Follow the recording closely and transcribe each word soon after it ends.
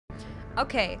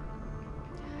Okay.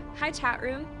 Hi, chat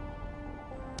room.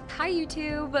 Hi,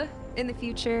 YouTube. In the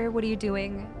future, what are you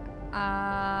doing?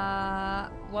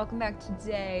 Welcome back to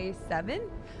day 7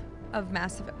 of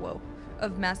Mass Effect. Whoa.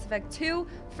 Of Mass Effect 2.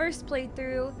 First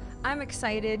playthrough. I'm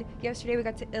excited. Yesterday we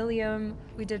got to Ilium.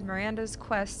 We did Miranda's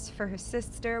quest for her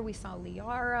sister. We saw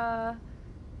Liara.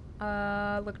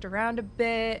 Looked around a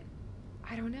bit.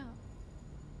 I don't know.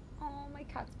 Oh, my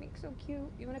cat's being so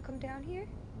cute. You want to come down here?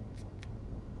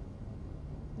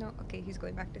 No? Okay, he's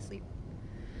going back to sleep.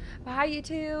 But hi,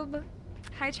 YouTube.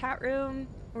 Hi, chat room.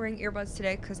 We're wearing earbuds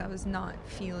today because I was not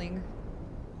feeling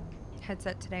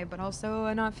headset today, but also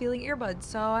I'm not feeling earbuds,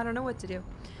 so I don't know what to do.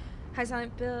 Hi,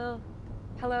 Silent Bill.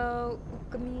 Hello,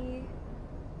 Ukami.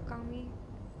 Ukami.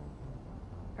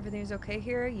 Everything's okay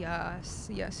here? Yes.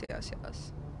 Yes, yes,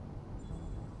 yes.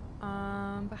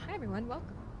 But hi, everyone.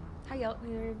 Welcome. Hi,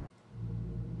 Yeltner.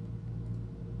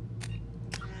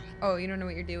 Oh, you don't know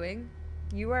what you're doing?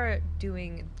 You are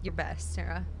doing your best,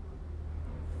 Sarah.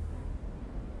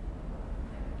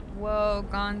 Whoa,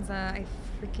 Gonza, I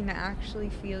freaking actually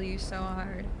feel you so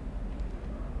hard.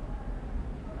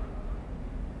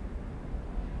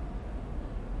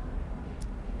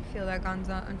 I feel that,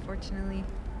 Gonza, unfortunately.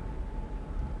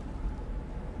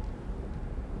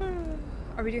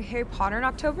 Are we doing Harry Potter in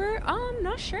October?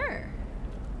 Not sure.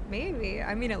 Maybe.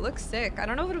 I mean, it looks sick. I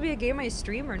don't know if it'll be a game I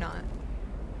stream or not.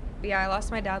 But yeah, I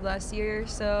lost my dad last year,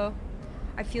 so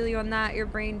I feel you on that. Your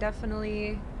brain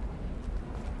definitely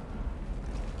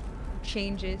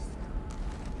changes.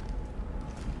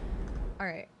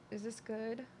 Alright, is this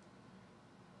good?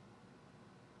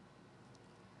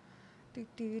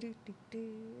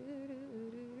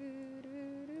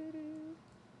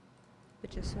 But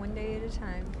just one day at a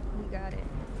time. We got it.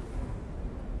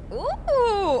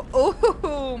 Ooh!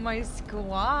 Ooh, my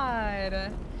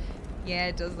squad. Yeah,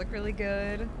 it does look really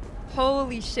good.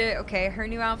 Holy shit. Okay, her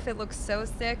new outfit looks so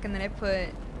sick, and then I put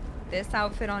this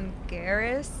outfit on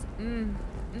Garrus.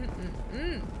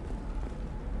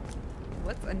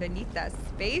 What's underneath that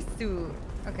spacesuit?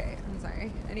 Okay, I'm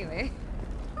sorry. Anyway.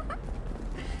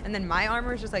 And then my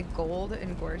armor is just like gold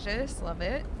and gorgeous. Love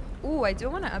it. Ooh, I do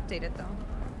want to update it though.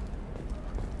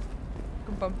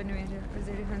 Bump into me. Was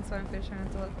there defense one fish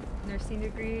rental nursing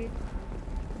degree?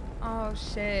 Oh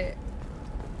shit.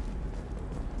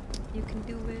 You can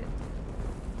do it.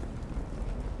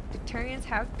 Victorians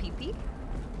have pee-pee?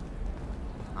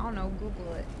 I don't know,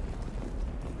 Google it.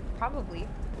 Probably.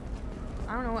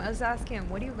 I don't know, I was asking him,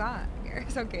 what do you got here?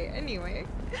 It's okay, anyway.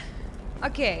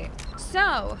 Okay,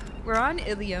 so, we're on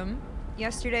Ilium.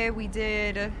 Yesterday we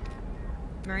did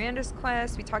Miranda's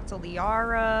quest, we talked to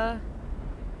Liara.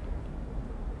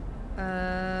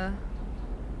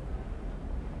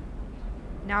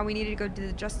 Now we need to go do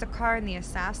the Justicar and the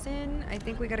Assassin. I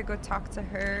think we gotta go talk to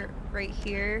her right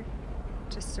here.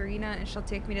 To Serena, and she'll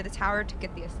take me to the tower to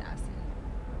get the Assassin.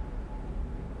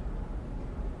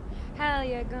 Hell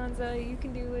yeah, Gonza, you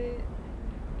can do it.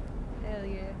 Hell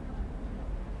yeah.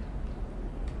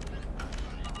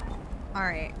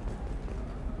 Alright.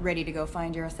 Ready to go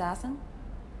find your assassin?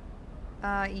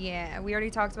 Yeah, we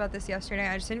already talked about this yesterday.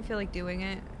 I just didn't feel like doing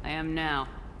it. I am now.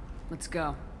 Let's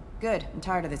go. Good. I'm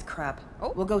tired of this crap.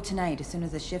 Oh. We'll go tonight as soon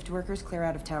as the shift workers clear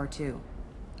out of Tower 2.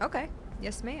 Okay.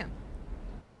 Yes, ma'am.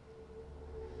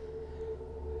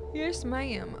 Yes,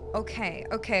 ma'am. Okay,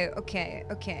 okay, okay,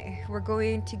 okay. We're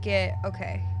going to get...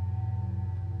 Okay.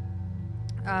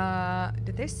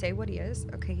 Did they say what he is?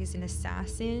 Okay, he's an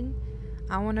assassin.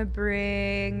 I want to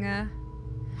bring... I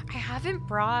haven't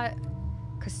brought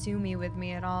Kasumi with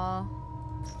me at all.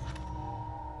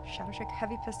 Shadow Strike,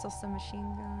 heavy pistol,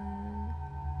 submachine gun.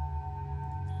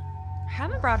 I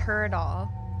haven't brought her at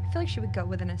all. I feel like she would go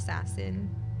with an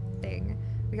assassin thing.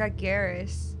 We got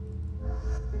Garrus.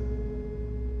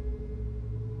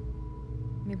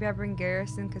 Maybe I bring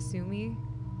Garrus and Kasumi.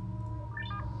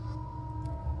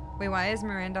 Wait, why is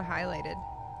Miranda highlighted?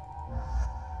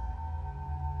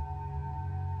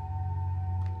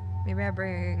 Maybe I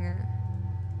bring...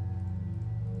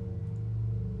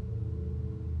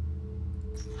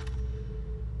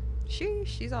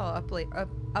 She's all up.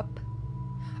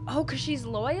 Oh, cause she's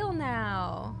loyal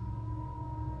now.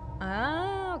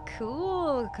 Oh,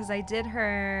 cool. Cause I did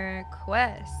her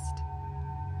quest.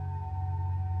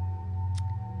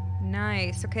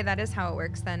 Nice. Okay, that is how it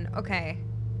works then. Okay.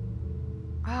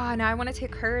 Ah, now I want to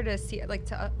take her to see, like,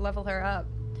 to level her up.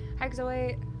 Hi,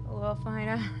 Zoe. Well, fine.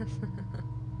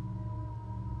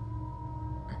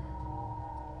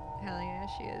 Hell yeah,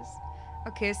 she is.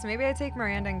 Okay, so maybe I take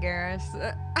Miranda and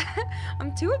Garrus.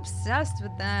 I'm too obsessed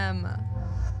with them. I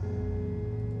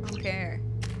don't care.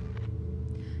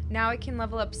 Now I can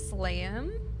level up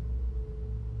Slam.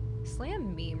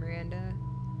 Slam me, Miranda.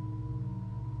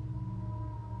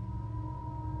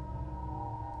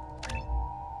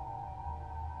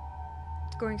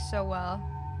 It's going so well.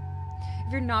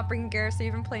 If you're not bringing Garrus,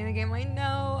 even playing the game, I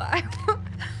know.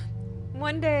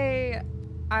 One day,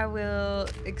 I will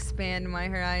expand my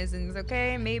horizons,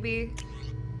 okay? Maybe. Do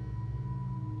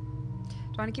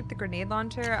I want to keep the grenade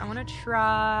launcher? I want to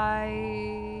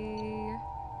try...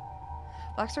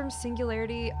 Blackstorm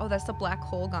Singularity. Oh, that's the black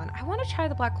hole gun. I want to try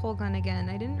the black hole gun again.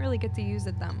 I didn't really get to use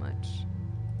it that much.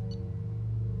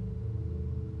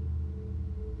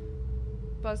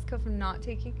 Buzzkill from not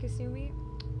taking Kasumi?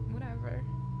 Whatever.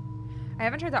 I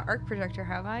haven't tried the arc projector,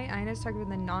 have I? Ina's targeted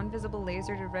with a non-visible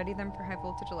laser to ready them for high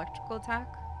voltage electrical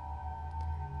attack.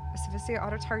 A sophisticated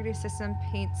auto-targeting system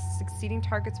paints succeeding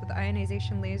targets with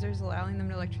ionization lasers, allowing them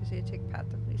to electricity to take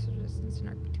path of least resistance and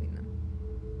arc between them.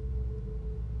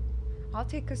 I'll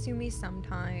take Kasumi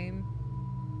sometime.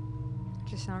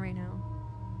 Just not right now.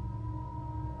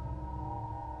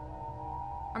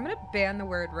 I'm gonna ban the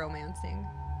word romancing.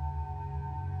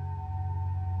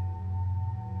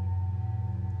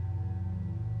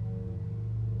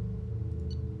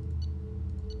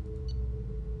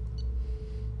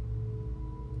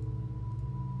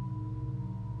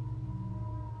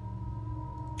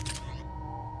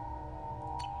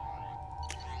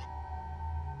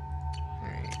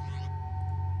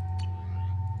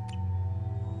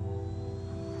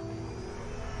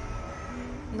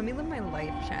 Let me live my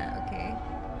life, chat, okay?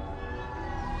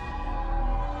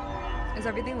 Is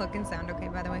everything look and sound okay,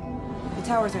 by the way? The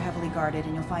towers are heavily guarded,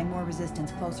 and you'll find more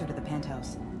resistance closer to the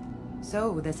penthouse.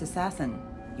 So, this assassin,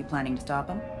 you planning to stop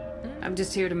him? I'm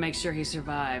just here to make sure he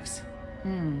survives.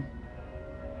 Hmm.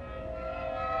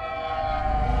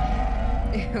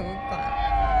 Ew, God.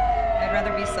 I'd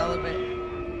rather be celibate.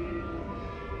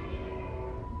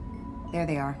 There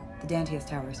they are, the Dantius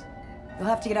towers. You'll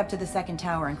have to get up to the second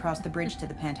tower and cross the bridge to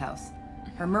the penthouse.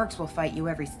 Her mercs will fight you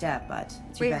every step, but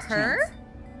it's your best chance.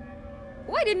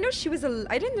 Oh, I didn't know she was a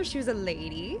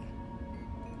lady.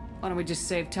 Why don't we just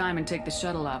save time and take the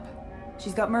shuttle up?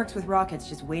 She's got mercs with rockets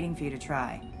just waiting for you to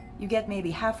try. You get maybe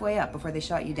halfway up before they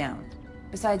shot you down.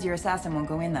 Besides, your assassin won't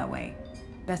go in that way.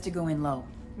 Best to go in low.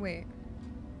 Wait.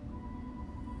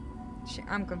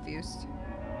 I'm confused.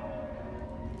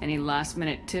 Any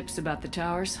last-minute tips about the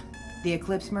towers? The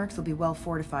Eclipse mercs will be well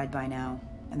fortified by now,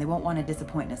 and they won't want to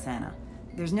disappoint Nasana.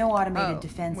 There's no automated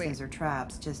defenses or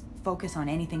traps, just focus on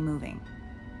anything moving.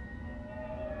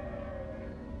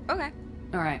 Okay.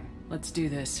 Alright, let's do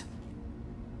this.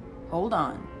 Hold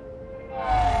on.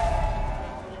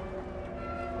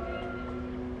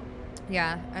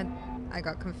 Yeah, I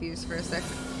got confused for a sec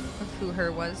of who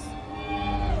her was.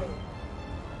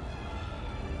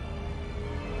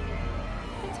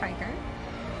 Hey, Tiger.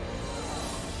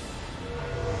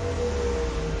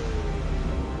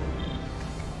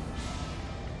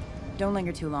 Don't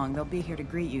linger too long. They'll be here to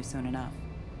greet you soon enough.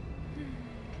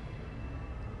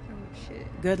 Oh, shit.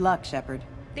 Good luck, Shepard.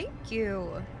 Thank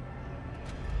you.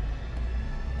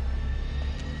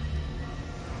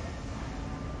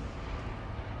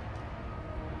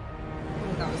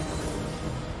 Oh, that was...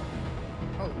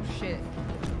 Oh, shit.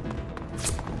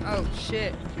 Oh,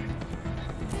 shit.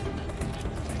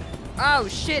 Oh,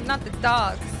 shit, not the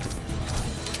dogs.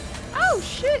 Oh,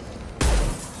 shit.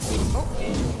 Oh.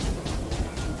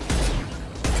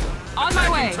 On my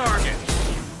way! Target.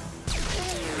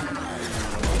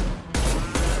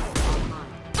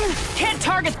 Can't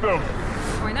target them!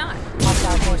 Why not?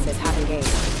 Hostile forces have engaged.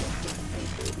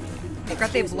 I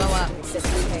forgot they blow up.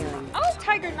 System failing. Oh,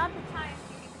 Tiger, not the time,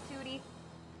 cutie.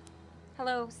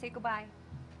 Hello, say goodbye.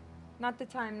 Not the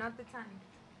time, not the time.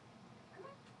 Come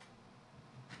on.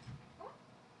 Come on.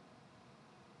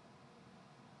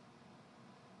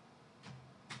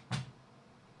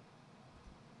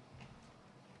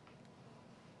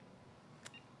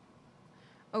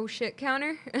 Oh shit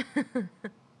counter.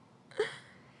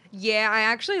 Yeah, I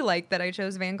actually like that I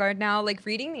chose Vanguard now. Like,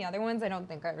 reading the other ones, I don't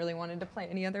think I really wanted to play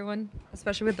any other one.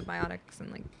 Especially with the biotics and,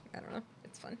 like, I don't know.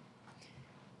 It's fun.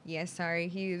 Yeah, sorry.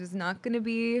 He was not going to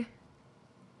be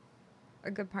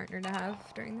a good partner to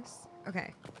have during this.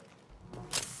 Okay.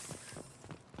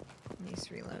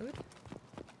 Nice reload.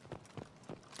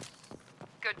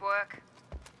 Good work.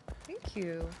 Thank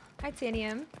you. Hi,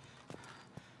 Tanium.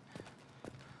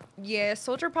 Yeah,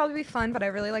 Soldier would probably be fun, but I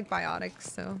really like biotics,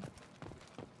 so...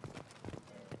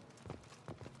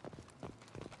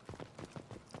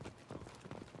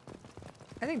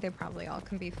 I think they probably all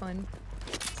can be fun.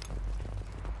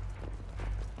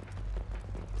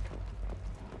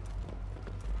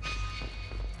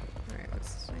 Alright,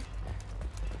 what's this way?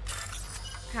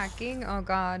 Hacking? Oh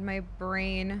god, my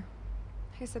brain.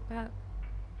 Hey, sit back.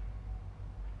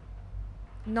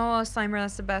 No, Slimer,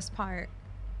 that's the best part.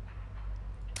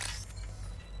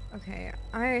 Okay,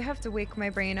 I have to wake my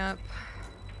brain up.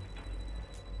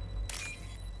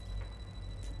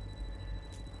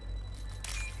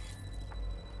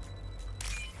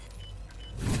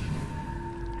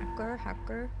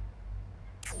 Hacker.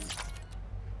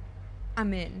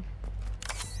 I'm in.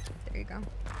 There you go.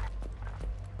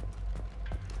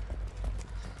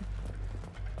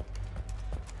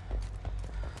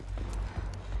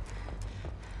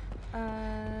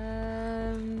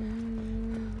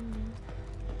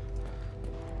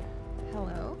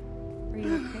 Hello? Are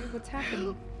you okay? What's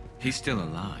happening? He's still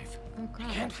alive. Oh god.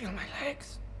 I can't feel my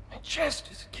legs. My chest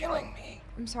is killing me.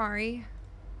 I'm sorry.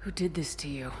 Who did this to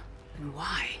you? And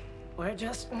why? We're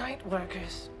just night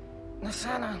workers.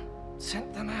 Nasana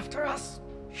sent them after us.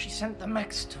 She sent the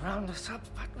mechs to round us up,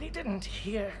 but we didn't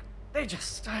hear. They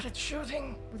just started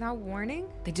shooting. Without warning?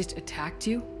 They just attacked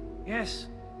you? Yes.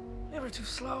 They were too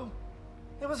slow.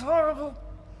 It was horrible.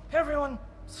 Everyone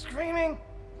screaming.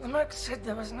 The merc said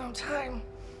there was no time.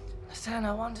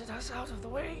 Nasana wanted us out of the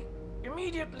way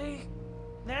immediately.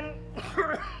 Then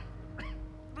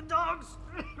the dogs.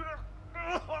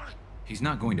 He's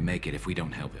not going to make it if we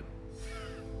don't help him.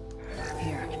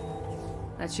 Here.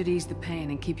 That should ease the pain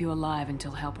and keep you alive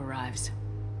until help arrives.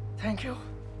 Thank you.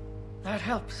 That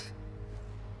helps.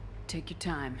 Take your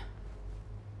time.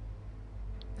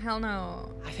 Hell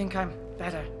no. I think I'm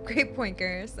better. Great point,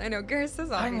 Garrus. I know, Garrus is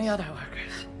Find the obvious. other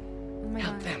workers. Oh my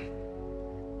Help god.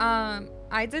 them.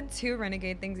 I did 2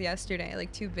 renegade things yesterday,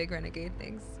 like 2 big renegade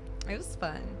things. It was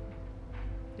fun.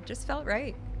 It just felt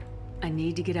right. I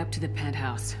need to get up to the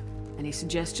penthouse. Any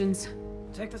suggestions?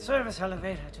 Take the service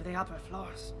elevator to the upper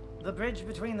floors. The bridge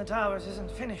between the towers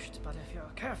isn't finished, but if you're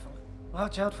careful,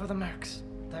 watch out for the mercs.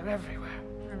 They're everywhere.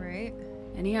 Alright.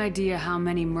 Any idea how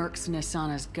many mercs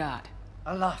Nasana's got?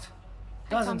 A lot.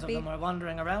 Hi, Dozens of Comfy. them are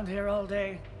wandering around here all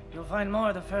day. You'll find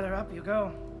more the further up you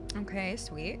go. Okay,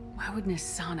 sweet. Why would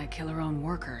Nasana kill her own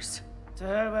workers? To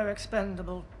her, we're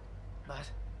expendable. But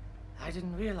I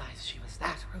didn't realize she was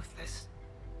that ruthless.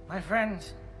 My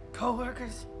friends,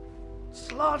 co-workers,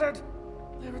 slaughtered.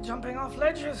 They were jumping off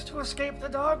ledges to escape the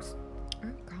dogs.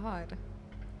 Oh god.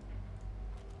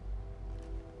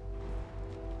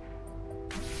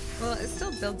 Well, it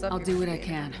still builds up. I'll your do what I creative.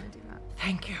 can. I'm gonna do that.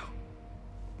 Thank you.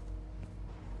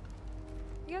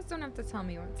 You guys don't have to tell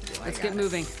me what to do. Let's I get got it.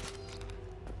 moving.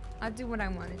 I'll do what I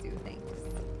want to do, thanks.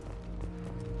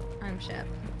 I'm Shep.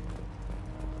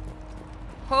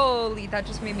 Holy, that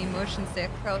just made me motion sick.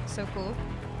 That looks so cool.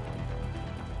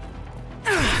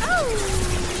 The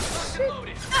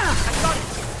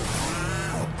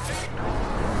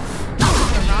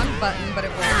wrong button, but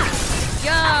it worked.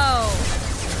 Yo!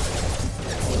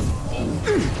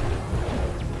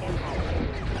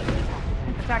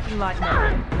 Attacking light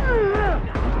mode.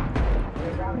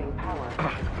 Rerouting power.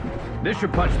 This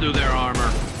should punch through their armor.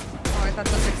 Oh, I thought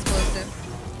that was explosive.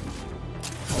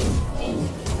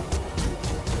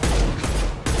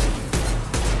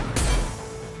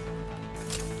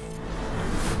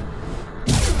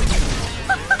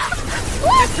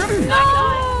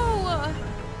 No!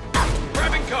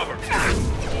 Grabbing cover.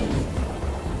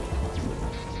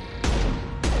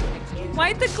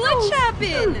 Why'd the glitch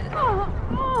happen?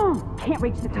 Can't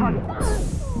reach the target.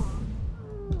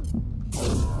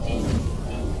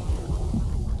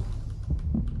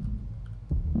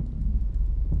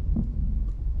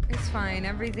 It's fine.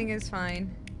 Everything is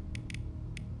fine.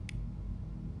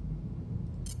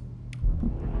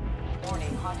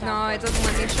 Warning, hostile No, it doesn't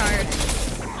let me charge.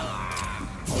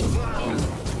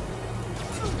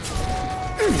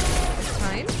 It's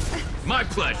fine. My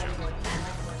pleasure.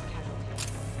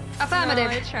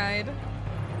 Affirmative. No, I tried.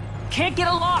 Can't get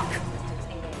a lock.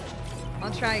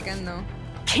 I'll try again though.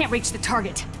 Can't reach the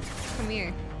target. Come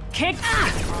here. Can't.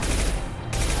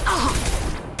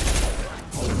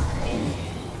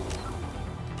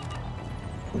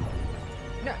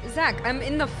 No, Zach, I'm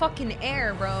in the fucking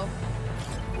air, bro.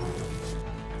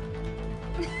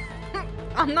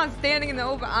 I'm not standing in the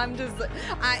open.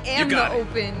 I am You the got it.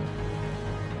 open.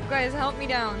 Guys, help me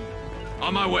down.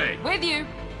 On my way. With you.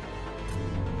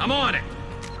 I'm on it.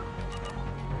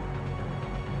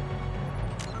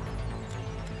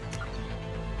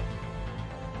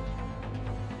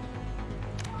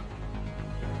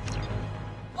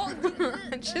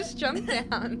 Just jump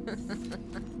down.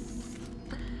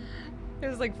 It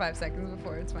was like 5 seconds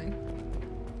before. It's fine.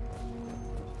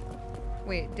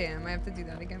 Wait, damn. I have to do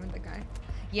that again with the guy.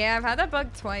 Yeah, I've had that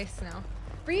bug twice now.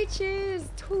 Breaches!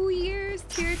 2 years!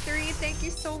 Tier 3, thank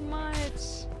you so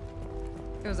much.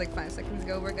 It was like 5 seconds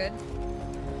ago. We're good.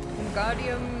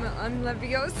 Wingardium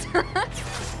Unleviosa.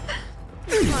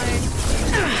 Fine.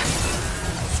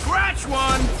 Scratch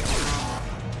one!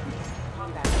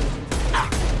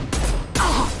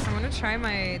 I want to try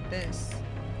this.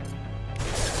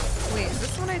 Wait, is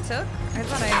this one I took? I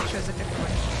thought I chose a different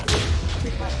one.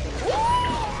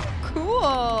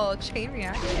 Cool! Chain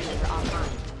reaction.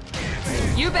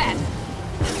 You bet.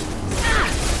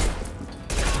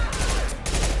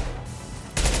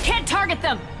 Can't target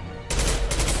them.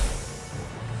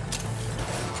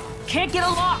 Can't get a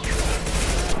lock.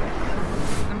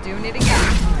 I'm doing it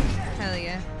again. Hell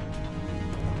yeah.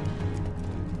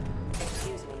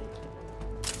 Excuse me.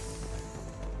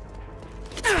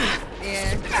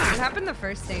 Yeah, it happened the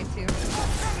first day too.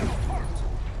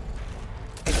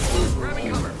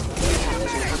 Grabbing cover.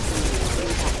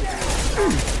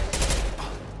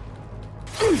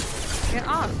 Get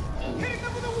off.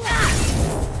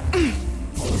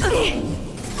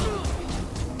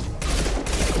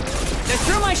 They're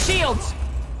through my shields.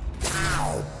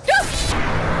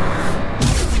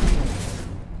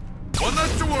 One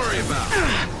less to worry about.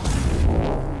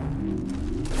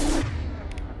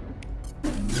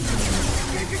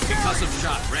 Concussive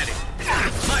shot ready.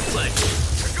 My pleasure.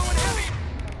 They're going heavy.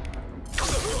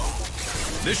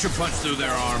 This should punch through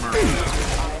their armor.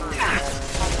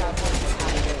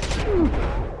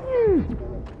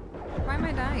 Why am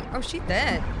I dying? Oh, she's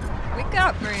dead. Wake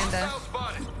up, Miranda. Hostile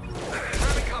spotted.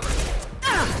 Grabbing cover.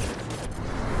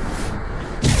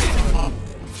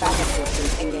 Backup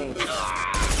systems engaged.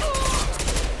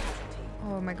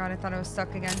 Oh my god, I thought I was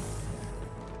stuck again.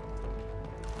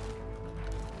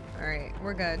 Alright,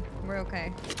 we're good. We're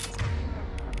okay.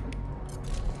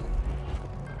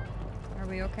 Are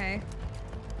we okay?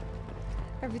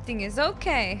 Everything is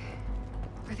okay.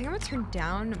 I think I'm gonna turn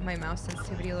down my mouse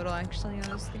sensitivity a little, actually.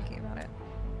 I was thinking about it.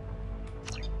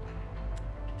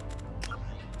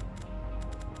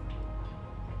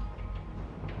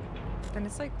 Then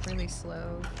it's like really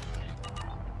slow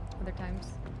other times.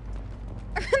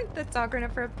 The dog running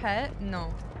for a pet?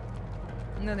 No.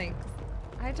 No thanks.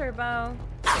 Hi, Turbo.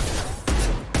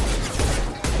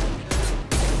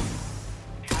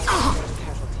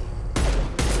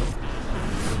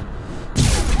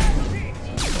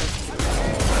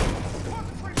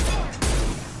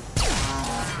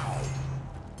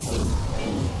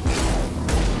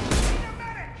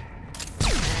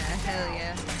 Hell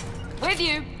yeah. With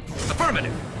you.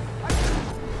 Affirmative.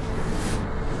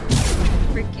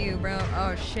 Frick you, bro.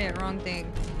 Oh shit, wrong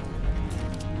thing.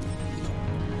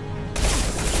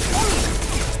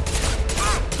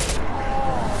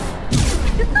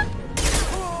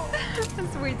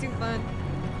 That's way too fun.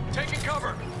 Taking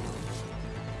cover.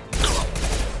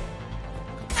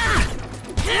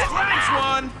 Scratch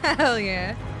one. Hell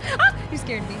yeah. Ah, you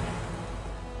scared me.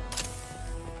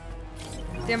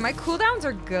 Damn, my cooldowns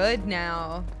are good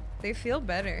now. They feel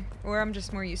better. Or I'm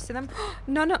just more used to them.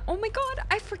 No. Oh my god,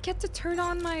 I forget to turn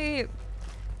on my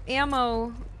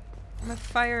ammo. My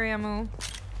fire ammo.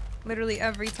 Literally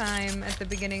every time at the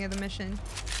beginning of the mission.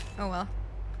 Oh well.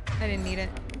 I didn't need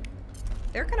it.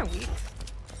 They're kind of weak.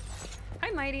 Hi,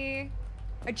 Mighty.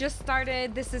 I just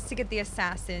started. This is to get the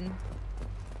assassin.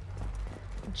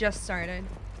 Just started.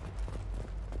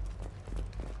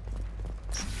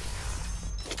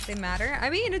 They matter?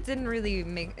 I mean, it didn't really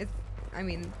make it. I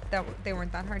mean, they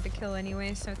weren't that hard to kill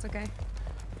anyway, so it's okay.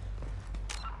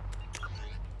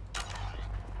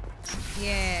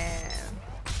 Yeah.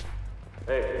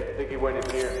 Hey, I think he went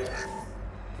in here.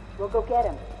 We'll go get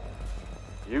him.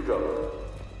 You go.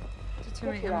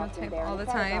 Determine ammo type all the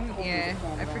time. Yeah,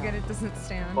 I forget it doesn't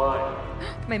stand. Fine.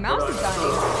 My mouse is dying.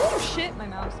 Oh shit, my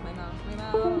mouse.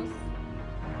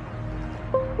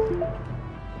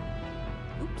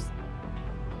 Oops.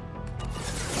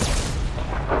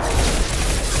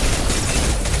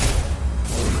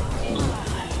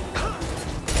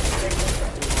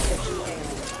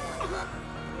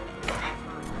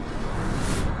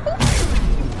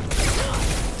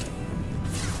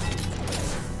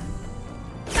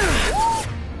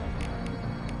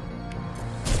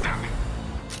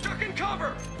 Duck and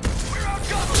cover. We're out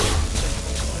cover.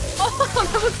 Oh,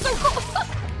 that was so cool.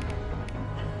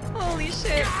 Holy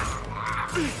shit.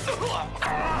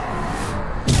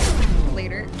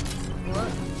 Later.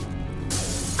 What?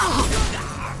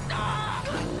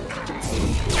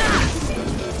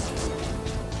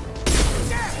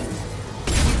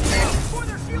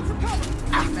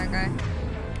 That guy.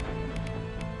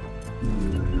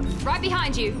 Right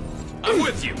behind you. I'm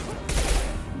with you.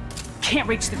 Can't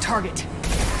reach the target.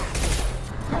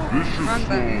 Wrong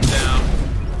button. Down.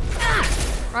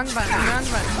 Wrong button.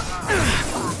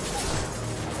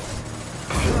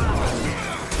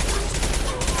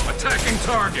 Attacking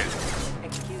target.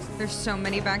 Excuse me. There's so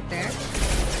many back there.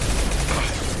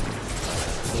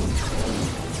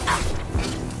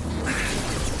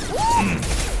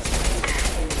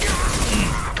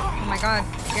 Oh my god,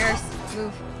 Garrus,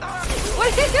 move.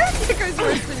 What? That guy's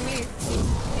worse than me.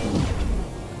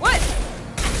 What?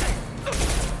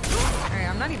 Alright,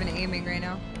 I'm not even aiming right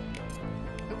now.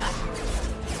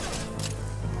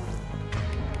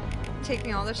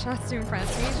 Taking all the shots to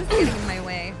impress me. He's just getting in my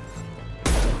way.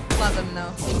 Love him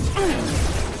though.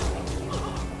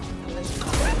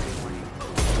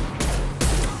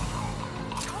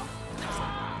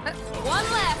 One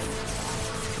left.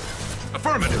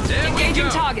 Affirmative. There Engaging we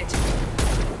go. target.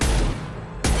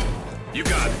 You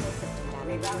got it.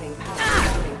 Rerouting power.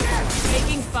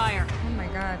 Taking fire. Oh my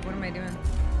god, what am I doing?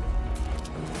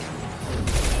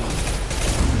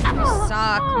 You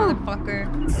suck, motherfucker.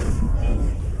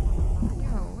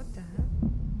 Yo, what the hell?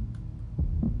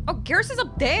 Oh, Garrus is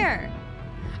up there!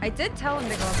 I did tell him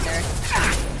to go up there.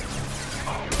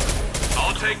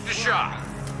 I'll take the shot.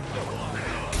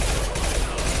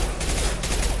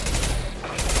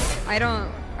 I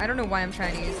don't know why I'm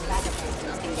trying to use this.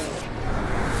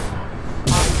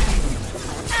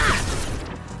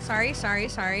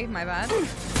 Sorry, my bad.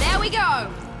 There we go.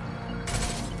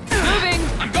 Moving.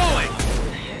 I'm going.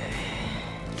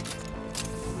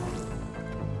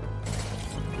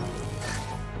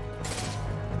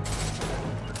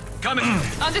 Coming.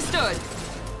 Understood.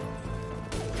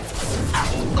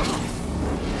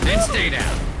 Then stay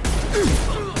down.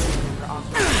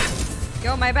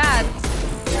 Yo, my bad.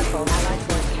 Careful, allied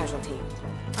force casualty.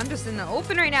 I'm just in the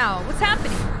open right now. What's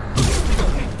happening?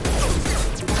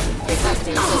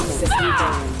 Requesting system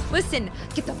down. Listen,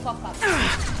 get the fuck up.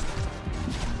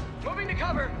 Moving to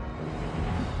cover.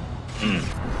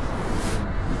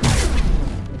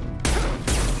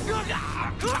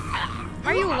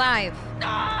 Are you alive?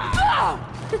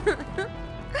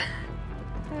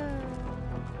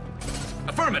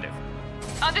 Affirmative.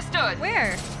 Understood.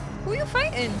 Where? Who are you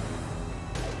fighting?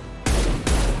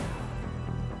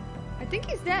 I think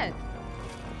he's dead.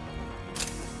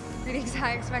 Greetings,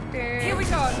 High Expector. Here we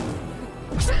go.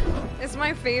 It's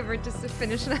my favorite just to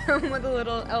finish them with a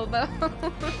little elbow.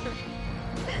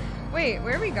 Wait,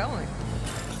 where are we going?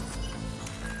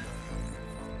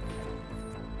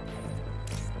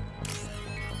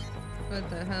 What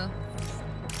the hell?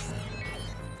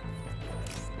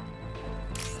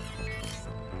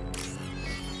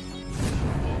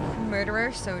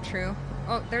 Murderer, so true.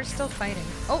 Oh, they're still fighting.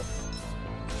 Oh!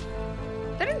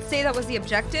 They didn't say that was the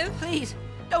objective. Please,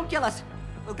 don't kill us.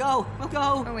 We'll go.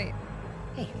 Oh, wait.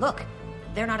 Hey, look.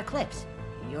 They're not Eclipse.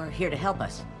 You're here to help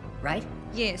us, right?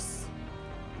 Yes.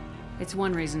 It's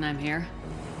one reason I'm here.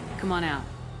 Come on out.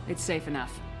 It's safe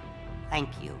enough. Thank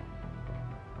you.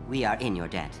 We are in your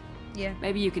debt. Yeah.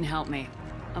 Maybe you can help me.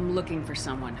 I'm looking for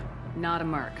someone. Not a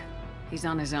merc. He's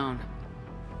on his own.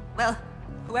 Well,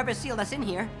 whoever sealed us in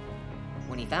here.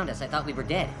 When he found us, I thought we were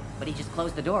dead, but he just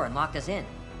closed the door and locked us in.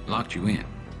 Locked you in.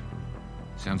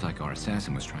 Sounds like our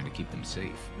assassin was trying to keep them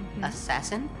safe.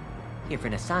 Assassin? Here for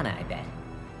Nasana, I bet.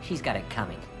 She's got it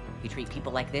coming. You treat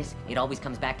people like this, it always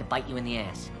comes back to bite you in the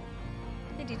ass.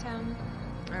 Hey, D-Town.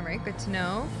 Alright, good to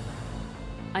know.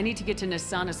 I need to get to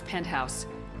Nasana's penthouse.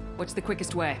 What's the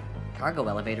quickest way? Cargo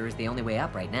elevator is the only way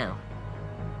up right now.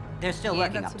 They're still Yeah,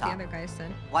 working that's up what top. the other guy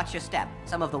said. Watch your step.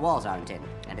 Some of the walls aren't in,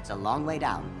 and it's a long way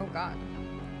down. Oh, God.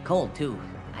 Cold, too.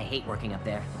 I hate working up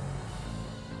there.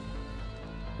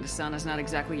 Nasana's not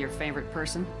exactly your favorite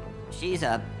person. She's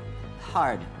a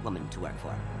hard woman to work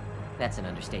for. That's an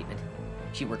understatement.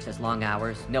 She works as long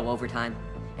hours, no overtime,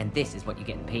 and this is what you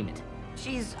get in payment.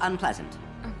 She's unpleasant,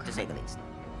 to say the least.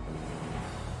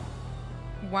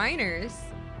 Whiners?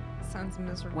 Sounds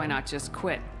miserable. Why not just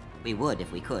quit? We would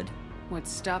if we could. What's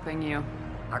stopping you?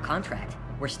 Our contract.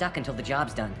 We're stuck until the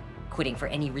job's done. Quitting for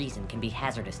any reason can be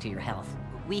hazardous to your health.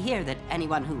 We hear that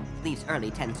anyone who leaves early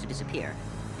tends to disappear.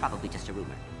 Probably just a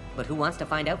rumor. But who wants to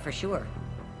find out for sure?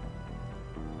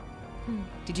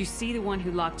 Did you see the one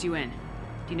who locked you in? Do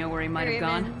you know where he might have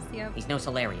gone? Ravens, yep. He's no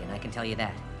Solarian, I can tell you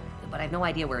that. But I have no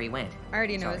idea where he went. I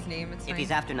already know Sorry. his name, it's If fine.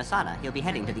 he's after Nasana, he'll be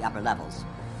heading to the upper levels.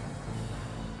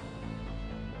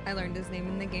 I learned his name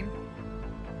in the game.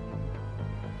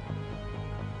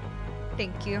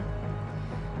 Thank you.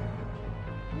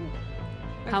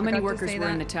 I How many forgot to workers say were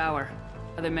in that. the tower?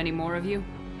 Are there many more of you?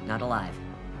 Not alive.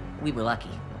 We were lucky.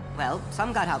 Well,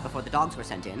 some got out before the dogs were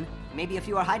sent in. Maybe a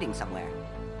few are hiding somewhere.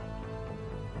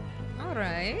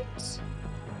 Alright.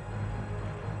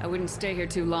 I wouldn't stay here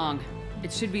too long.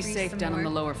 It should be Free safe some down on more.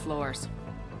 the lower floors.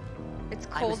 It's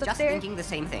I cold was up just there. thinking the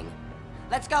same thing.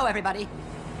 Let's go, everybody!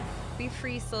 Be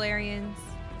free, Solarians.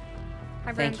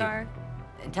 Hi, Thank Brangar.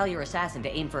 you. Tell your assassin to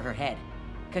aim for her head,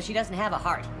 because she doesn't have a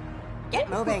heart. Get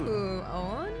moving. Ooh,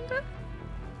 owned.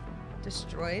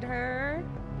 Destroyed her.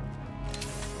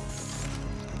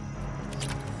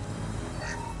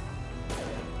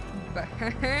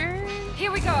 Burn.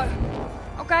 Here we go.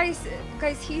 Oh, guys,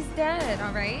 he's dead.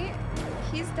 All right,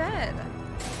 he's dead.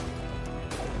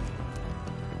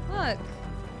 Look.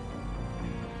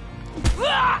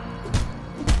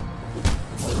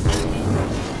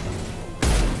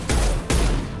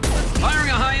 Firing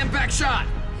a high-impact shot!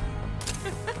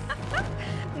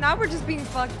 Now we're just being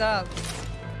fucked up.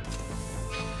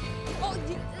 Oh,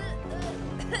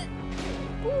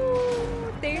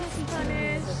 ooh, thanks,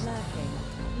 Punish.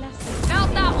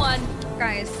 Out that one.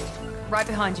 Guys, Right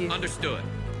behind you. Understood.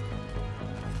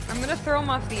 I'm gonna throw him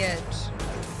off the edge.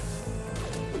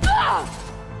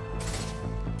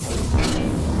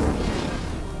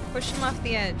 Push him off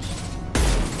the edge.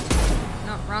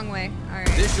 No, wrong way. Alright.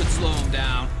 This should slow him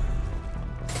down.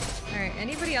 Alright,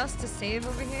 anybody else to save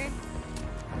over here?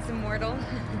 He's immortal.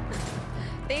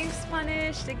 Thanks,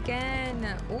 Punished,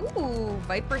 again. Ooh,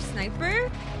 Viper Sniper?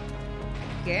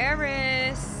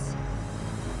 Garrus.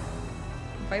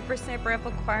 Viper Sniper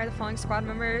rifle acquire the following squad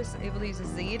members able to use a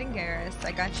Zed and Garrus.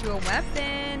 I got you a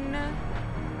weapon.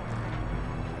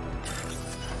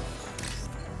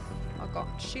 I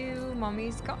got you.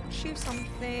 Mommy's got you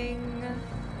something.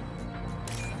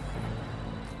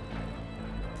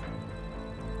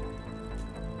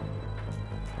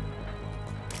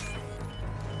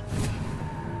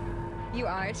 You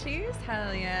are cheese?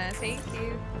 Hell yeah, thank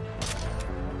you.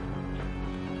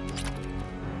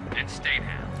 And State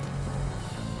Hound.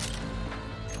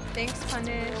 Thanks,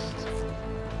 Punished.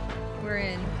 We're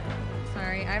in.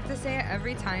 Sorry, I have to say it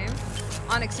every time.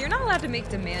 Onyx, you're not allowed to make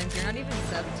demands. You're not even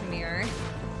subbed to me, alright?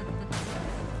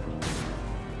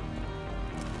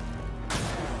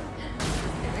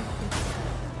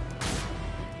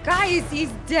 Guys,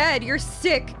 he's dead. You're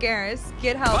sick, Garrus.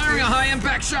 Get help. Firing a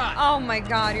high-impact shot! Oh my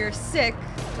god, you're sick.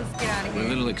 Let's get out of We're a here.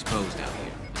 little exposed out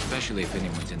here, especially if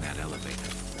anyone's in that elevator.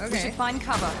 We Okay. should find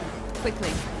cover. Quickly.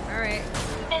 Alright.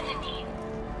 Bethany,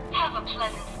 have a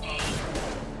pleasant stay.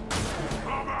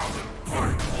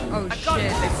 Oh I got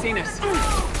it. shit. They've seen us.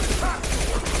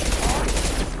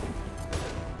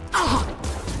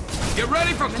 Get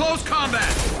ready for close combat!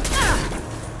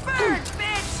 Burn,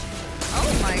 bitch!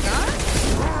 Oh my god.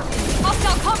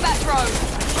 Hostile combat drone.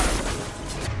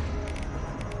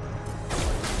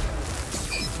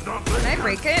 Can I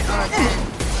break it? Oh,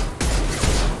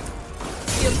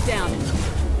 it's Shields down. in.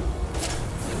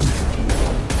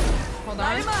 Hold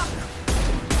Light on. him up.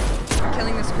 We're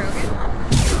killing this Krogan.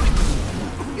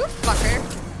 You fucker.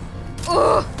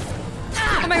 Oh!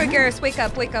 Oh my god, Garrus, wake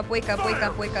up, wake up, wake up, wake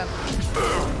up, wake up.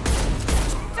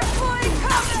 Deploying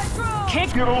combat drone.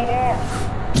 Can't get along.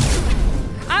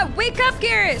 Wake up,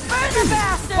 Garrus! Burn the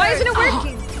bastard. Why isn't it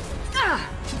working?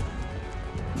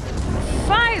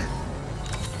 5!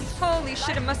 Holy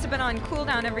shit, it must have been on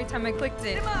cooldown every time I clicked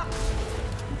it. Him up.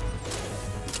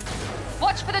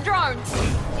 Watch for the drone.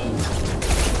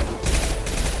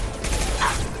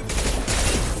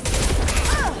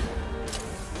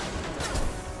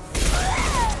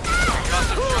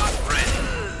 Concussive shot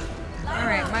ready.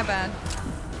 Alright, my bad.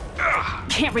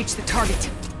 Can't reach the target.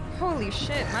 Holy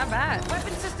shit, my bad.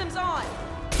 Weapon systems on.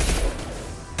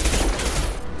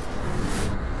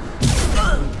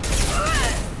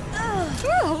 Ooh,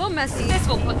 a little messy. This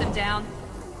will put them down.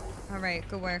 Alright,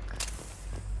 good work.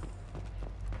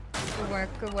 Good work,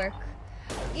 good work.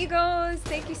 Egos,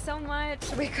 thank you so much.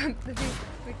 Wake up the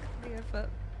up.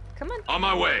 Come on. On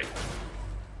my way.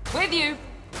 With you.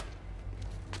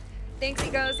 Thanks,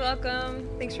 Egos, welcome.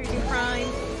 Thanks for using Prime.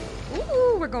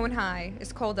 Ooh, we're going high.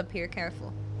 It's cold up here,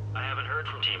 careful. I haven't heard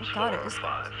from teams Oh, God, 4 it or is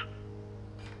 5.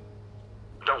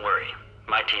 Don't worry,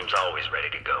 my team's always ready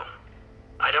to go.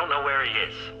 I don't know where he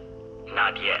is.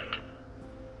 Not yet.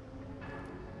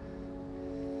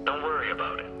 Don't worry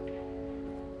about it.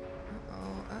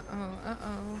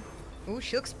 Ooh,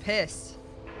 she looks pissed.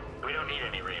 We don't need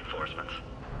any reinforcements.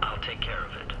 I'll take care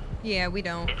of it. Yeah, we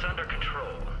don't. It's under control.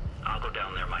 I'll go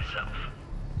down there myself.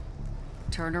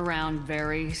 Turn around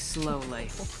very slowly.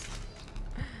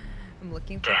 I'm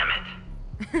looking for.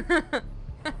 Damn it.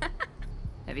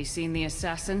 Have you seen the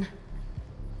assassin?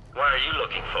 Why are you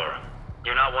looking for him?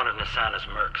 You're not one of Nasana's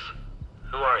mercs.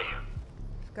 Who are you?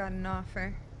 I've got an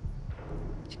offer.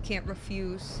 You can't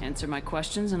refuse. Answer my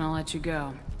questions and I'll let you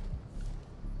go.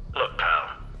 Look, pal.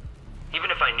 Even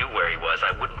if I knew where he was,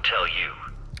 I wouldn't tell you.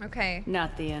 Okay,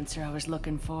 Not the answer I was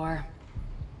looking for.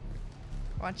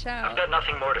 watch I've out. got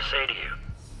nothing more to say to you.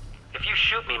 If you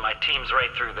shoot me, my team's right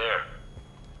through there.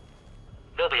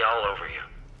 They'll be all over you.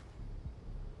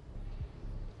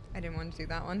 I didn't want to do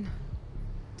that one.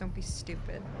 Don't be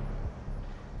stupid.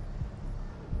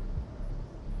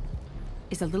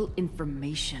 Is a little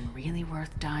information really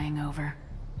worth dying over?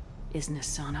 Isn't it,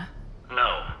 Sana?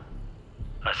 No.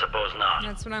 I suppose not.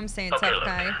 That's what I'm saying, Okay, tough look.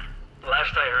 guy.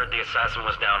 Last I heard, the assassin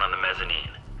was down on the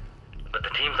mezzanine. But the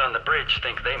teams on the bridge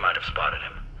think they might have spotted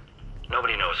him.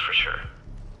 Nobody knows for sure.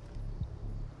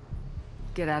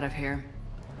 Get out of here.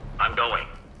 I'm going.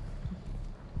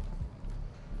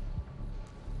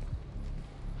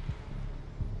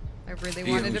 I really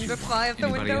wanted him to fly out the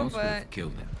window, but...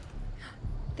 Killed him.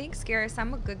 Thanks, Garrus.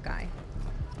 I'm a good guy.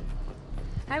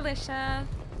 Hi, Lisha.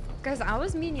 Guys, I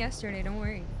was mean yesterday, don't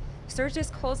worry. Storage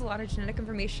disk holds a lot of genetic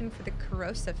information for the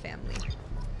Corrosive family.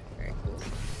 Very cool.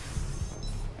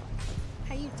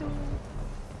 How you doing?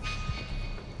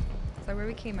 Is that where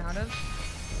we came out of?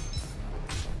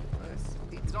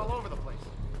 He's all over the place.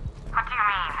 What do you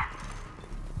mean?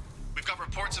 We've got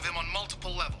reports of him on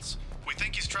multiple levels. We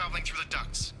think he's traveling through the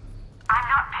ducts. I'm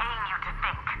not paying you to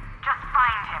think. Just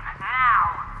find him, now!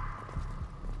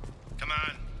 Come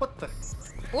on. What the?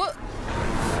 What?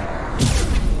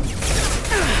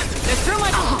 There's too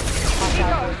much!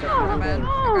 Oh, man. I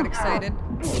got excited.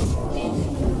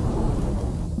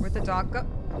 Where'd the dog go?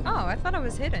 Oh, I thought I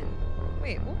was hidden.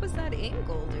 Wait, what was that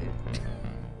angle, dude?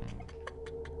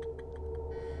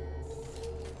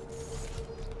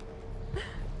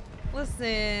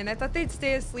 Listen, I thought they'd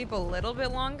stay asleep a little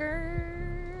bit longer.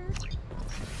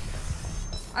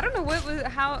 I don't know what was,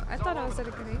 how, I thought I was at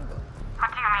a good angle.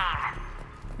 What do you mean?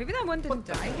 Maybe that one didn't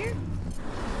die here?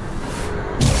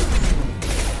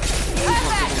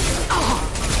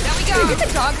 There we go! Maybe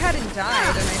the dog hadn't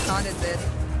died and I thought it did.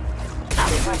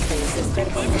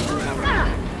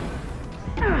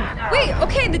 Wait,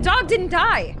 okay, the dog didn't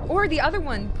die. Or the other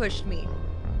one pushed me.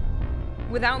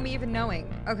 Without me even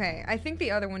knowing. Okay, I think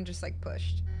the other one just like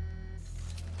pushed.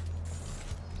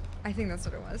 I think that's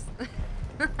what it was.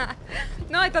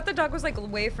 No, I thought the dog was like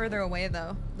way further away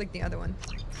though. Like the other one.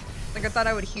 Like I thought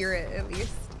I would hear it at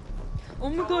least. Oh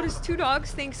my god, it's 2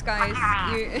 dogs. Thanks guys.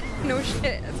 No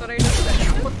shit, that's what I just said.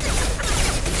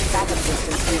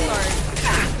 Sorry.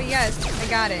 But yes, I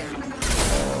got it.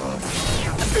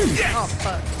 Oh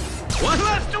fuck. What's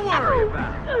left to worry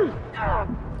about?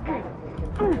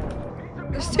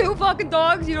 There's 2 fucking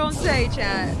dogs, you don't say,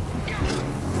 chat.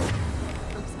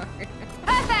 I'm sorry.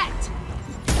 Perfect!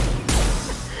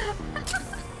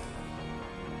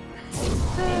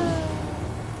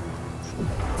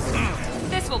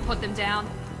 This will put them down.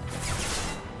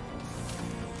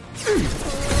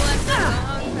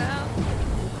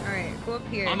 Alright, go up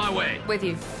here. On my way. With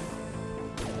you.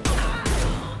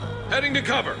 Heading to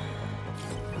cover.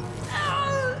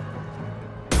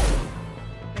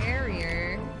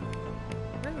 Barrier.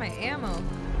 Where's my ammo?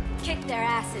 Kick their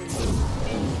asses.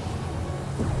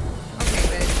 Okay,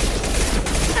 bitch.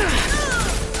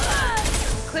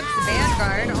 Clips the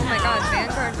Vanguard. Oh my god,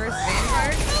 Vanguard versus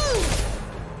Vanguard?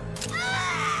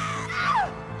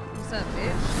 What's up,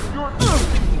 bitch?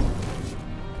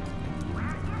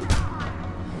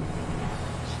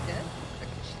 She dead?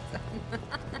 Okay, she's done.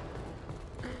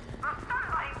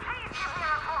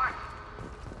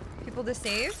 People to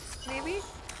save, maybe?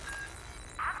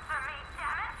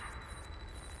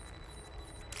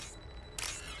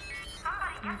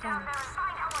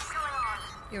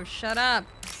 Yo, shut up.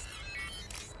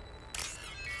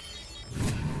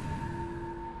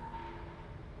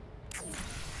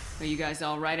 Are you guys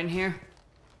all right in here?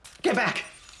 Get back!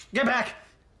 Get back!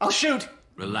 I'll shoot!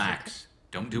 Relax.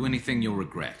 Don't do anything you'll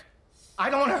regret. I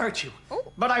don't want to hurt you,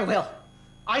 but I will.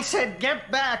 I said get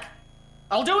back!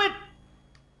 I'll do it!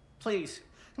 Please,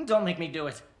 don't make me do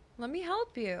it. Let me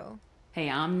help you. Hey,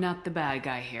 I'm not the bad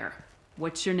guy here.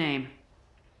 What's your name?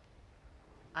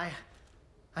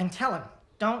 I'm Talon.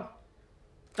 Don't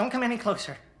come any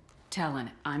closer.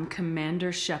 Talon, I'm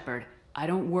Commander Shepard. I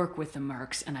don't work with the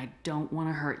Mercs, and I don't want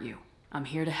to hurt you. I'm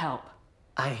here to help.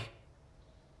 All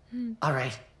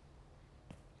right.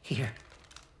 Here.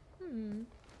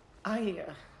 I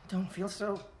don't feel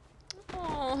so...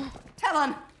 Oh.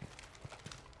 Talon!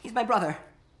 He's my brother.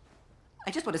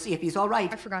 I just want to see if he's all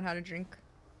right. I forgot how to drink.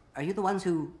 Are you the ones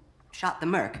who shot the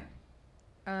Merc?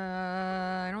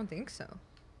 I don't think so.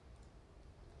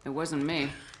 It wasn't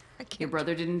me. Your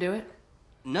brother didn't do it?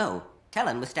 No.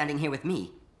 Talon was standing here with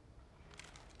me.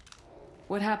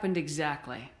 What happened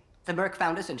exactly? The Merc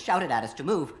found us and shouted at us to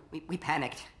move. We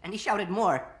panicked, and he shouted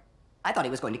more. I thought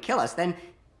he was going to kill us, then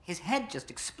his head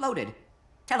just exploded.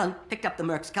 Talon picked up the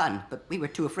Merc's gun, but we were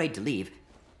too afraid to leave.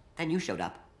 Then you showed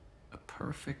up. A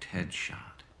perfect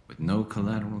headshot. with no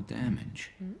collateral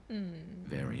damage.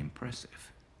 Very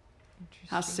impressive.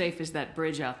 How safe is that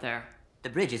bridge out there? The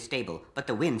bridge is stable, but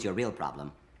the wind's your real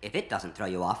problem. If it doesn't throw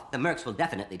you off, the mercs will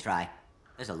definitely try.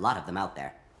 There's a lot of them out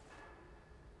there.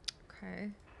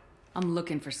 Okay. I'm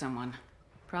looking for someone.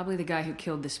 Probably the guy who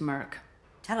killed this merc.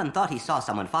 Talon thought he saw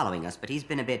someone following us, but he's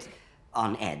been a bit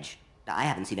on edge. I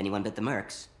haven't seen anyone but the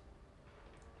mercs.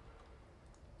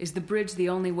 Is the bridge the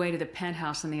only way to the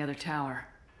penthouse in the other tower?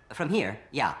 From here,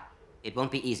 yeah. It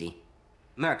won't be easy.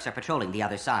 Mercs are patrolling the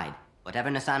other side. Whatever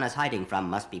Nasana's hiding from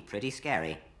must be pretty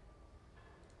scary.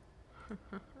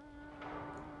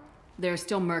 There are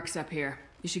still mercs up here.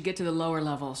 You should get to the lower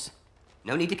levels.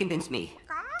 No need to convince me.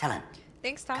 Talon.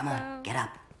 Thanks, Taco. Come on, get up.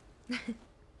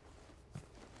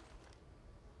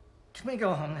 Can we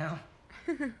go home now?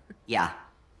 Yeah,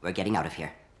 we're getting out of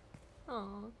here. Aw.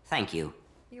 Thank you.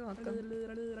 You're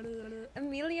welcome.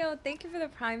 Emilio, thank you for the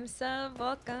Prime sub.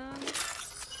 Welcome.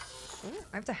 Ooh,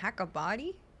 I have to hack a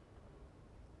body?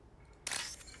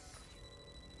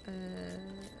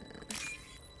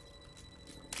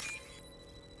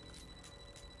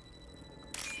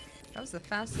 That was the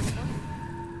fastest one.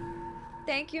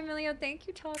 Thank you, Emilio. Thank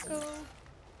you, Taco.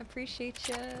 Appreciate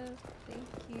you. Thank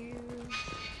you.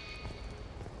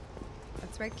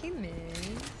 That's where I came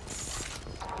in.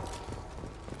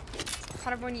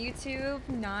 Caught up on YouTube.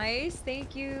 Nice.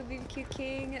 Thank you, BBQ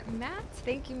King. Matt.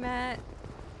 Thank you, Matt.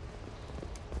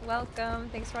 Welcome.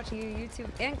 Thanks for watching YouTube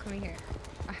and coming here.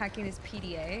 Hacking his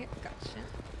PDA. Gotcha.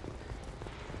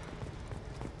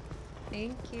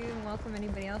 Thank you. And welcome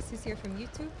anybody else who's here from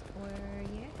YouTube. Or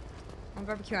yeah. On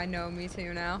barbecue, I know. Me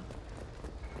too now.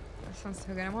 That sounds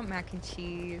so good. I want mac and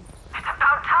cheese. It's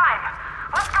about time.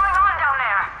 What's going on down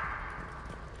there?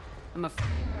 I'm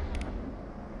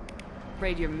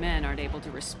afraid your men aren't able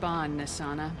to respond,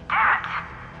 Nasana. Damn it!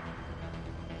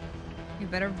 You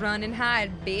better run and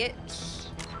hide, bitch.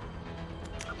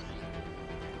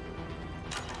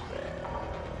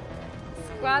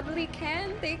 Squadly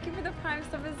Ken, thank you for the Prime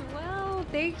sub as well.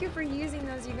 Thank you for using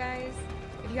those, you guys.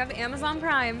 If you have Amazon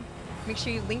Prime, make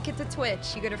sure you link it to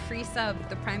Twitch. You get a free sub,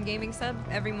 the Prime Gaming sub,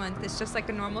 every month. It's just like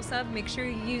a normal sub. Make sure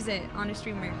you use it on a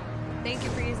streamer. Thank you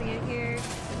for using it here.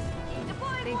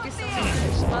 Thank you so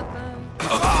much. Welcome.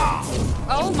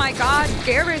 Oh my god,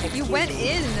 Gareth, you went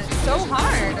in so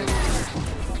hard.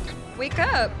 Wake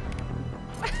up.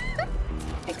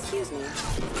 Excuse me.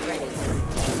 Ready.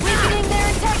 Weakening their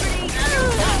integrity!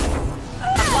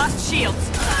 I've lost shields.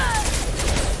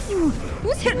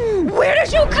 Who's hit? Where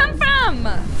did you come from?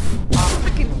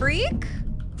 Freaking freak.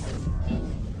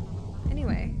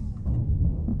 Anyway.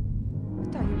 I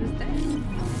thought he was dead.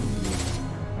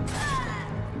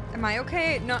 Am I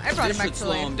okay? No, I brought him back to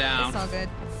life. Slow him down. It's all good.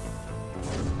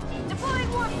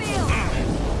 Deploying Warfield!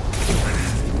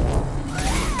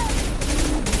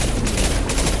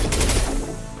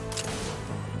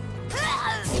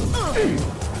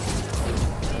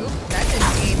 Oop, that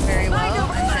didn't aim very well.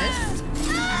 I missed.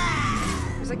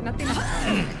 There's like nothing else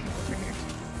over here.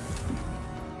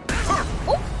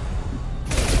 Oh!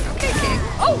 Okay, King.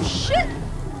 Oh, shit!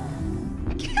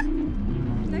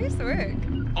 Nice work.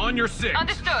 On your six.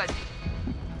 Understood.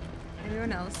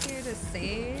 Anyone else here to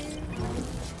save?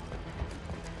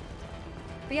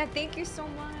 But yeah, thank you so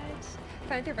much.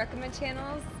 Find the recommend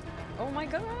channels. Oh my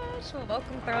gosh. Well,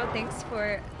 welcome, Thorough. Thanks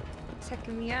for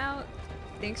checking me out.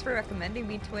 Thanks for recommending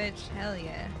me Twitch. Hell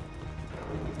yeah.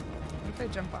 What if I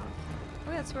jump off?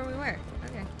 Oh, that's where we were.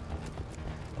 Okay.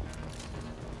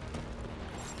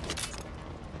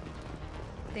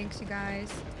 Thanks, you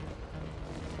guys.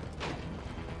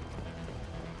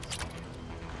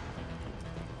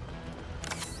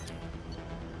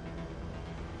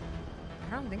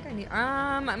 I don't think I need.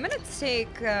 I'm gonna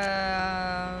take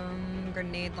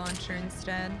grenade launcher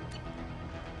instead.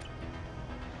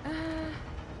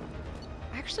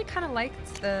 I actually kind of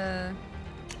liked the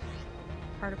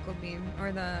particle beam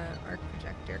or the arc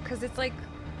projector because it's like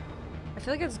I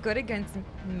feel like it's good against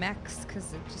mechs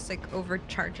because it just like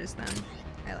overcharges them.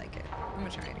 I like it. I'm gonna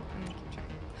try it. I'm gonna keep trying.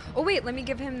 Oh wait, let me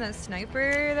give him the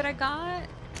sniper that I got.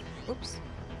 Oops,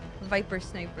 Viper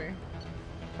sniper,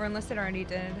 or unless it already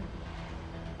did.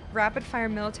 Rapid fire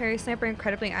military sniper,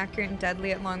 incredibly accurate and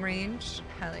deadly at long range.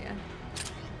 Hell yeah.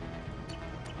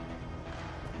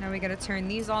 Now we gotta turn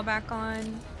these all back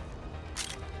on.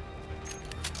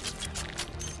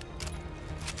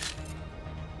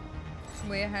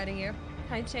 Way ahead of you.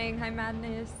 Hi Chang, hi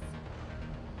Madness.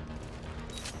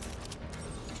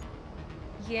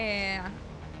 Yeah,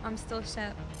 I'm still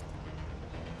Shep.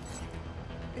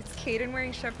 Is Caden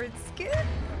wearing Shepherd's skin?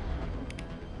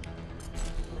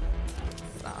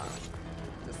 Stop.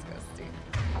 Disgusting.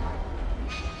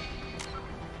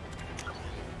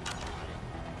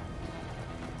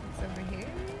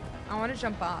 want to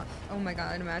jump off. Oh my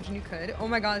god, imagine you could. Oh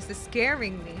my god, this is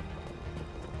scaring me.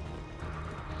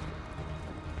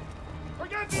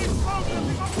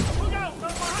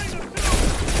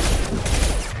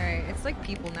 Alright, it's like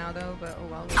people now though, but oh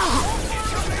well. Oh,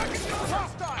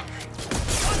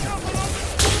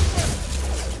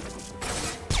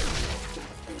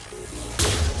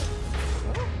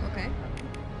 okay.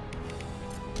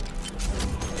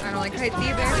 I don't like heights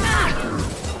either.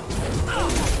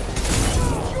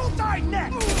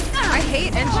 I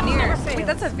hate engineers. Wait,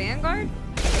 that's a Vanguard?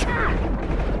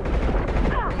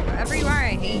 Wherever you are,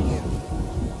 I hate you.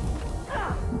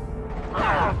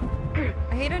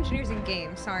 I hate engineers in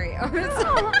game, sorry. I'm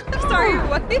sorry,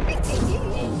 what?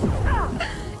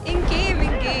 In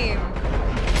game.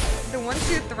 The ones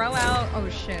who throw out... Oh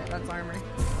shit, that's armor.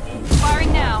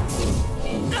 Firing now.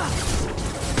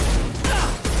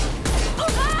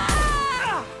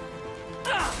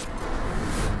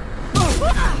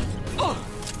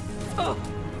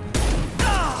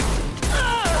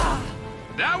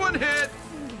 That one hit!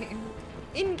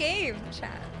 In-game,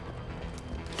 chat.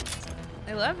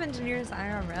 I love engineers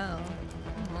IRL.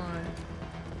 Come on.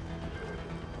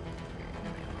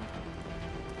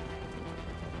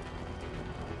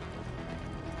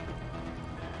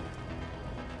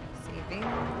 Saving.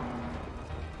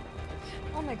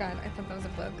 Oh my god, I thought that was a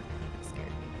bug. That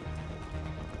scared me.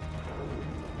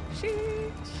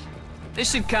 Sheesh. This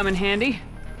should come in handy.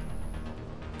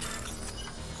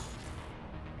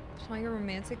 Showing you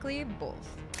romantically? Both.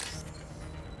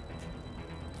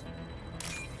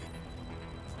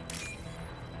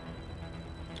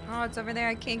 Oh, it's over there.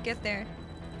 I can't get there.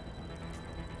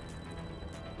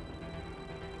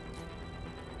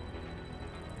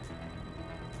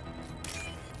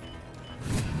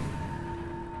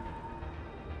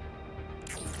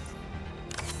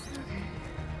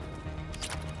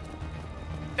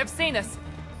 They've seen us.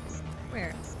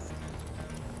 Where?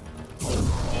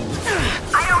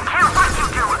 I don't care what you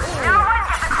do. No one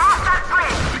gets across that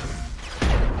bridge.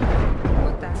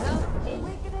 What the hell?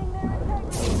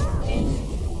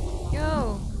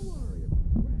 Yo.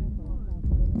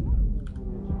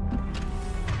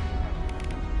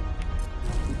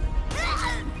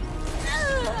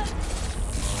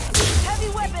 Heavy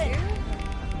weapon.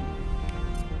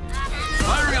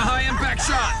 Firing a high-impact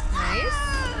shot. Nice.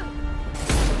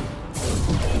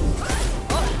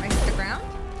 Oh, I hit the ground.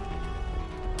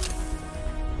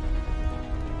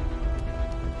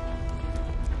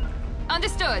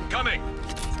 Understood. Coming.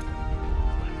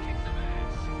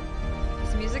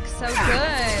 This music's so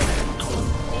good.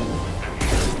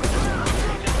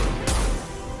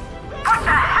 What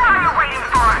the hell are you waiting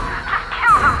for? Just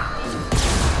kill them.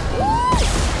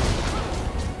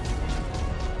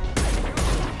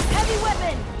 Heavy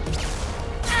weapon.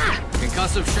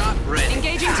 Concussive shot ready.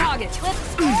 Engaging target.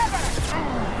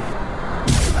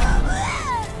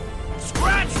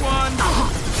 Scratch one!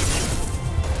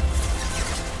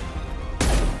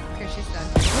 Okay, she's done.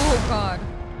 Oh god.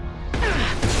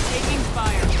 Taking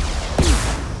fire.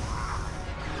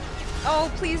 Oh,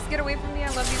 please get away from me. I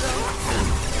love you though.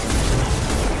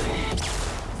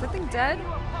 Is that thing dead? I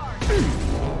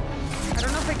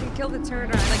don't know if I can kill the turret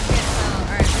or I like can't tell.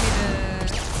 Alright, I need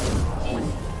to...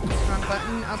 Wrong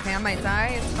button. Okay, I might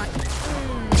die. It's fine.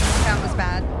 That was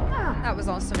bad. That was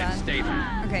also bad.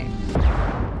 Okay.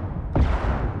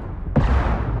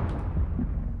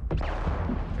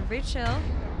 Everybody chill.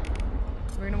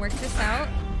 We're gonna work this out.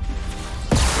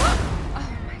 Oh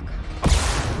my god.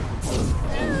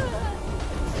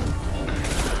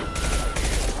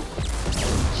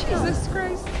 Jesus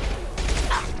Christ.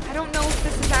 I don't know if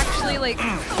this is actually like...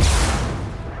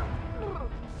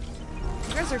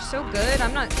 You guys are so good.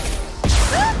 I'm not...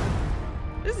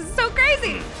 This is so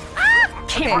crazy.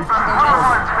 Okay, I'm going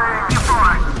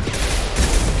down.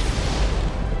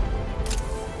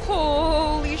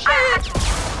 Holy shit.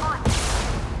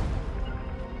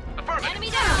 Enemy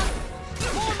down.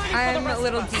 I'm a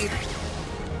little deep.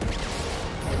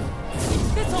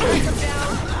 This'll break them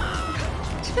down.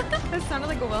 That sounded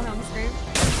like a Wilhelm scream.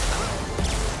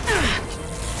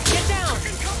 Get down.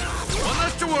 One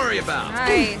less to worry about.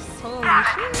 Nice. Holy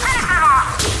shit.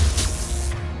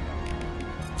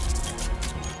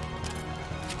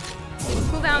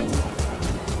 Cool down.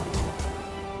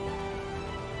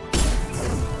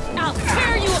 I'll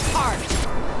tear you apart.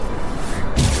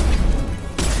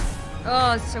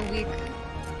 Oh, it's so weak.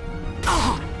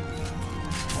 Now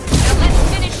let's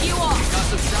finish you off.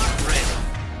 Concussive shot ready.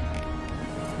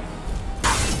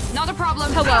 Not a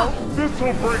problem. Hello.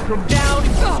 This'll break them Down.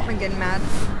 Oh, I'm getting mad.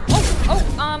 Oh,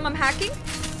 I'm hacking.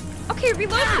 Okay,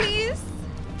 reload, please.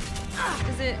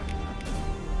 Is it?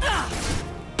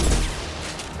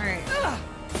 Alright.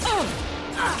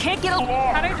 Can't get a.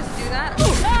 How'd I just do that?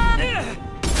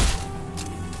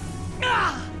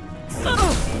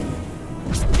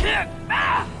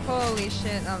 Holy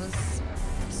shit, that was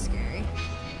scary.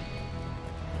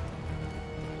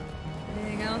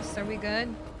 Anything else? Are we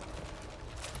good?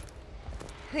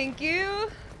 Thank you.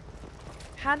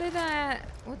 How did I...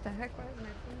 What the heck? Why is my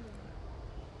phone doing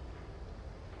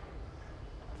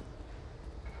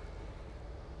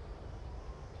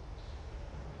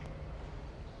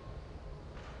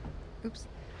that? Oops.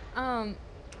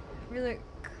 Really...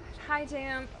 High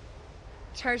damp.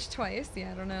 Charged twice?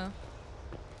 Yeah, I don't know.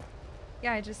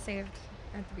 Yeah, I just saved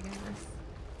at the beginning of this.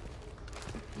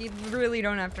 You really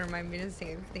don't have to remind me to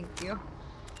save. Thank you.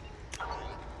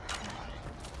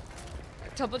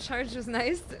 Double charge was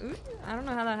nice. Ooh, I don't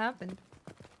know how that happened.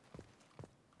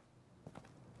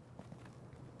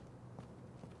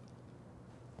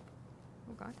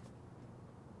 Oh god.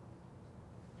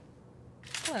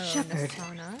 Hello, Shepard.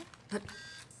 Nasana. But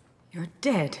you're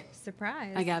dead.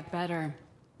 Surprise. I got better.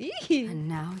 And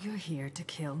now you're here to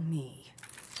kill me.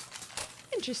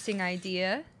 Interesting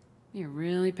idea. You're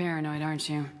really paranoid, aren't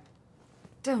you?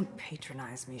 Don't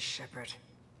patronize me, Shepard.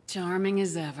 Charming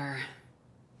as ever.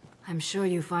 I'm sure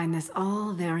you find this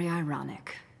all very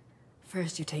ironic.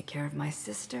 First you take care of my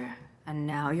sister, and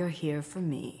now you're here for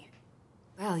me.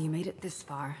 Well, you made it this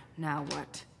far. Now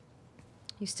what?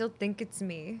 You still think it's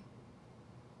me?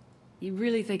 You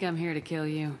really think I'm here to kill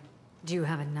you? Do you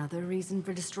have another reason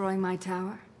for destroying my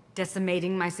tower?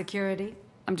 Decimating my security?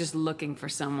 I'm just looking for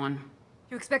someone.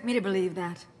 You expect me to believe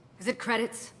that? Is it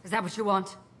credits? Is that what you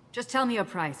want? Just tell me a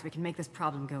price. We can make this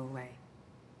problem go away.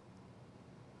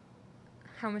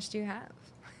 How much do you have?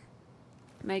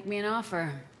 Make me an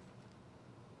offer.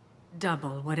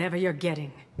 Double whatever you're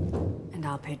getting. And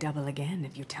I'll pay double again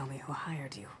if you tell me who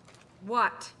hired you.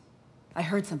 What? I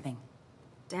heard something.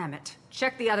 Damn it.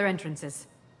 Check the other entrances.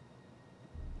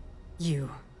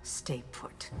 You stay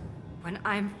put. When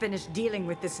I'm finished dealing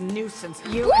with this nuisance,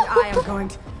 you and I am going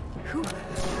to... Who?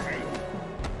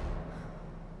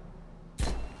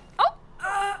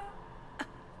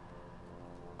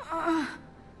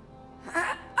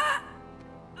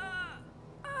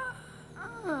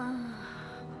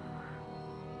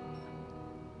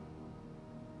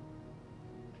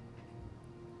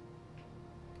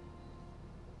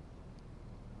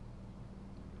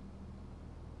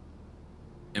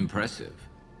 Impressive.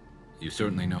 You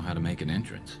certainly know how to make an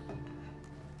entrance.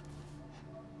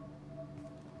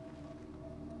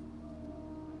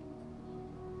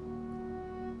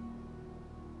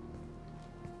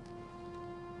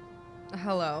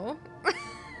 Hello?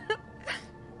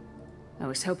 I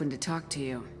was hoping to talk to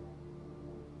you.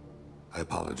 I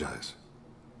apologize,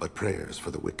 but prayers for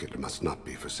the wicked must not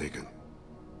be forsaken.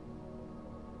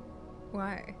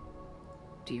 Why?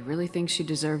 Do you really think she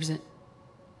deserves it?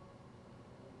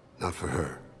 Not for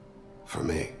her. For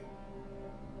me.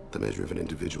 The measure of an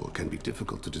individual can be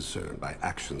difficult to discern by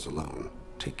actions alone.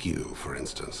 Take you, for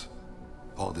instance.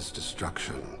 All this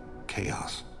destruction,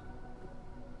 chaos.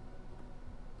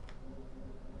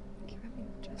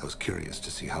 I was curious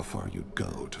to see how far you'd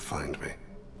go to find me.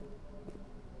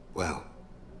 Well,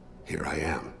 here I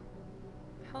am.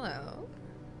 Hello?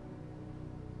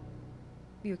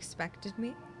 You expected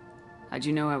me? How'd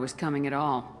you know I was coming at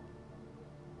all?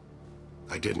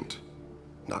 I didn't.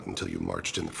 Not until you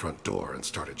marched in the front door and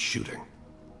started shooting.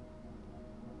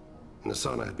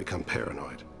 Nasana had become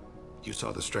paranoid. You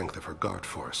saw the strength of her guard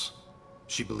force.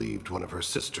 She believed one of her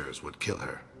sisters would kill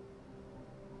her.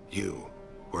 You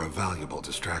were a valuable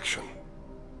distraction.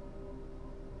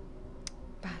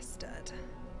 Bastard.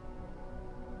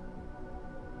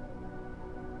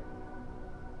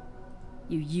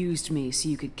 You used me so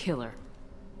you could kill her.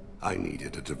 I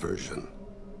needed a diversion.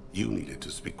 You needed to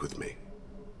speak with me.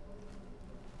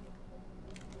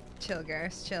 Chill,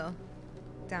 Garrus, chill.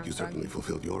 Down, You certainly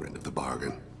fulfilled your end of the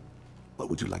bargain. What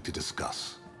would you like to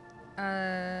discuss?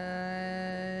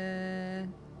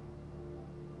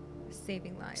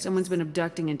 Saving lives. Someone's been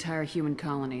abducting entire human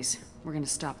colonies. We're gonna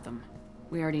stop them.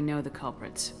 We already know the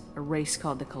culprits. A race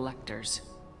called the Collectors.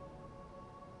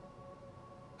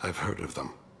 I've heard of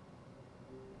them.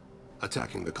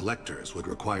 Attacking the Collectors would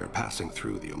require passing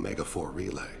through the Omega-4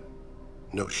 relay.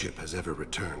 No ship has ever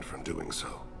returned from doing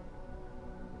so.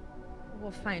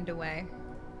 We'll find a way.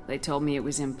 They told me it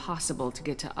was impossible to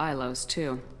get to Ilos,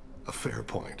 too. A fair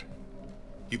point.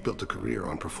 You built a career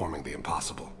on performing the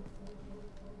impossible.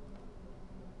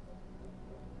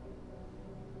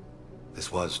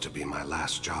 This was to be my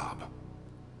last job.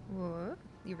 What?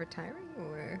 You retiring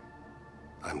or?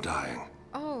 I'm dying.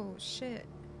 Oh, shit.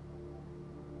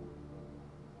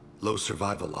 Low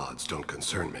survival odds don't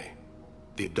concern me.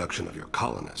 The abduction of your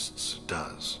colonists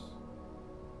does.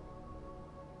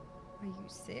 Are you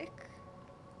sick?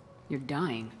 You're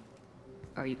dying.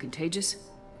 Are you contagious?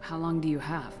 How long do you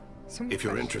have? If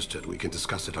you're interested, we can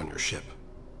discuss it on your ship.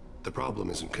 The problem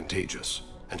isn't contagious,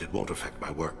 and it won't affect my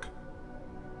work.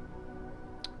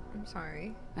 I'm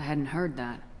sorry. I hadn't heard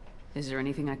that. Is there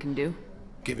anything I can do?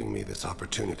 Giving me this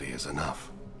opportunity is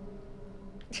enough.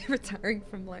 Retiring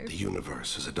from life. The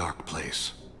universe is a dark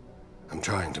place. I'm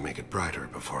trying to make it brighter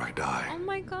before I die. Oh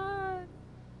my god.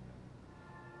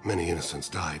 Many innocents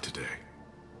died today.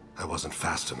 I wasn't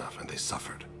fast enough and they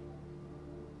suffered.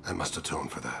 I must atone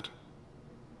for that.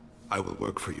 I will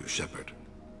work for you, Shepard.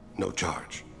 No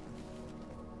charge.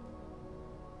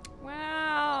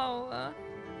 Wow.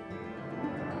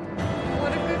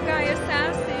 What a good guy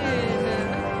assassin.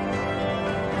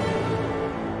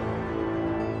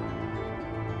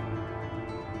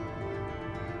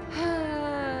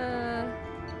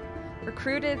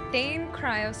 Recruited Thane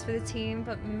Cryos for the team,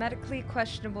 but medically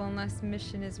questionable unless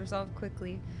mission is resolved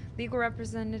quickly. Legal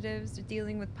representatives are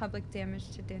dealing with public damage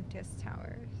to Dante's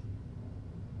Towers.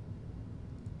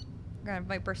 Got a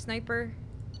Viper Sniper.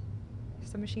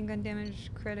 Some machine gun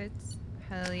damage credits.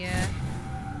 Hell yeah.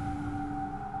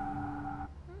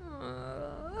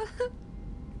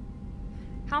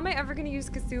 How am I ever gonna use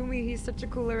Kasumi? He's such a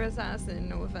cooler assassin,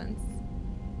 no offense.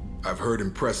 I've heard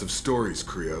impressive stories,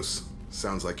 Krios.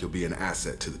 Sounds like you'll be an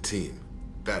asset to the team.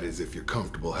 That is, if you're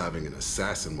comfortable having an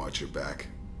assassin watch your back.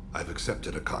 I've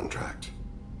accepted a contract.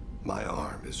 My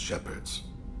arm is Shepard's.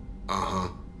 Uh-huh.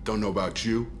 Don't know about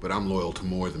you, but I'm loyal to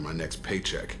more than my next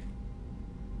paycheck.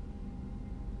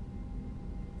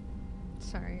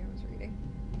 Sorry, I was reading.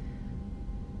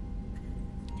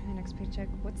 My next paycheck.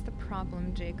 What's the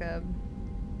problem, Jacob?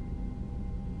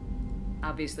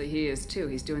 Obviously he is too.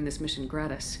 He's doing this mission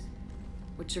gratis.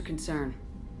 What's your concern?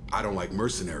 I don't like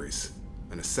mercenaries.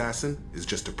 An assassin is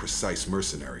just a precise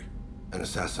mercenary. An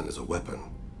assassin is a weapon.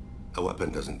 A weapon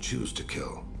doesn't choose to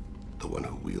kill. The one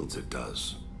who wields it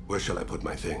does. Where shall I put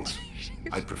my things?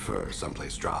 I'd prefer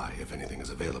someplace dry if anything is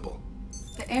available.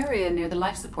 The area near the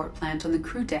life support plant on the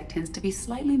crew deck tends to be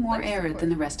slightly more arid than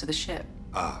the rest of the ship.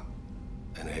 Ah,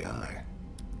 an AI.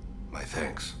 My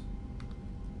thanks.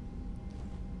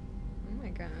 Oh my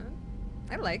god.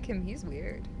 I like him, he's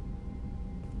weird.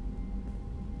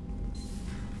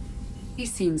 He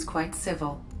seems quite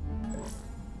civil.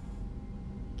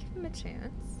 Give him a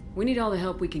chance. We need all the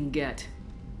help we can get.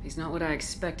 He's not what I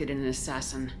expected in an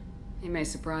assassin. He may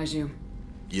surprise you.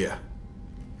 Yeah,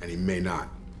 and he may not.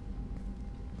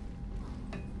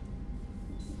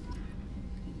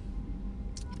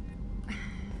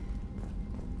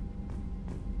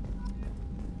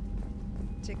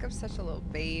 Jacob's such a little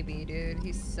baby, dude.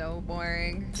 He's so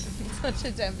boring. Such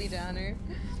a Debbie Downer.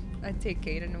 I'd take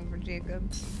Kaden over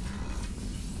Jacob.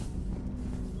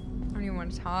 I don't even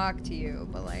want to talk to you,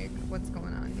 but like, what's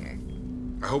going on here?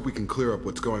 I hope we can clear up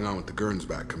what's going on with the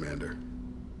Gernsback, Commander.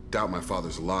 Doubt my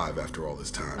father's alive after all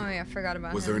this time. Oh yeah, forgot about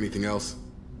him. Was there anything else?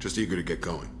 Just eager to get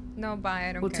going. No, bye,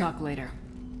 I don't care. We'll talk later.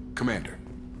 Commander.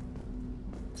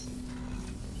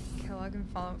 Kellogg in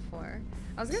Fallout 4.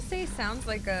 I was gonna say sounds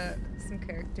like some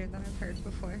character that I've heard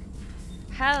before.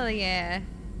 Hell yeah.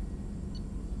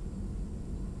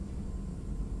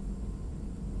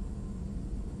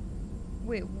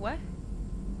 Wait, what?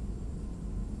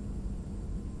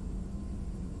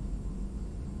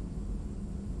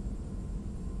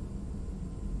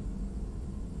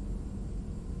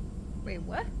 Wait,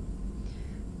 what?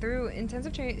 Through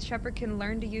intensive training, Shepard can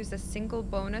learn to use a single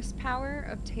bonus power.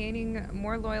 Obtaining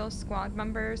more loyal squad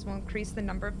members will increase the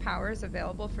number of powers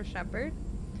available for Shepard.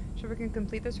 Shepard can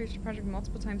complete this research project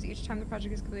multiple times. Each time the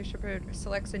project is completed, Shepard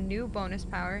selects a new bonus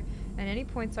power, and any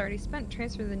points already spent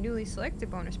transfer the newly selected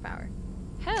bonus power.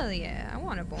 Hell yeah, I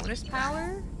want a bonus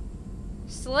power.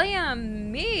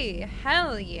 Slam me!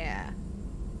 Hell yeah.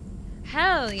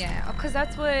 Hell yeah. Oh, because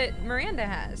that's what Miranda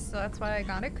has, so that's why I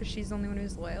got it, because she's the only one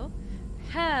who's loyal.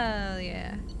 Hell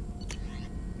yeah.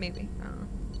 Maybe, I don't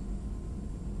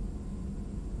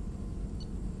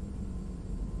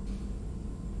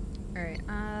know.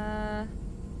 Alright,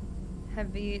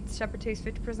 heavy. Shepard takes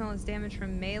 50% less damage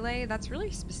from melee. That's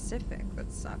really specific.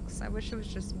 That sucks. I wish it was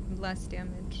just less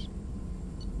damage.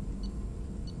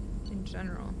 In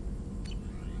general.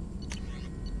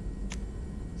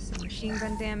 Some machine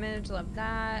gun damage. Love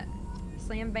that.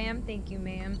 Slam bam. Thank you,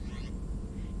 ma'am.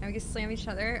 Now we can slam each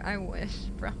other. I wish.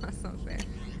 Bro, that's not fair.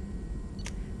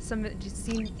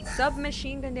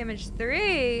 Submachine gun damage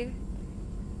 3.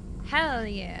 Hell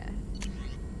yeah.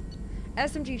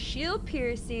 SMG shield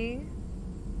piercing.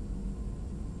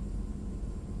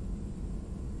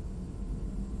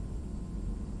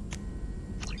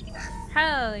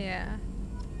 Hell yeah.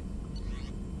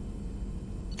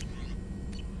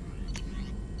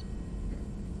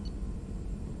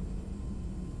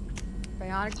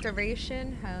 Biotic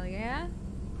duration, hell yeah.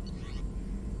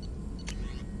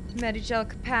 Medigel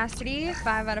capacity,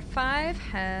 5 out of 5,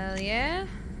 hell yeah.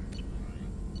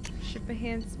 Ship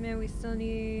enhancement, we still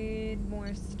need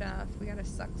more stuff. We gotta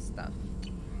suck stuff.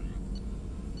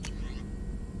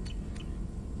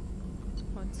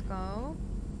 Let's go.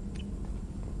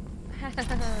 Hell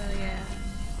yeah.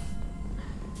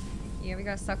 Yeah, we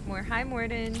gotta suck more. Hi,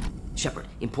 Morden. Shepard,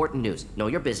 important news. Know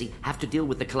you're busy. Have to deal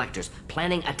with the collectors.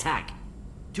 Planning attack.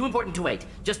 Too important to wait.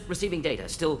 Just receiving data.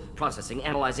 Still processing,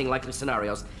 analyzing likely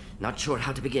scenarios. Not sure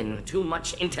how to begin. Too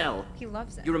much intel. He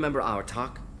loves it. You remember our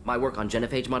talk? My work on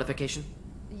genophage modification?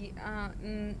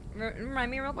 Remind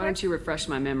me real quick. Why don't you refresh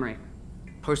my memory?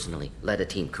 Personally, led a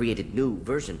team, created new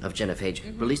version of genophage,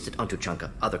 released it onto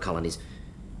Chunka, other colonies,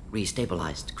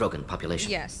 restabilized Krogan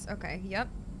population. Yes, okay, yep.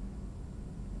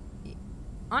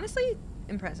 Honestly,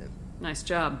 impressive. Nice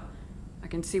job. I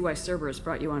can see why Cerberus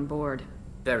brought you on board.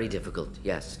 Very difficult,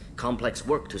 yes. Complex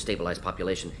work to stabilize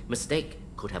population. Mistake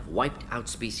could have wiped out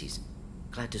species.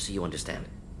 Glad to see you understand.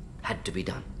 Had to be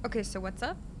done. Okay, so what's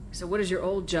up? So what does your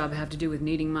old job have to do with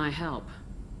needing my help?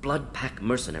 Blood Pack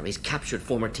mercenaries captured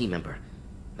former team member.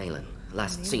 Malin,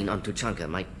 last seen on Tuchanka,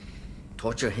 might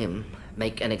torture him,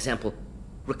 make an example.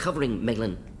 Recovering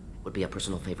Malin would be a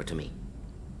personal favor to me.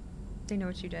 They know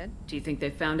what you did? Do you think they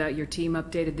found out your team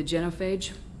updated the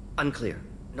genophage? Unclear.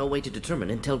 No way to determine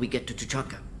until we get to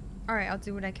Tuchanka. Alright, I'll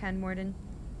do what I can, Morden.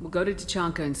 We'll go to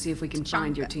Tuchanka and see if we can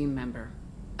find your team member.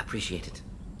 Appreciate it.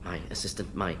 My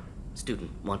assistant, my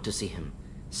student, want to see him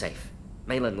safe.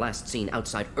 Malin last seen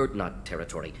outside Erdnot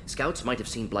territory. Scouts might have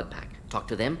seen Blood Pack. Talk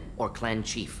to them or clan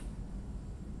chief.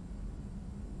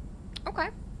 Okay.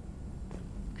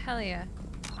 Hell yeah.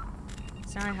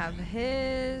 So now I have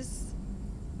his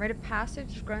rite of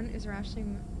passage. Grunt is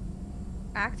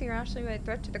acting irrationally by a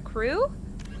threat to the crew?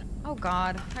 Oh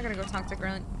god, I gotta go talk to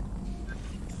Grunt.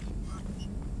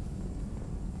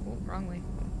 Oh, wrong way.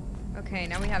 Okay,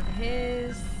 now we have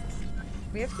his.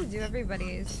 We have to do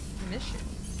everybody's mission.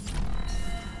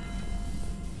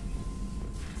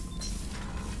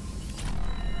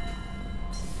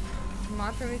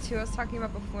 Mod for me too, I was talking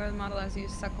about before, the mod allows you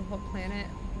to suck a whole planet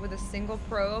with a single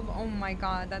probe. Oh my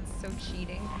god, that's so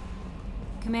cheating.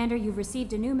 Commander, you've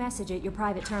received a new message at your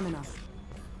private terminal.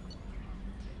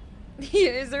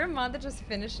 Yeah, is there a mod that just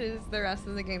finishes the rest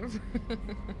of the game?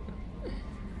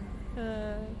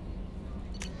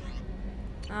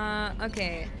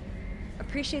 Okay.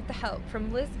 Appreciate the help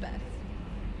from Lisbeth.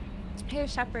 Hey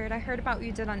Shepard, I heard about what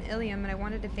you did on Ilium and I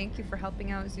wanted to thank you for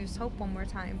helping out Zeus Hope one more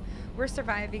time. We're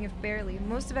surviving, if barely.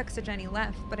 Most of Exogeny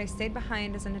left, but I stayed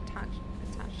behind as an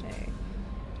attaché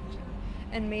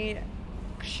and made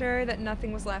sure that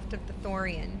nothing was left of the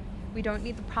Thorian. We don't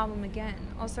need the problem again.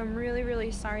 Also, I'm really,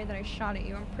 really sorry that I shot at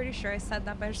you. I'm pretty sure I said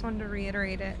that, but I just wanted to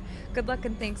reiterate it. Good luck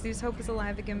and thanks. Zeus Hope is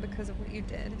alive again because of what you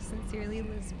did. Sincerely,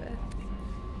 Elizabeth.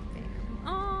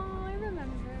 Oh, I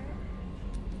remember.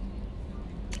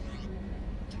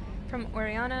 From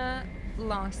Oriana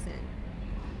Lawson.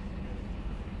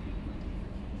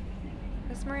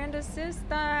 That's Miranda's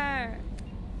sister.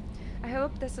 I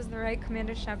hope this is the right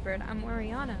Commander Shepard. I'm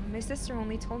Oriana. My sister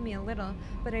only told me a little,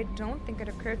 but I don't think it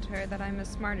occurred to her that I'm as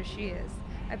smart as she is.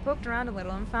 I poked around a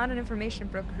little and found an information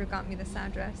broker who got me this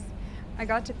address. I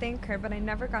got to thank her, but I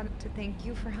never got to thank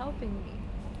you for helping me.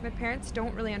 My parents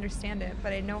don't really understand it,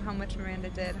 but I know how much Miranda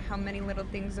did, how many little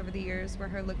things over the years were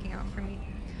her looking out for me.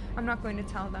 I'm not going to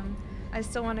tell them. I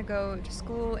still want to go to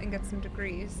school and get some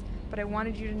degrees, but I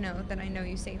wanted you to know that I know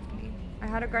you saved me. I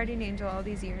had a guardian angel all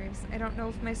these years. I don't know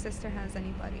if my sister has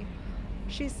anybody.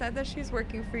 She said that she's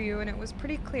working for you, and it was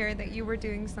pretty clear that you were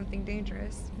doing something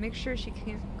dangerous. Make sure she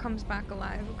comes back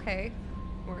alive, okay?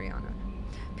 Oriana.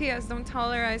 P.S. Don't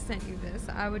tell her I sent you this.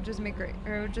 It would just make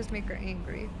her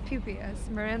angry. P.P.S.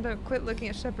 Miranda, quit looking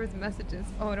at Shepard's messages.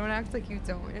 Oh, don't act like you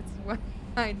don't. It's what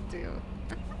I do.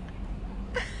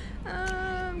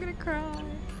 I'm gonna cry.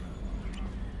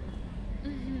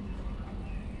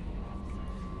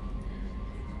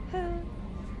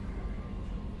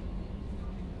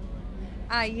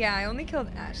 Yeah, I only killed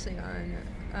Ashley on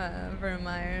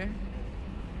Vermeer.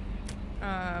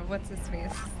 What's his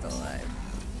face? Still alive.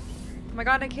 Oh my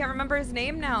god, I can't remember his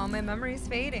name now. My memory's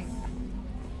fading.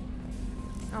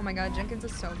 Oh my god, Jenkins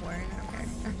is so boring. Okay,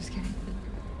 I'm just kidding.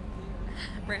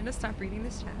 Miranda, stop reading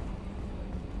this chat.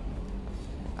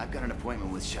 I've got an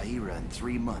appointment with Shaira in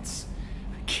 3 months.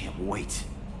 I can't wait.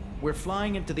 We're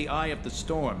flying into the eye of the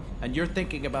storm, and you're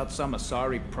thinking about some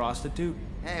Asari prostitute?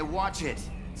 Hey, watch it.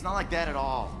 It's not like that at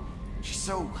all. She's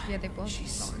so... Yeah, they both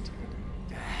volunteered.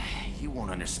 You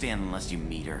won't understand unless you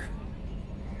meet her.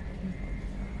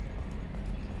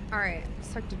 Alright,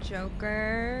 let's talk to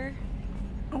Joker.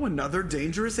 Oh, another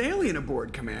dangerous alien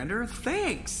aboard, Commander.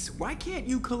 Thanks. Why can't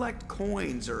you collect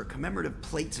coins or commemorative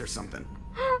plates or something?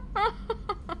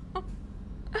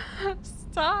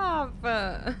 Stop.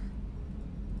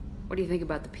 What do you think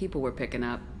about the people we're picking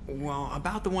up? Well,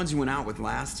 about the ones you went out with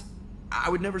last, I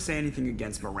would never say anything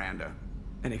against Miranda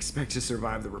and expect to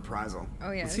survive the reprisal.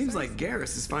 Oh, yeah. It seems like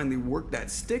Garrus has finally worked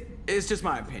that stick. It's just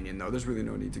my opinion, though. There's really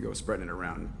no need to go spreading it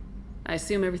around. I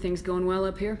assume everything's going well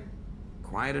up here?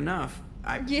 Quiet enough.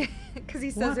 Yeah, because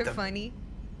he says it funny.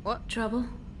 What? Trouble?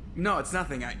 No, it's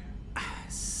nothing.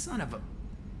 Son of a...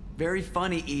 Very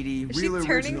funny, Edie. Is Real she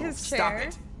turning original. his Stop chair?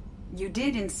 it. You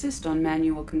did insist on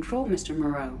manual control, Mr.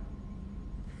 Moreau.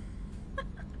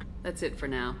 That's it for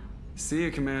now. See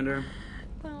you, Commander.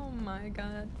 Oh my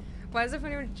god. Why is it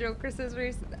funny when Joker says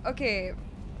race? Okay,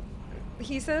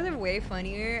 he says it way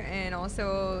funnier, and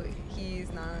also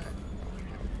he's not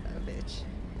a bitch.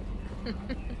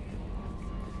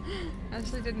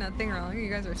 Ashley did nothing wrong. You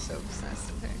guys are so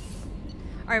obsessed with her.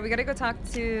 Alright, we gotta go talk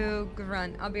to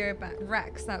Grunt. I'll be right back.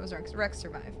 Rex, that was Rex. Rex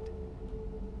survived.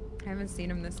 I haven't seen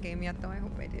him this game yet, though. I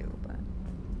hope I do, but...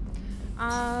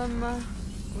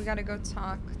 we gotta go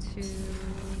talk to...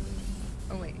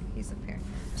 Oh, wait. He's up here.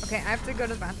 Okay, I have to go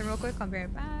to the bathroom real quick. I'll be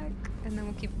right back. And then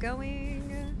we'll keep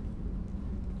going.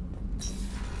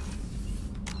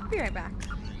 I'll be right back.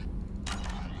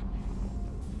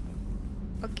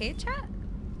 Okay, chat?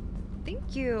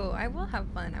 Thank you. I will have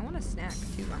fun. I want a snack,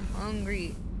 too. I'm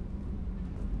hungry.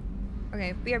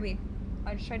 Okay, BRB.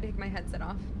 I just tried to take my headset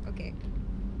off. Okay.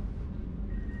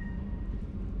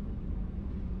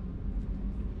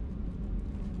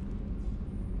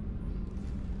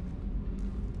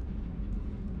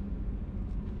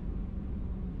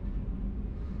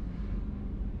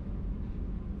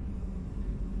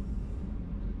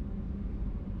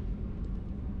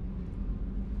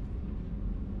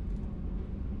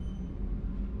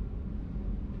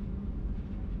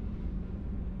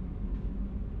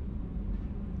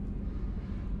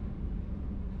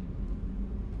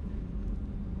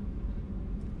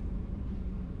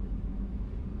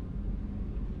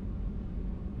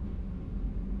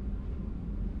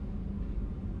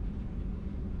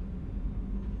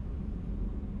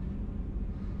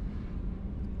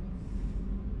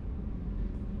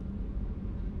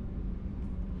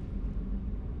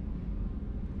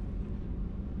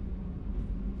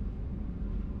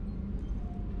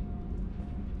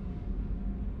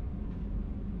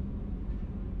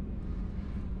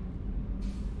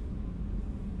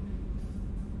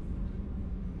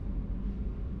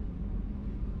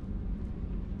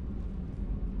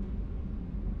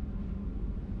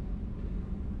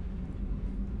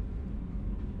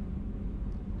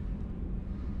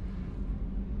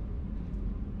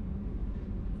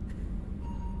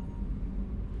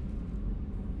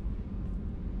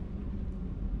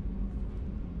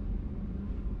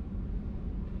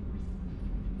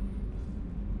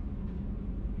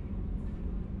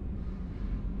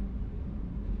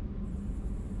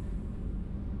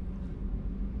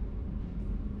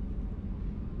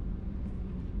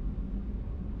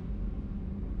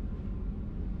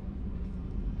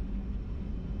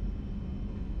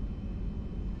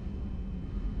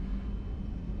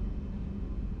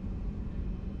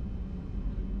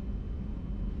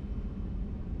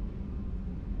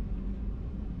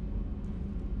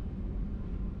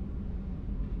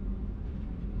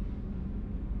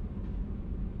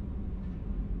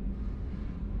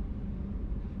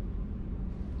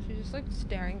 Just like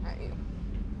staring at you.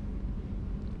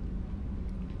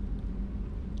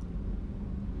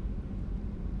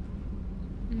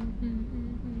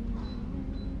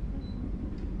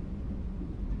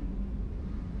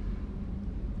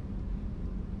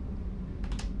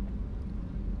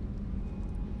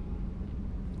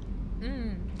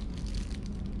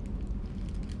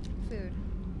 Food.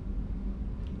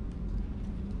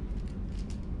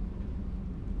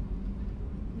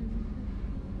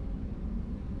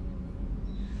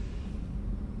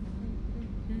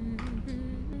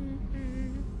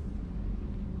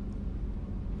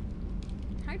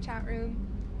 Hi, chat room.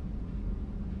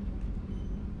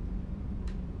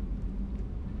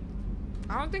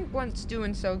 I don't think Gwent's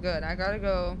doing so good. I gotta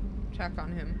go check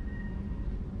on him.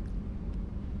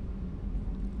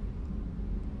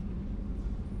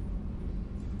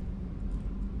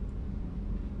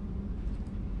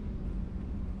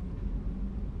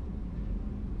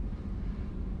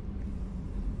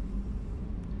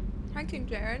 Hi, King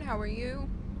Jared. How are you?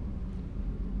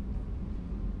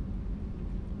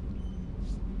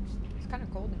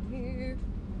 cold in here.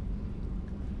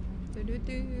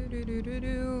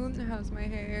 How's my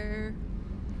hair?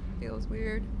 Feels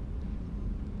weird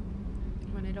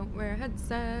when I don't wear a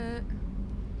headset.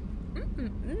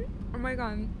 Oh my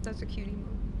god, that's a cutie move.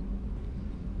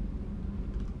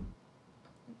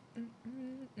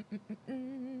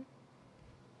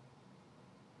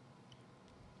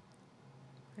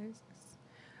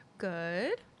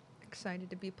 Good. Excited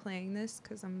to be playing this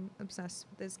because I'm obsessed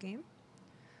with this game.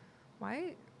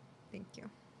 Why? Thank you.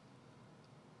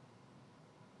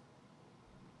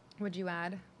 What'd you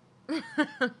add?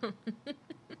 Of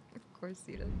course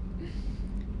you did.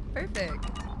 Perfect.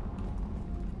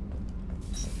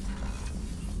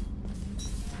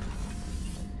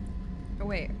 Oh,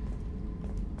 wait.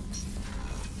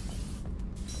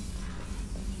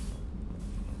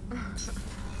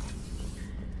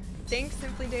 Thanks,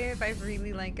 Simply Dave. I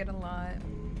really like it a lot.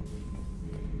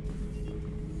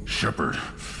 Shepard,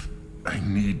 I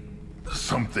need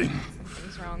something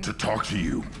Something's wrong. to talk to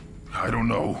you. I don't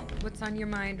know. What's on your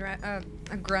mind, a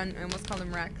grunt? I almost called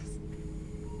him Rex.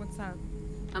 What's up?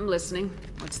 I'm listening.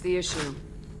 What's the issue?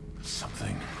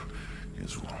 Something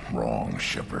is wrong,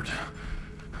 Shepard.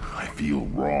 I feel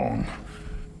wrong.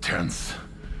 Tense.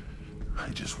 I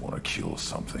just want to kill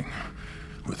something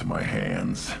with my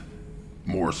hands.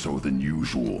 More so than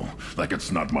usual. Like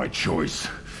it's not my choice.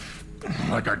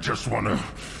 Like I just want to...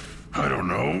 I don't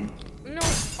know. No.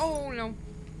 Oh, no.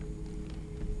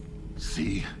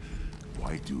 See?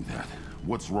 Why do that?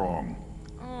 What's wrong?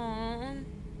 Aww.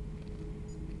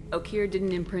 Okeer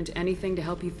didn't imprint anything to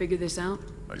help you figure this out?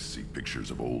 I see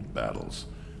pictures of old battles.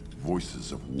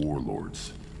 Voices of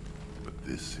warlords. But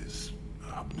this is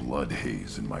a blood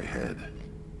haze in my head.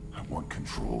 I want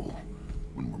control.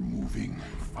 When we're moving,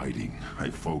 fighting, I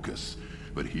focus.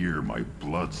 But here, my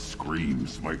blood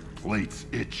screams, my plates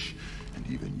itch, and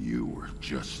even you are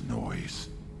just noise.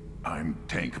 I'm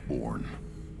tank-born.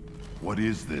 What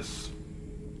is this?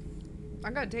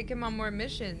 I gotta take him on more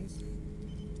missions.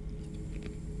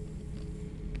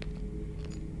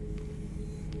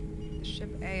 Ship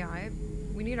AI?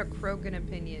 We need a Krogan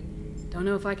opinion. Don't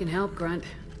know if I can help, Grunt.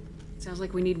 Sounds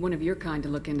like we need one of your kind to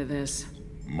look into this.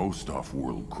 Most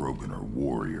off-world Krogan are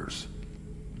warriors.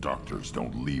 Doctors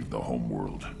don't leave the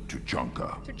homeworld.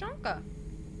 Tuchanka. Tuchanka.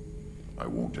 I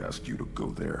won't ask you to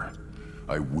go there.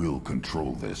 I will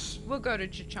control this. We'll go to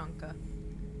Tuchanka.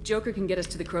 Joker can get us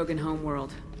to the Krogan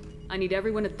homeworld. I need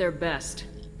everyone at their best.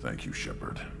 Thank you,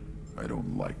 Shepard. I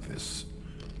don't like this.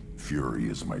 Fury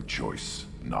is my choice,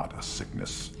 not a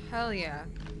sickness. Hell yeah.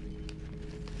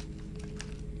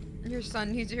 Your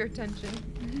son needs your attention.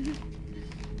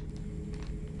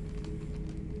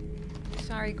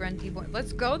 Sorry, Grunty boy.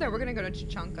 Let's go there. We're gonna go to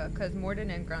Tuchanka because Morden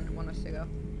and Grunt want us to go.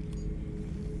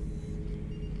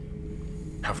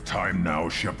 Have time now,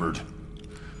 Shepard.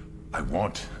 I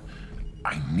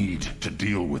need to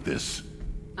deal with this.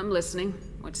 I'm listening.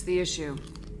 What's the issue?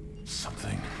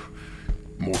 Something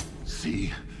more.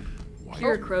 See?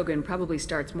 Pure Krogan probably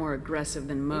starts more aggressive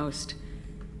than most.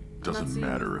 Doesn't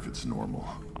matter if it's normal.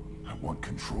 I want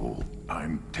control.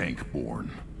 I'm tank-born.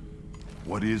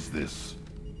 What is this?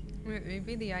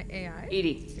 Maybe the AI?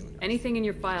 Edie, anything in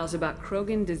your files about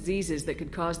Krogan diseases that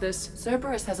could cause this?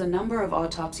 Cerberus has a number of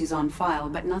autopsies on file,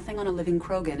 but nothing on a living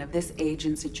Krogan of this age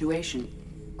and situation.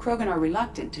 Krogan are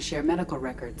reluctant to share medical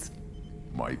records.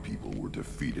 My people were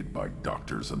defeated by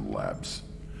doctors and labs.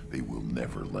 They will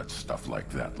never let stuff like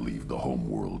that leave the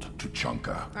homeworld.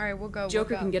 Tuchanka. Alright, we'll go.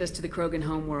 Joker can get us to the Krogan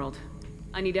homeworld.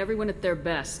 I need everyone at their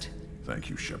best. Thank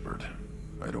you, Shepard.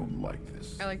 I don't like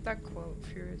this. I like that quote.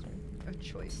 Fear is a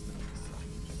choice.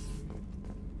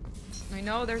 I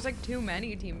know, there's like too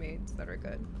many teammates that are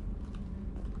good.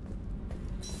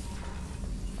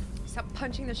 Stop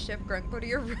punching the ship, Grunt. Go to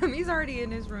your room. He's already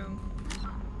in his room.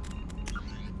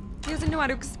 He doesn't know how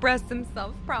to express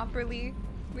himself properly.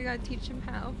 We gotta teach him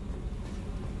how.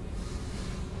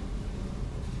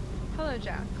 Hello,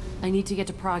 Jack. I need to get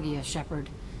to Pragia, Shepard.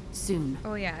 Soon.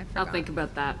 Oh yeah, I forgot. I'll think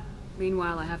about that.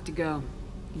 Meanwhile, I have to go.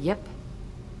 Yep.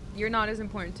 You're not as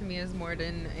important to me as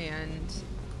Morden and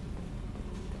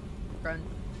Grunt.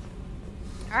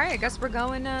 Alright, I guess we're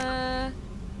going,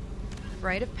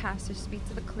 rite of passage, speak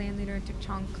to the clan leader in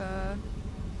Tuchanka.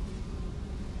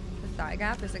 The thigh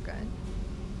gap, is it good?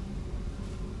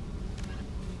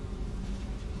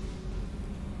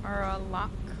 Aralak.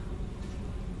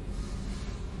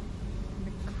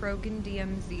 The Krogan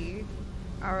DMZ.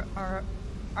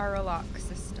 Aralak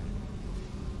system.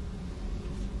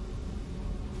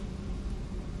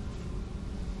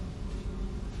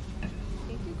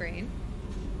 Thank you, Grain.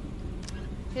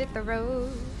 Hit the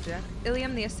road. subject.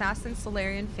 Ilium, the assassin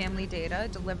Solarian family data.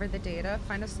 Deliver the data.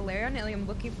 Find a Solarian Ilium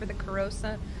looking for the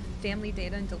Carosa family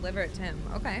data and deliver it to him.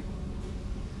 Okay.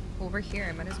 Well, we're here.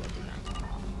 I might as well do that.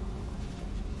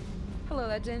 Hello,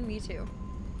 Legend. Me too.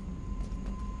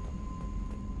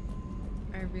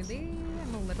 I really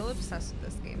am a little obsessed with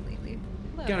this game lately.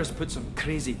 Hello. Garrus put some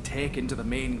crazy tech into the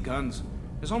main guns.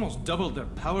 It's almost doubled their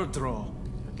power draw.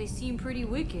 But they seem pretty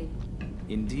wicked.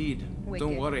 Indeed. Wicked.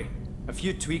 Don't worry. A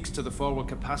few tweaks to the forward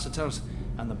capacitors,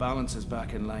 and the balance is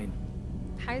back in line.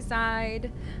 Hi, Zide.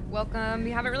 Welcome.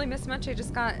 You haven't really missed much. I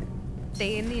just got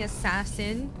Thane the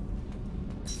Assassin.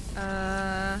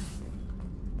 That's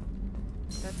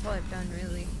all I've done,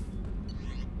 really.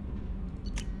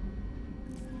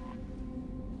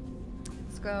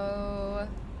 Let's go.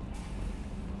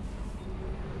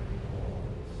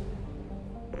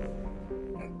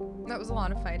 That was a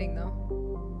lot of fighting, though.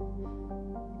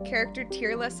 Character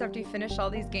tier list after you finish all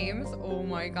these games? Oh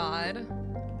my god.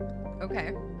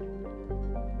 Okay.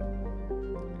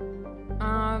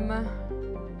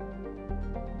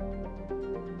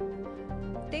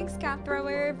 Thanks, Cat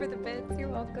Thrower, for the bits. You're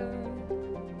welcome.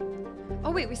 Oh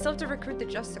wait, we still have to recruit the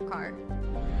Justicar.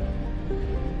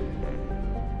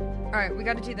 Alright, we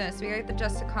gotta do this. We gotta get the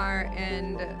Justicar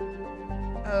and...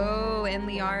 Oh, and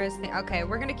Liara's thing. Okay,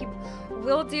 we're gonna keep...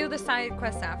 We'll do the side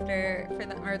quests after, for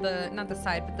the... Or the... Not the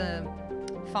side, but the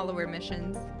follower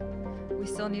missions. We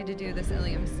still need to do this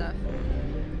Ilium stuff.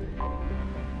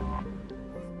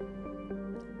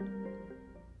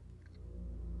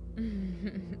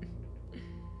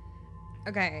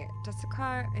 Okay,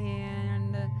 Justicar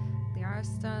and Liara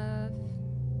stuff.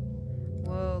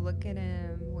 Whoa, look at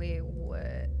him. Wait,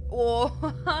 what? Oh,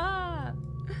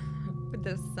 with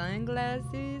the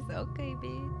sunglasses? Okay,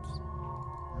 bitch.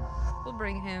 We'll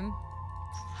bring him.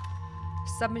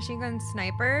 Submachine gun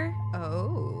sniper?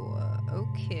 Oh,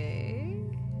 okay.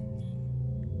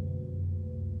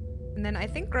 And then I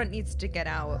think Grunt needs to get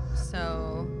out,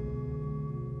 so...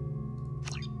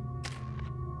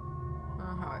 I don't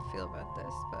know how I feel about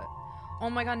this, but... Oh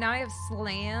my god, now I have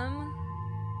Slam.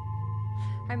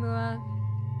 Hi, Mua.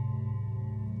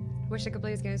 Wish I could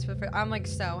play these games for the first... I'm like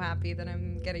so happy that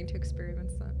I'm getting to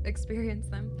experience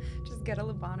them. Just get a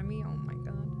lobotomy. Oh my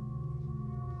god.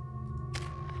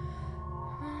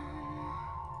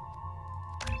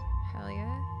 Hell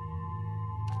yeah.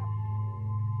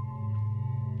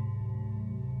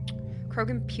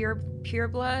 Krogan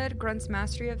Pureblood. Grunt's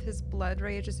mastery of his blood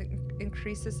rage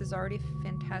increases his already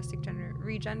fantastic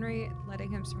regenerate,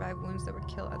 letting him survive wounds that would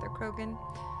kill other Krogan.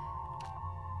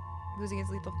 Losing his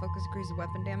lethal focus increases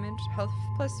weapon damage. Health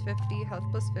plus 50, health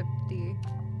plus 50.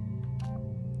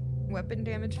 Weapon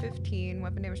damage 15,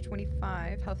 weapon damage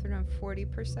 25. Health around 40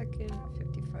 per second,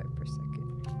 55 per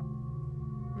second.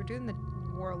 We're doing the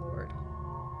Warlord.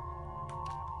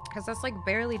 Because that's like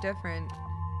barely different.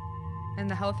 And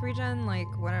the health regen, like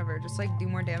whatever. Just like do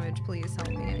more damage, please. Help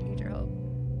me, I need your help.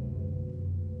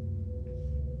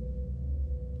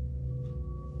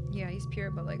 Yeah, he's pure,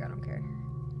 but like I don't care.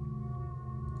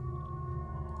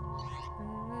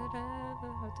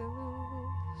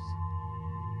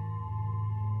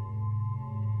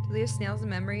 Delete snail's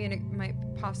memory and it might be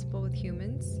possible with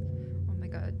humans. Oh my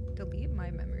god, delete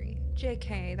my memory.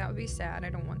 JK, that would be sad. I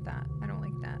don't want that. I don't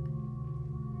like that.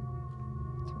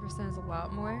 10% is a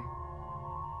lot more.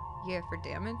 Yeah, for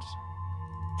damage.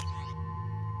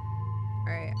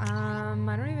 Alright,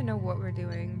 I don't even know what we're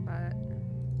doing, but...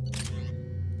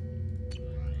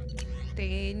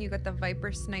 Thane, you got the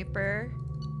Viper Sniper.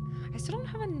 I still don't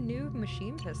have a new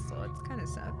machine pistol. It kind of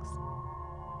sucks.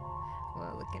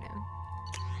 Whoa, look at him.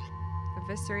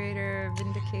 Eviscerator,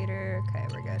 Vindicator. Okay,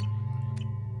 we're good.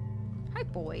 Hi,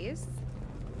 boys.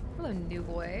 Hello, new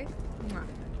boy. Mwah.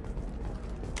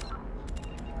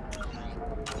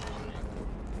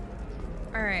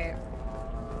 All right.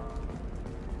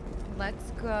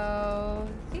 Let's go.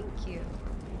 Thank you.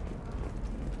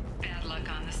 Bad luck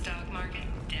on the stock market.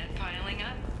 Debt piling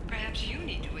up. Perhaps you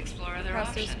need to explore other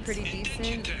options. Processor's pretty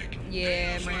decent.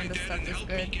 Yeah, Miranda stuff is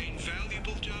good.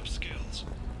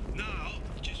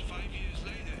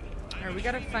 Alright, we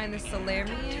gotta find the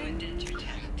Solarian.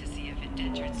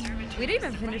 We didn't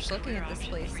even finish looking at this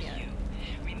place yet.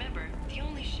 Remember, the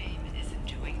only shame isn't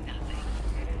doing nothing.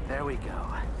 There we go.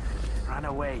 Run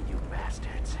away, you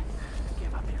bastards.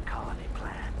 Give up your colony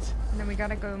plans. And then we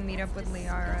gotta go meet up with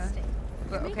Liara.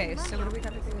 But okay, so what do we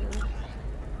gotta do?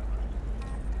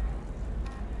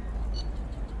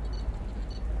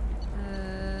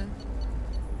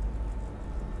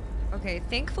 Okay,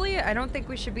 thankfully, I don't think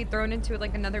we should be thrown into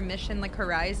like another mission like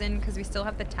Horizon because we still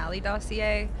have the Tally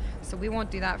dossier. So we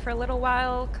won't do that for a little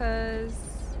while because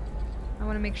I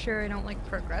want to make sure I don't like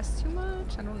progress too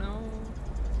much. I don't know.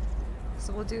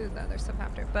 So we'll do the other stuff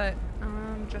after. But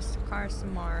Justicar,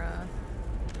 Samara.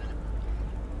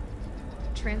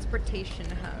 Transportation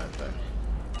hub.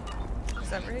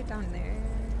 Is that right down there?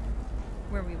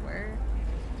 Where we were?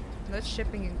 That's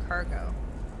shipping and cargo.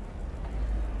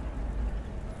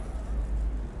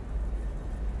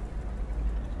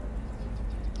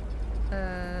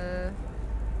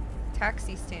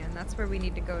 Taxi stand. That's where we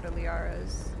need to go to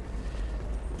Liara's.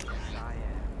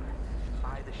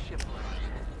 By the ship.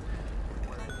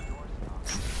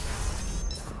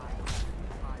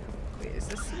 Wait, is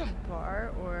this a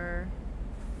bar or?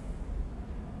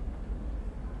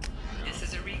 This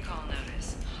is a recall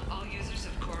notice. All users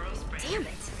of Koros brand. Damn it!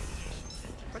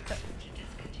 What the?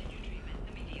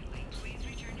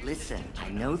 Listen, I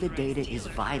know the data is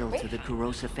vital to the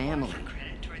Kurosa family.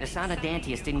 Asana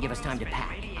Dantius didn't give us time to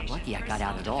pack. I'm lucky I got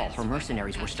out at all. Her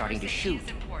mercenaries were starting to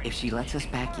shoot. If she lets us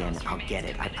back in, I'll get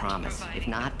it, I promise. If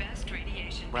not,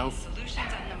 well,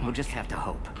 we'll just have to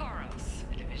hope.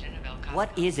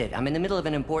 What is it? I'm in the middle of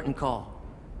an important call.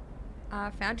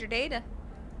 Found your data.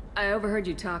 I overheard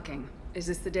you talking. Is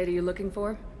this the data you're looking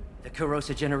for? The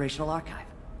Kurosa Generational Archive.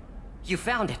 You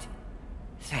found it.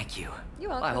 Thank you. You're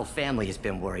welcome. My whole family has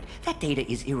been worried. That data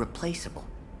is irreplaceable.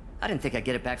 I didn't think I'd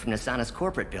get it back from Nasana's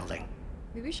corporate building.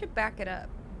 Maybe we should back it up.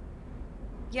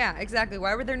 Yeah, exactly.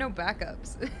 Why were there no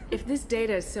backups? If this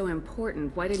data is so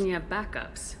important, why didn't you have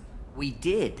backups? We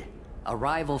did. A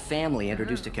rival family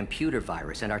introduced a computer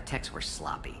virus and our techs were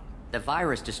sloppy. The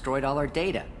virus destroyed all our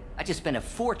data. I just spent a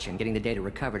fortune getting the data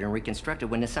recovered and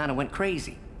reconstructed when Nasana went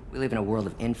crazy. We live in a world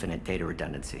of infinite data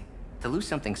redundancy. To lose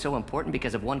something so important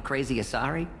because of one crazy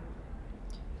Asari?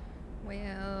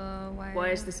 Well, why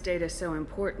is this data so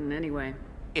important anyway?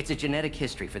 It's a genetic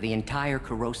history for the entire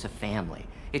Kurosa family.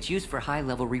 It's used for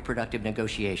high-level reproductive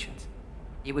negotiations.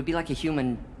 It would be like a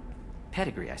human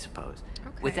pedigree, I suppose.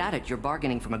 Okay. Without it, you're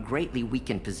bargaining from a greatly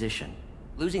weakened position.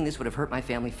 Losing this would have hurt my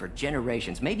family for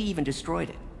generations, maybe even destroyed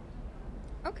it.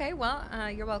 Okay, well,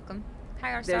 you're welcome.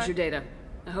 Hi, Arsar. There's your data.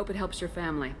 I hope it helps your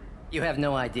family. You have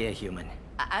no idea, human.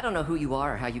 I don't know who you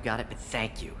are or how you got it, but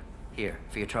thank you. Here,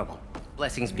 for your trouble.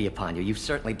 Blessings be upon you. You've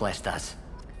certainly blessed us.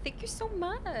 Thank you so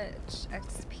much.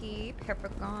 XP,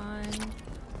 Peppergon,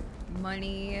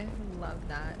 money. Love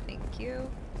that. Thank you.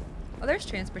 Oh, there's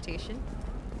transportation.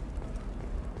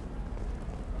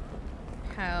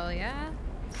 Hell yeah.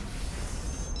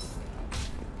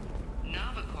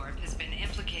 Novacorp has been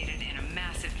implicated in a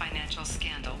massive financial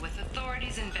scandal with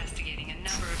authorities investigating a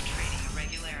number of trading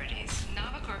irregularities.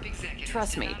 Novacorp executives...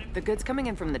 Trust me, the goods coming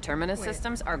in from the Terminus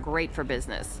systems are great for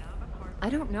business. I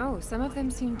don't know, some of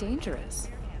them seem dangerous.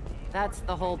 That's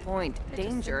the whole point.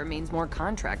 Danger means more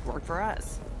contract work for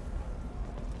us.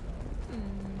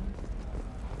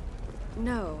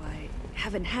 No, I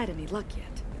haven't had any luck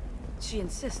yet. She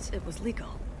insists it was legal.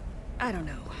 I don't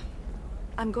know.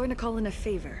 I'm going to call in a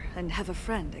favor and have a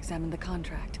friend examine the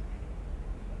contract.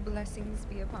 Blessings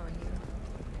be upon you.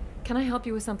 Can I help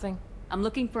you with something? I'm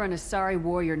looking for an Asari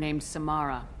warrior named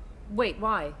Samara. Wait,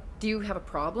 why? Do you have a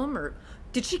problem, or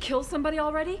did she kill somebody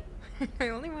already? I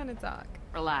only want to talk.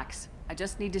 Relax. I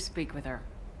just need to speak with her.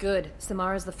 Good.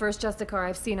 Samara's the first Justicar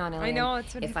I've seen on Ilion. I know,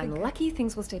 it's what If I'm lucky,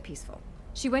 things will stay peaceful.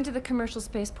 She went to the commercial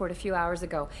spaceport a few hours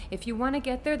ago. If you want to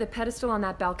get there, the pedestal on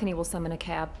that balcony will summon a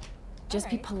cab. Just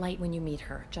be polite when you meet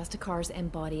her. Justicars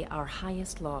embody our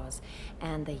highest laws,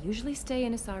 and they usually stay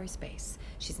in Asari space.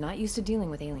 She's not used to dealing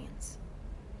with aliens.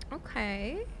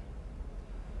 Okay.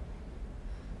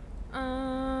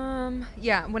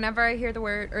 Yeah, whenever I hear the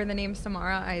word or the name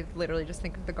Samara, I literally just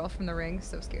think of the girl from The Ring.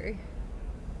 So scary.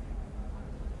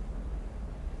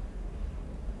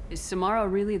 Is Samara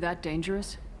really that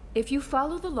dangerous? If you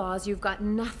follow the laws, you've got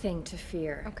nothing to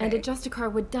fear. Okay. And a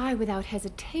Justicar would die without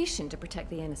hesitation to protect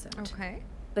the innocent. Okay.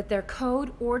 But their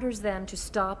code orders them to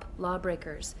stop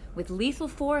lawbreakers, with lethal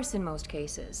force in most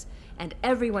cases. And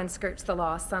everyone skirts the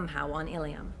law somehow on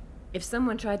Ilium. If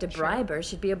someone tried to bribe her,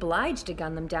 she'd be obliged to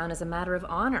gun them down as a matter of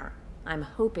honor. I'm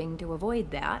hoping to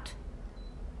avoid that.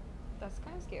 That's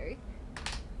kind of scary.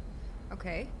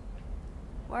 Okay.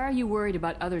 Why are you worried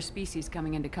about other species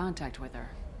coming into contact with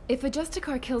her? If a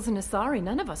Justicar kills an Asari,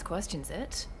 none of us questions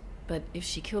it. But if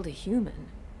she killed a human,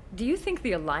 do you think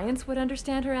the Alliance would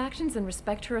understand her actions and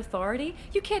respect her authority?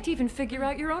 You can't even figure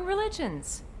out your own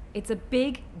religions. It's a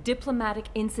big diplomatic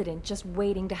incident just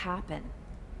waiting to happen.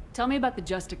 Tell me about the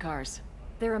Justicars.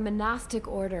 They're a monastic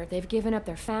order. They've given up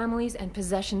their families and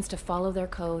possessions to follow their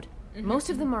code. Most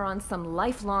of them are on some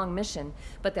lifelong mission,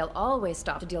 but they'll always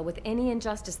stop to deal with any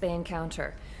injustice they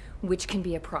encounter, which can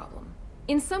be a problem.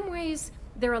 In some ways,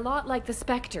 they're a lot like the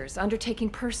Spectres, undertaking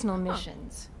personal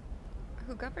missions.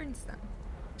 Who governs them?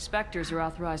 Spectres are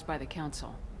authorized by the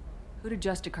Council. Who do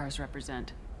Justicars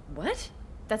represent? What?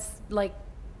 That's like,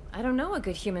 I don't know, a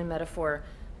good human metaphor.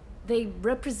 They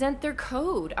represent their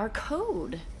code, our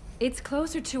code. It's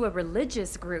closer to a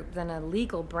religious group than a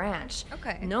legal branch.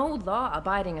 Okay. No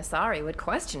law-abiding Asari would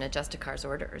question a Justicar's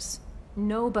orders.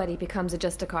 Nobody becomes a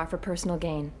Justicar for personal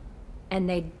gain. And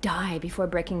they die before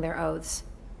breaking their oaths.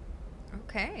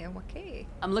 Okay, okay.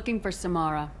 I'm looking for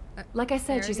Samara. Like I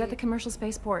said, she's at the commercial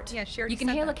spaceport. Yeah, she already You can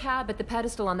said hail that. a cab at the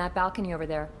pedestal on that balcony over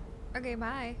there. Okay,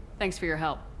 bye. Thanks for your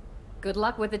help. Good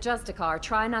luck with the Justicar.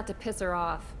 Try not to piss her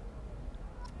off.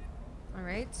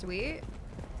 Alright, sweet.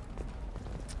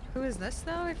 Who is this,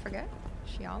 though? I forget.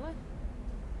 Shiala?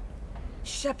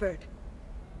 Shepard.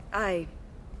 I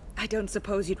don't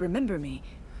suppose you'd remember me.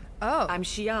 Oh. I'm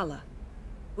Shiala.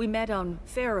 We met on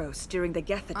Pharos during the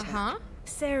Geth attack. Uh-huh.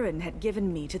 Saren had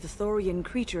given me to the Thorian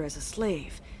creature as a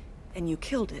slave, and you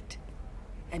killed it.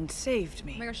 And saved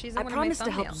me. Oh my gosh, she's in I one promised of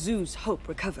my to help thumbnails. Zeus Hope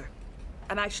recover.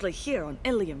 I'm actually here on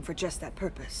Ilium for just that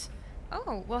purpose.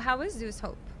 Oh, well, how is Zeus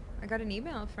Hope? I got an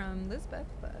email from Lisbeth,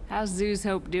 but... How's Zeus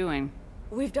Hope doing?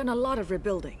 We've done a lot of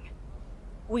rebuilding.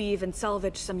 We even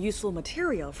salvaged some useful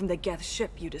material from the Geth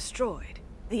ship you destroyed.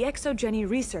 The Exogeny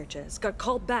researchers got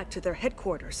called back to their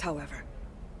headquarters, however,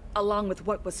 along with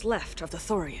what was left of the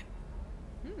Thorian.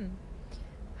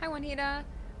 Hi, Juanita.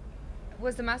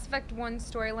 Was the Mass Effect 1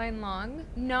 storyline long?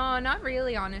 No, not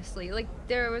really, honestly. Like,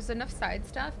 there was enough side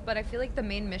stuff, but I feel like the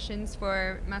main missions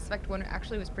for Mass Effect 1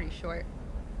 actually was pretty short.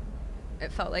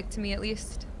 It felt like, to me at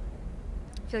least.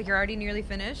 I feel like you're already nearly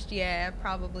finished? Yeah,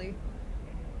 probably.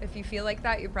 If you feel like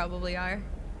that, you probably are.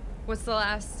 What's the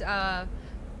last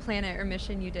planet or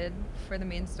mission you did for the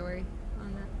main story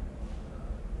on that?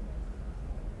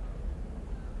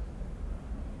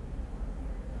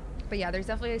 But yeah, there's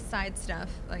definitely side stuff.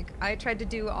 Like, I tried to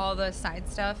do all the side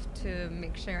stuff to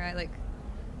make sure I, like,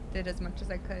 did as much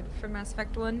as I could for Mass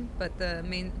Effect 1, but the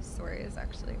main story is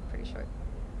actually pretty short.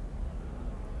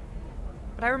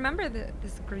 But I remember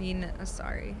this green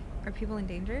Asari. Are people in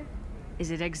danger?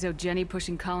 Is it Exogeny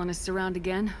pushing colonists around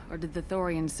again, or did the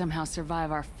Thorians somehow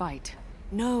survive our fight?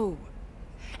 No.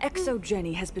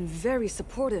 Exogeny has been very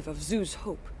supportive of Zeus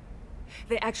Hope.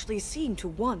 They actually seem to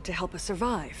want to help us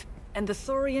survive. And the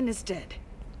Thorian is dead.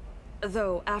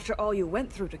 Though, after all you went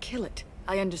through to kill it,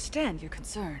 I understand your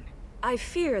concern. I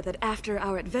fear that after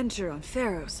our adventure on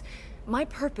Pharos, my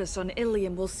purpose on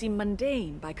Ilium will seem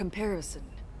mundane by comparison.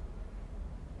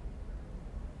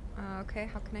 Okay,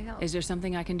 how can I help? Is there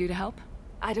something I can do to help?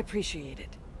 I'd appreciate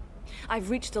it. I've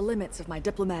reached the limits of my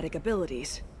diplomatic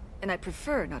abilities, and I'd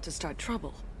prefer not to start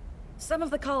trouble. Some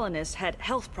of the colonists had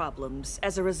health problems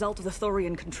as a result of the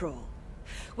Thorian control.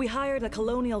 We hired a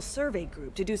colonial survey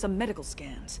group to do some medical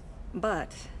scans.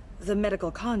 But the medical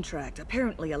contract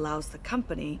apparently allows the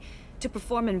company to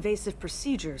perform invasive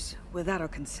procedures without our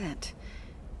consent.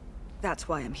 That's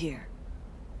why I'm here.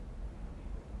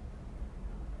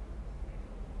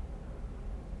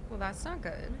 Well, that's not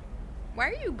good. Why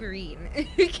are you green?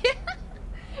 You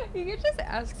can't just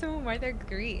ask someone why they're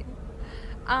green.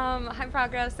 High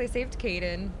progress, they saved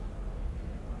Caden.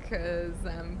 Cause,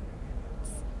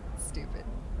 stupid.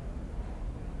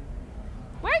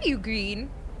 Why are you green?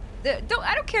 I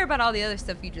don't care about all the other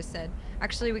stuff you just said.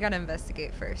 Actually, we gotta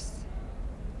investigate first.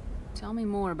 Tell me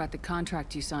more about the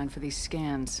contract you signed for these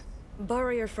scans.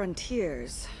 Barrier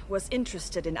Frontiers was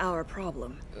interested in our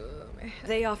problem.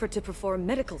 They offered to perform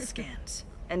medical scans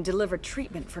and deliver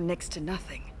treatment for next to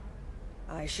nothing.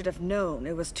 I should have known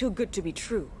it was too good to be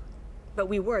true, but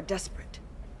we were desperate.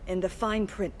 In the fine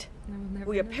print,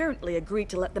 we apparently agreed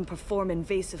to let them perform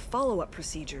invasive follow-up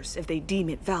procedures if they deem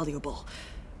it valuable.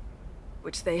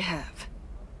 Which they have.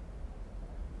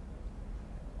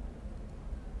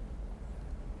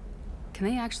 Can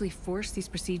they actually force these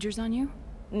procedures on you?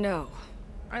 No.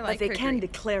 I like but they her can green.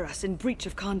 declare us in breach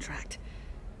of contract,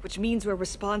 which means we're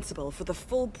responsible for the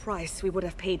full price we would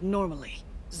have paid normally.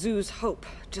 Zeus Hope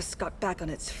just got back on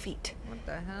its feet. What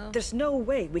the hell? There's no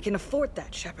way we can afford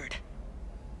that, Shepard.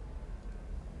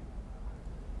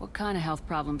 What kind of health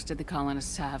problems did the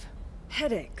colonists have?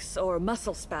 Headaches or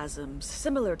muscle spasms,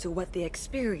 similar to what they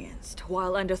experienced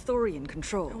while under Thorian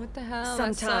control. What the hell?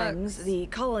 Sometimes That sucks. the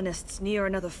colonists near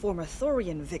another former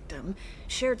Thorian victim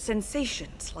shared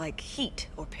sensations like heat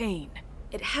or pain.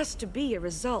 It has to be a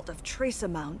result of trace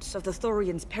amounts of the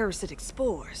Thorian's parasitic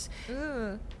spores.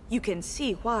 Ugh. You can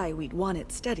see why we'd want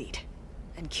it studied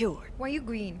and cured. Why are you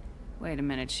green? Wait a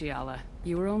minute, Shiala.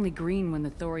 You were only green when the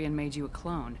Thorian made you a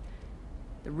clone.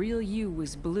 The real you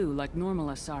was blue like normal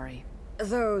Asari.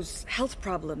 Those health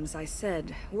problems I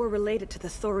said were related to the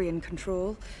Thorian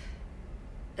control.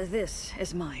 This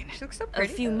is mine. She looks so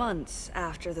pretty, A few though. months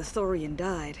after the Thorian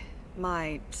died,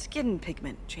 my skin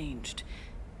pigment changed.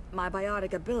 My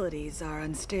biotic abilities are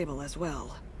unstable as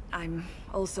well. I'm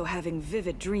also having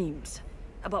vivid dreams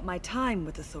about my time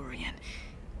with the Thorian.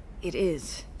 It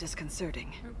is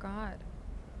disconcerting. Oh god.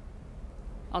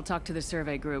 I'll talk to the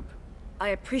survey group. I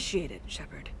appreciate it,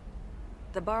 Shepard.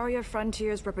 The Barrier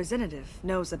Frontiers representative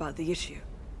knows about the issue.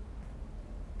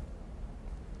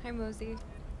 Hi, Mosey.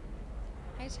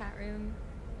 Hi, chat room.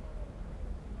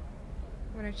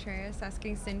 What a Atreus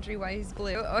asking Sindri why he's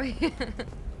blue. Oh, yeah.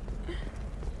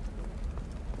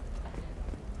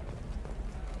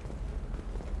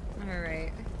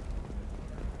 Alright.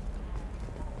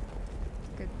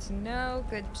 Good to know,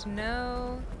 good to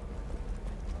know.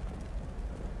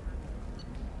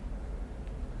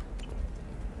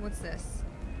 What's this?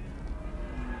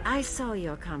 I saw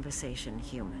your conversation,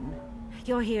 human.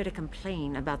 You're here to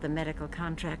complain about the medical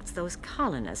contracts those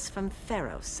colonists from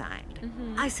Theros signed.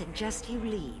 I suggest you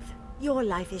leave. Your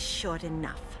life is short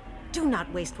enough. Do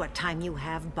not waste what time you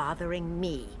have bothering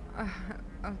me.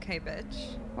 Okay,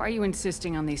 bitch. Why are you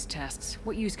insisting on these tests?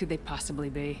 What use could they possibly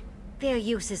be? Their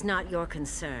use is not your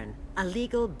concern. A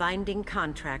legal binding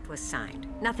contract was signed.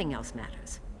 Nothing else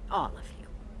matters. All of you.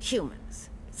 Humans,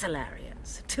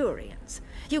 Solarians, Turians.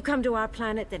 You come to our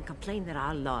planet, then complain that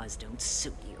our laws don't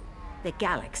suit you. The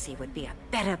galaxy would be a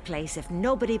better place if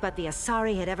nobody but the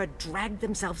Asari had ever dragged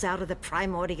themselves out of the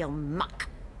primordial muck.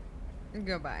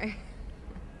 Goodbye.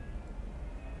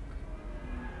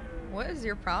 What is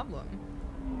your problem?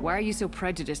 Why are you so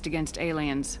prejudiced against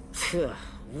aliens?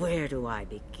 Where do I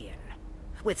begin?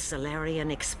 With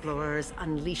Solarian explorers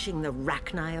unleashing the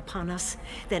Rachni upon us,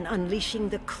 then unleashing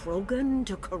the Krogan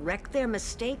to correct their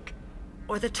mistake?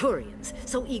 Or the Turians,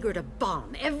 so eager to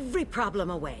bomb every problem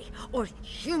away? Or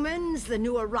humans, the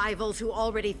new arrivals who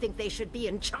already think they should be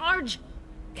in charge?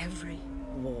 Every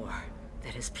war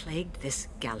that has plagued this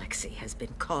galaxy has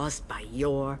been caused by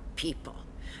your people.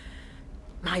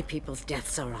 My people's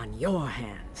deaths are on your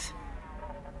hands.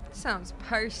 Sounds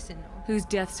personal. Whose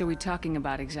deaths are we talking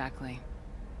about exactly?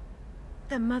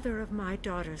 The mother of my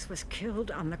daughters was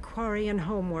killed on the Quarian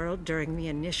homeworld during the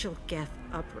initial Geth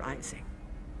uprising.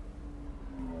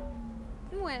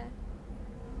 Where?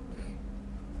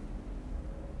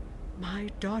 My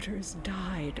daughters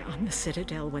died on the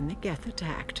Citadel when the Geth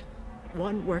attacked.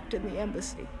 One worked in the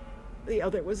embassy. The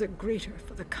other was a greeter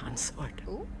for the consort.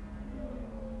 Ooh.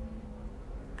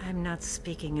 I'm not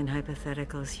speaking in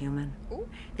hypotheticals, human. Ooh.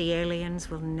 The aliens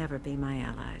will never be my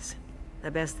allies.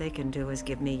 The best they can do is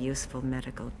give me useful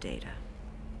medical data.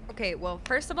 Okay, well,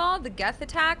 first of all, the Geth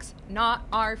attacks, not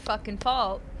our fucking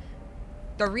fault.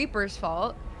 The Reaper's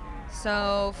fault.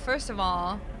 So, first of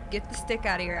all, get the stick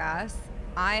out of your ass.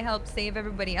 I helped save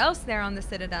everybody else there on the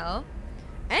Citadel.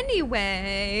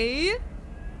 Anyway,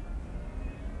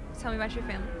 tell me about your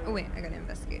family. Oh wait, I gotta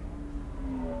investigate.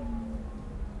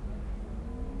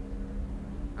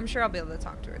 I'm sure I'll be able to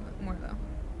talk to her more though.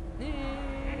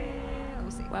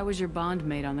 We'll see. Why was your bond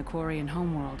made on the Quarian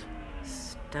homeworld?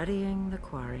 Studying the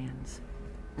Quarians.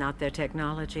 Not their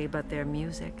technology, but their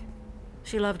music.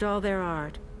 She loved all their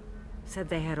art. Said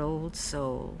they had old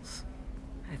souls.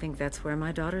 I think that's where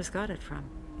my daughters got it from.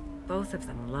 Both of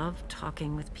them loved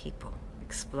talking with people,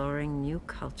 exploring new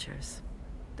cultures.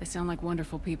 They sound like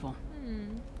wonderful people.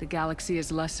 The galaxy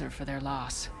is lesser for their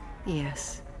loss.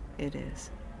 Yes, it is.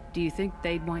 Do you think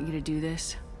they'd want you to do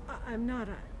this? I'm not.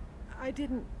 I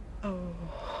didn't. Oh.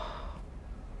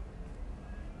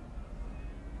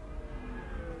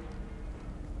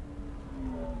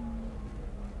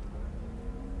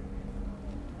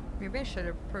 Maybe I should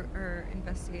have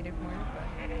investigated more,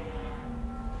 but...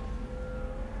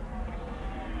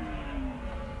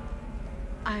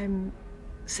 I'm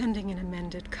sending an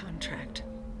amended contract.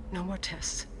 No more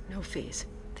tests, no fees.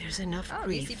 There's enough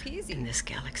grief easy peasy. in this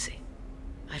galaxy.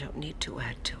 I don't need to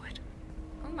add to it.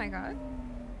 Oh my god.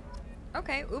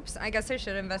 Okay, oops. I guess I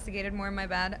should have investigated more, my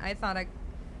bad. I thought I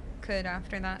could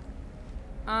after that.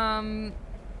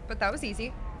 But that was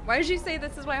easy. Why did you say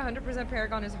this is why 100%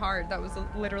 Paragon is hard? That was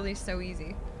literally so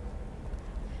easy.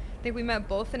 Think we met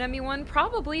both in ME1?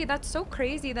 Probably. That's so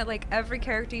crazy that like every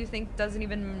character you think doesn't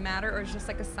even matter or is just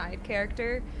like a side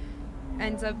character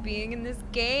ends up being in this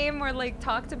game or like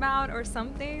talked about or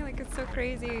something. Like it's so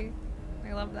crazy.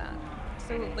 I love that.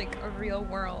 So like a real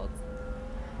world.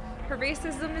 Her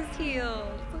racism is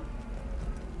healed.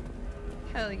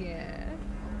 Hell yeah.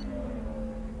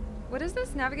 What is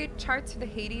this? Navigate charts for the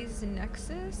Hades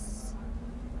Nexus?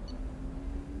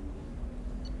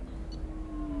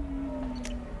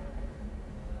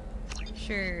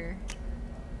 Sure.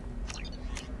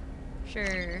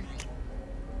 Sure.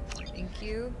 Thank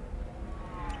you.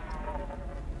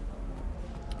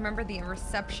 Remember the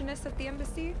receptionist at the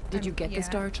embassy? Did you get the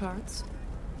star charts?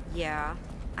 Yeah.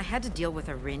 I had to deal with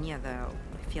Arinya, though.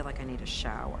 I feel like I need a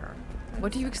shower.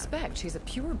 What do you expect? She's a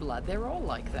pureblood. They're all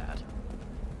like that.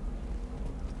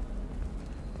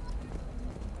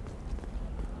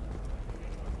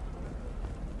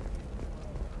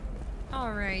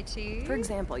 Alrighty. For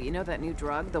example, you know that new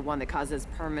drug, the one that causes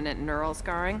permanent neural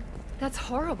scarring? That's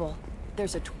horrible.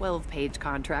 There's a 12-page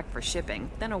contract for shipping,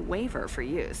 then a waiver for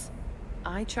use.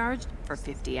 I charged for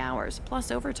 50 hours, plus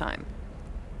overtime.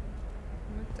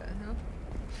 What the hell?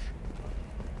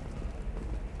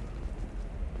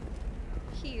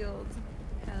 Healed.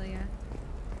 Hell yeah.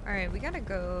 Alright, we gotta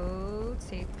go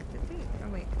take the thing. Oh,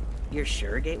 wait. You're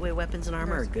sure gateway weapons and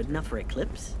armor are good enough for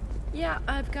Eclipse? Yeah,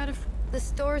 I've got the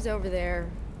store's over there.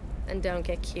 And don't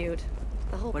get cute.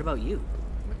 The whole... What about you?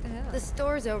 What the hell? The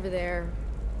store's over there.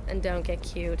 And don't get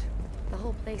cute. The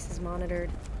whole place is monitored.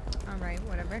 Alright,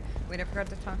 whatever. Wait, I forgot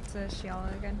to talk to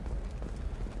Shiala again.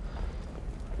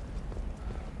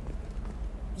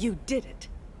 You did it.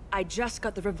 I just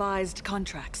got the revised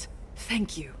contracts.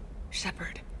 Thank you,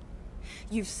 Shepard.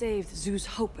 You've saved Zoo's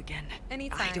hope again.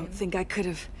 Anytime. I don't think I could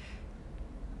have...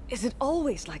 Is it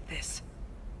always like this?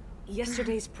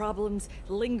 Yesterday's problems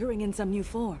lingering in some new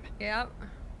form. Yep.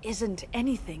 Isn't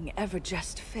anything ever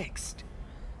just fixed?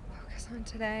 Focus on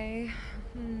today.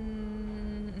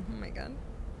 Oh my god.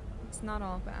 It's not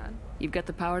all bad. You've got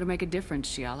the power to make a difference,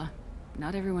 Shiala.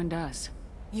 Not everyone does.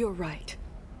 You're right.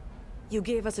 You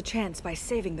gave us a chance by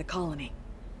saving the colony.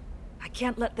 I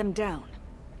can't let them down.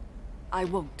 I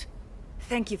won't.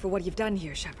 Thank you for what you've done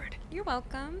here, Shepard. You're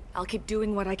welcome. I'll keep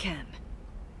doing what I can.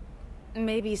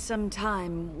 Maybe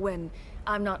sometime when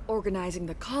I'm not organizing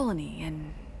the colony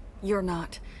and you're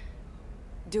not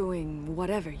doing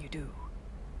whatever you do.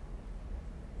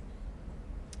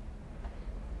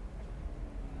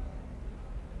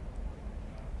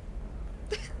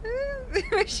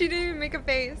 She didn't even make a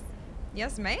face.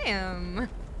 Yes, ma'am.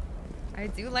 I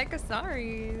do like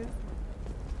Asaris.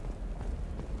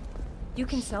 You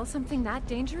can sell something that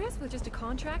dangerous with just a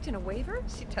contract and a waiver?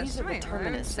 She touched These are my the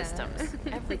terminus arm, systems.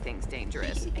 Everything's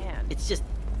dangerous, and... It's just...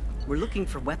 We're looking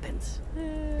for weapons.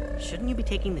 Shouldn't you be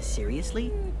taking this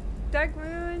seriously? Dark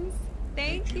Moons,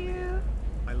 thank you.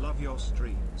 I love your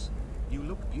streams. You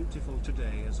look beautiful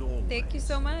today as always. Thank you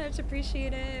so much.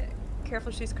 Appreciate it.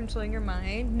 Careful, she's controlling your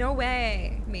mind. No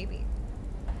way. Maybe.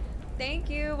 Thank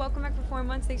you. Welcome back for 4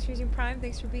 months. Thanks for using Prime.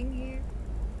 Thanks for being here.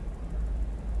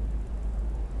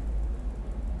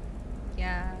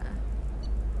 Yeah.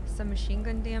 Some machine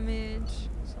gun damage.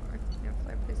 Sorry. Yeah,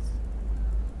 fireplace.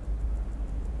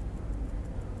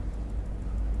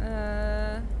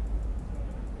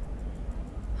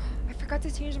 I forgot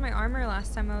to change my armor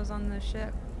last time I was on the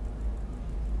ship.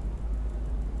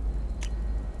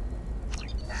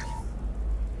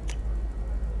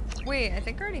 Wait, I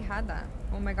think I already had that.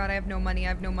 Oh my god, I have no money, I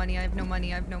have no money, I have no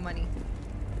money, I have no money.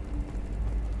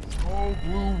 Oh,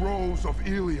 blue rose of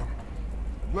Ilium,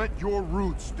 let your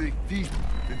roots dig deep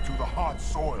into the hot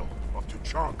soil of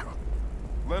Tuchanka.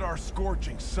 Let our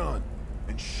scorching sun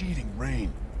and sheeting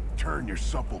rain turn your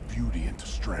supple beauty into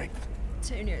strength.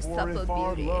 Turn your For supple if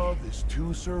our beauty. love is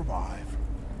to survive,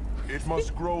 it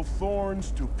must grow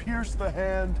thorns to pierce the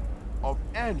hand of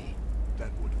any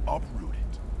that would uproot it.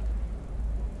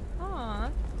 Aw.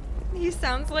 He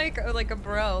sounds like a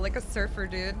bro, like a surfer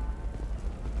dude.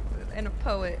 And a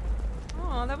poet.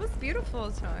 Aw, that was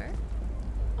beautiful, Tar.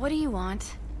 What do you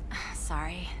want?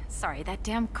 Sorry, that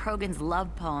damn Krogan's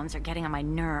love poems are getting on my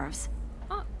nerves.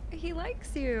 Oh, he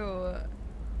likes you.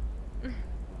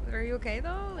 Are you okay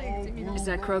though? Like, Is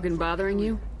that Krogan bothering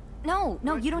you? No,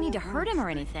 you don't need to hurt him or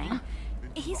anything.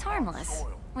 He's harmless.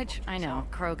 Which, I know,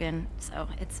 Krogan, so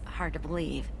it's hard to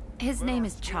believe. His name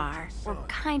is Char. We're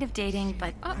kind of dating,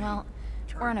 but, well,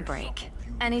 we're on a break.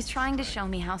 And he's trying to show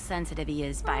me how sensitive he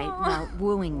is by, well,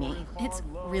 wooing me. It's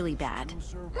really bad.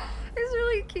 It's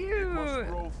really cute.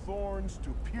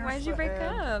 Why'd you break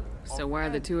up? So why are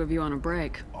the two of you on a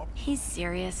break? He's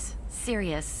serious.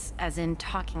 Serious, as in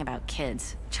talking about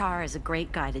kids. Char is a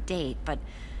great guy to date, but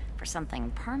for something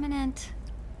permanent...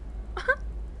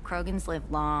 Krogans live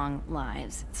long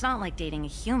lives. It's not like dating a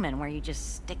human where you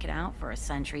just stick it out for a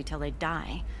century till they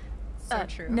die. So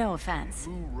true. No offense.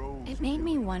 It made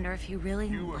me wonder if he really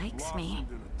likes me,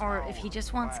 or if he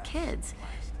just wants kids.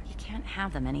 You can't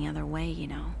have them any other way, you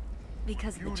know,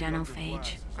 because of the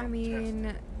genophage. I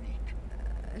mean,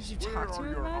 did you talk to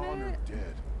him about it?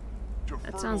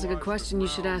 That sounds like a question you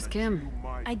should ask him.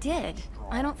 I did.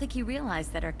 I don't think he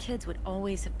realized that our kids would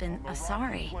always have been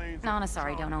Asari.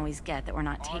 Non-Asari don't always get that we're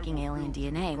not taking alien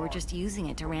DNA, we're just using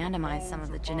it to randomize some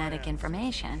of the genetic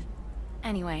information.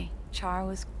 Anyway, Char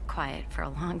was quiet for a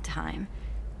long time.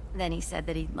 Then he said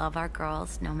that he'd love our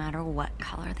girls no matter what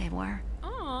color they were.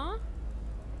 Aww.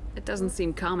 It doesn't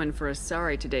seem common for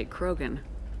Asari to date Krogan.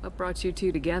 What brought you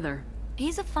two together?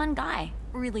 He's a fun guy,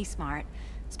 really smart,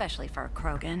 especially for a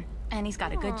Krogan. And he's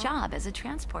got a good job as a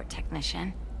transport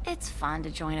technician. It's fun to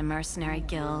join a mercenary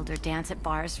guild or dance at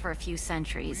bars for a few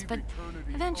centuries, but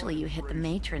eventually you hit the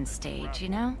matron stage, you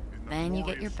know? Then you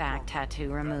get your back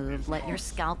tattoo removed, let your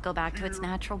scalp go back to its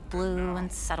natural blue,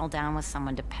 and settle down with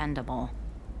someone dependable.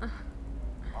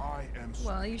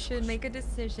 Well, you should make a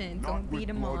decision. Don't lead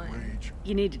him on.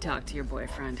 You need to talk to your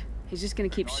boyfriend. He's just gonna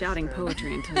keep shouting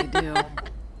poetry until you do.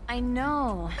 I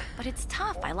know, but it's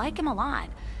tough. I like him a lot.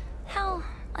 Hell,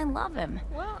 I love him.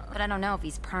 But I don't know if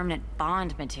he's permanent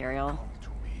Bond material.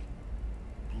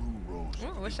 Oh,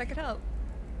 I wish I could help.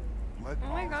 Oh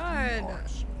my god.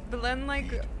 But then,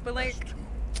 like,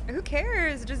 who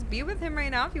cares? Just be with him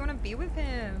right now if you want to be with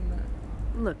him.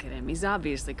 Look at him. He's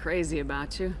obviously crazy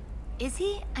about you. Is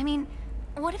he? I mean,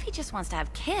 what if he just wants to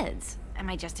have kids? Am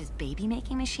I just his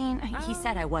baby-making machine? He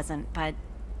said I wasn't, but...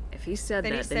 If he said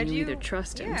that, then you either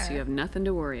trust him, so you have nothing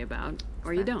to worry about,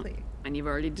 or you don't, and you've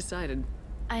already decided.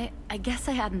 I guess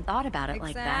I hadn't thought about it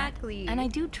like that. And I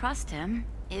do trust him,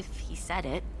 if he said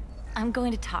it. I'm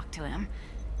going to talk to him.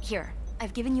 Here,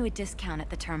 I've given you a discount at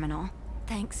the terminal.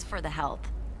 Thanks for the help.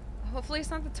 Hopefully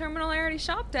it's not the terminal I already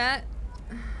shopped at.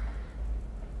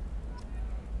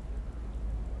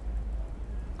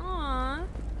 Aww.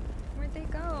 Where'd they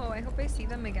go? I hope I see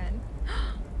them again.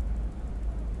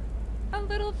 A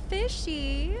little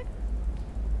fishy.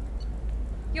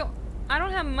 Yo, I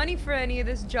don't have money for any of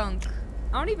this junk.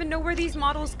 I don't even know where these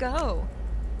models go.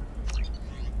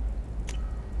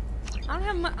 I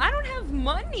don't have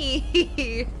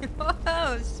money.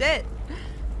 Oh shit.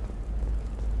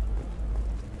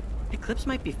 Eclipse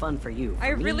might be fun for you. I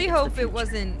really hope it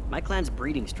wasn't. My clan's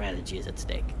breeding strategy is at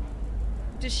stake.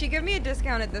 Did she give me a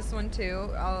discount at this one too?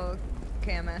 I'll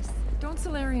KMS. Don't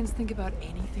Solarians think about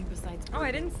anything besides... Oh,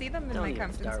 I didn't see them in my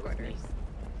captain's quarters.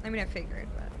 I mean, I figured,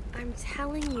 but... I'm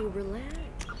telling you, relax.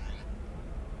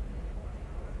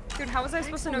 Dude, how was I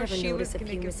supposed to know she was gonna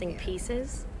give missing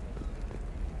pieces?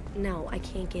 No, I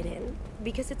can't get in.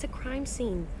 Because it's a crime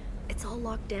scene. It's all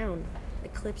locked down.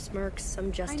 Eclipse mercs,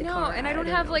 some Justicar. I know, and I don't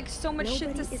have like so much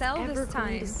shit to sell this time.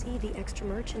 Nobody is ever going to see the extra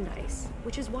merchandise,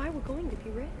 which is why we're going to be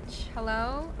rich.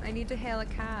 Hello? I need to hail a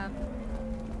cab.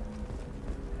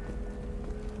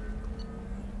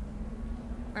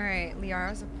 Alright,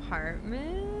 Liara's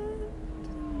apartment.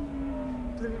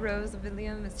 Blue Rose of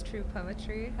Ilium is true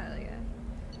poetry. Hell yeah.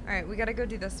 Alright, we gotta go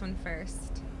do this one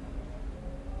first.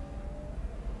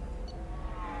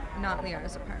 Not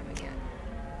Liara's apartment yet.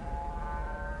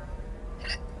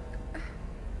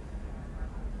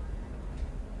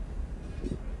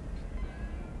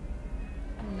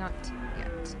 Not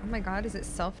yet. Oh my god, is it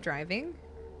self-driving?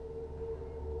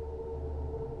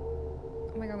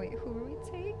 Oh my god, wait, who are we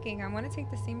taking? I want to take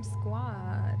the same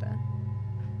squad.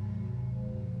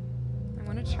 I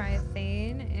want to try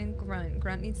Thane and Grunt.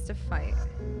 Grunt needs to fight.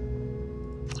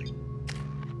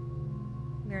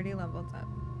 We already leveled up.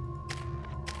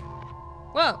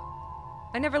 Whoa!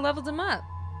 I never leveled him up.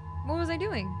 What was I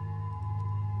doing?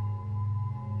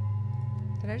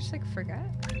 Did I just like forget?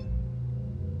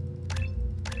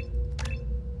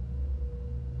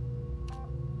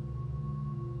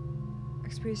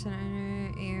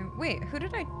 Wait, who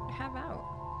did I have out?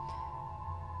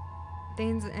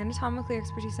 Thane's anatomically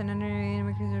expertise and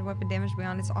increases weapon damage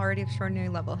beyond its already extraordinary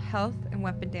level. Health and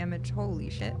weapon damage. Holy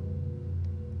shit.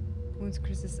 Wounds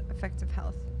increases effective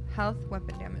health. Health,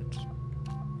 weapon damage.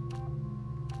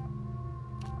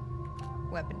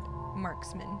 Weapon.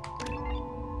 Marksman.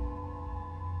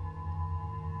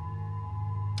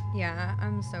 Yeah,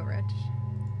 I'm so rich.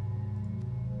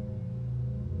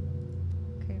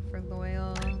 Okay, for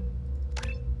loyal.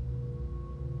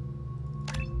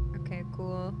 Okay,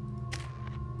 cool.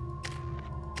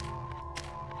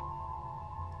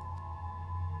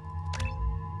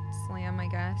 Slam, I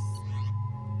guess.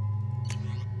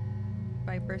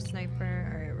 Viper,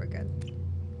 sniper. Alright, we're good.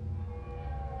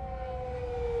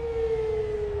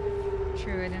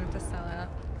 True, I didn't have to sell out.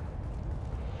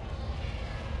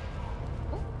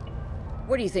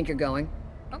 Where do you think you're going?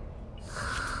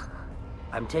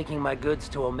 I'm taking my goods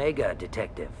to Omega,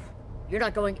 Detective. You're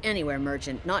not going anywhere,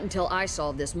 Merchant. Not until I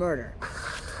solve this murder.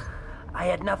 I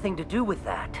had nothing to do with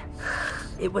that.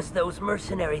 It was those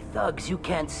mercenary thugs you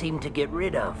can't seem to get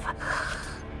rid of.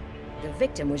 The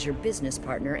victim was your business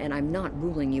partner, and I'm not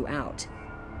ruling you out.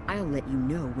 I'll let you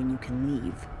know when you can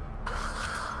leave.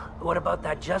 What about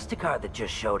that Justicar that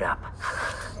just showed up?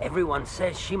 Everyone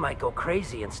says she might go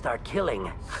crazy and start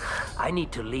killing. I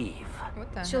need to leave.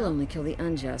 What the She'll hell? only kill the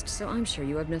unjust, so I'm sure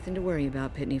you have nothing to worry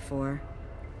about, Pitney 4.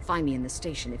 Find me in the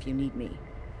station if you need me.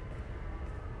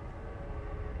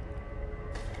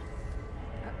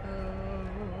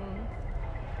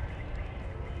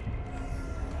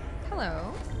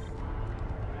 Hello.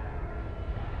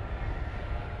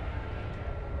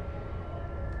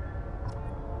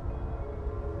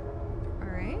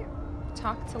 Alright.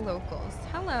 Talk to locals.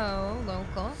 Hello,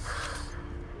 locals.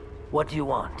 What do you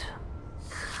want?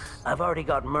 I've already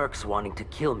got mercs wanting to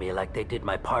kill me like they did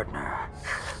my partner.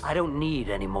 I don't need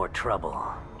any more trouble.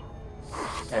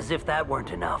 As if that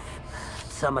weren't enough,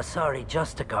 some Asari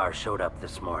Justicar showed up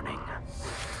this morning.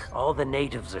 All the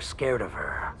natives are scared of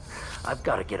her. I've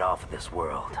got to get off of this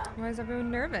world. Why is everyone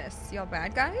nervous? Y'all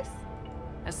bad guys?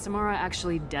 Has Samara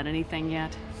actually done anything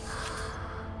yet?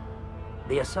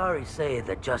 The Asari say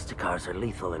that Justicars are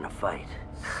lethal in a fight.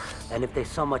 And if they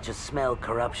so much as smell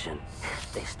corruption,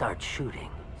 they start shooting.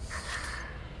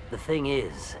 The thing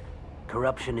is,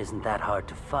 corruption isn't that hard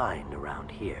to find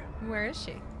around here. Where is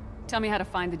she? Tell me how to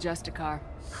find the Justicar.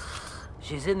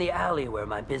 She's in the alley where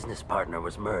my business partner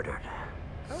was murdered.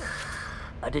 Oh.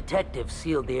 A detective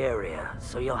sealed the area,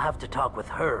 so you'll have to talk with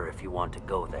her if you want to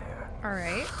go there.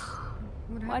 Alright.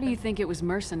 Why do you think it was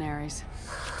mercenaries?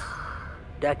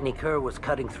 Dagny Kerr was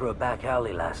cutting through a back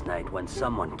alley last night when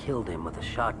someone killed him with a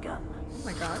shotgun. Oh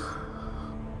my god.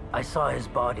 I saw his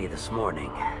body this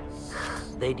morning.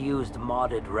 They'd used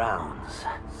modded rounds.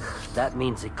 That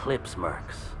means Eclipse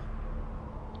mercs.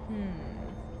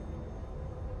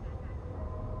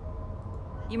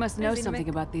 You must know something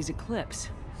about these Eclipse.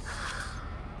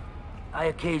 I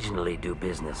occasionally do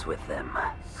business with them,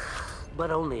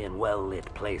 but only in well-lit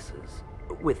places,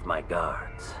 with my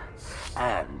guards,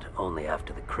 and only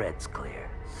after the cred's clear.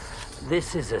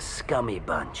 This is a scummy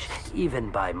bunch, even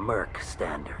by merc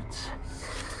standards.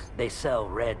 They sell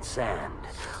red sand,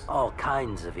 all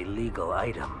kinds of illegal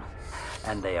items,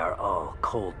 and they are all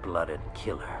cold-blooded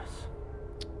killers.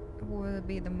 What would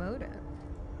be the motive?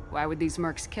 Why would these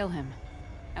mercs kill him?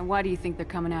 And why do you think they're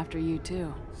coming after you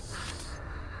too?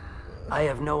 I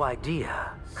have no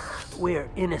idea. We're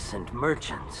innocent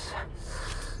merchants.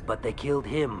 But they killed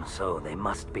him, so they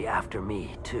must be after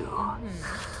me too.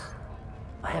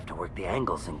 I have to work the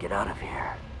angles and get out of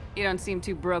here. You don't seem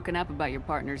too broken up about your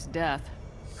partner's death.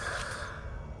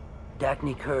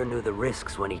 Dagny Kerr knew the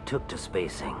risks when he took to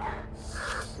spacing.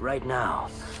 Right now,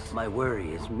 my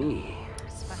worry is me.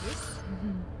 Spice?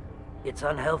 It's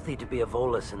unhealthy to be a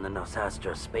Volus in the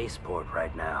Nosastra spaceport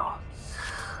right now.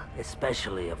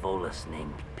 Especially a Volus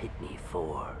named Pitney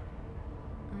 4.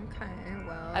 Okay,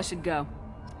 well... I should go.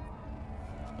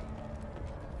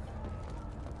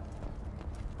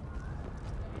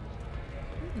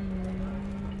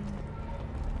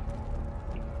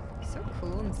 So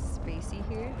cool and spacey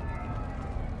here.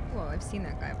 Whoa, I've seen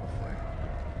that guy before.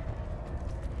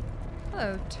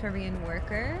 Hello, Turian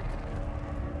worker.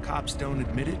 Cops don't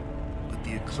admit it, but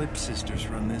the Eclipse sisters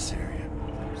run this area.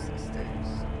 Sisters.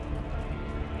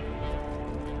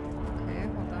 Okay,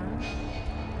 hold on.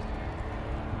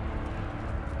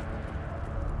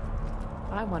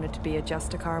 I wanted to be a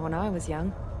Justicar when I was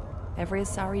young. Every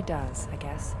Asari does, I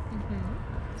guess.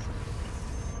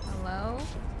 Hello?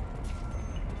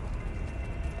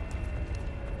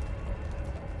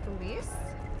 Police?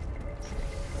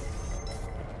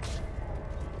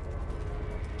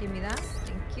 Give me that,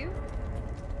 thank you.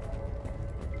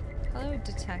 Hello,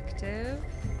 detective.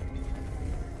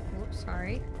 Oops,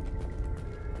 sorry.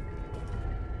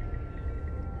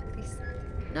 Police.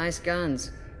 Nice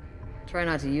guns. Try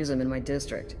not to use them in my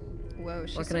district. Whoa,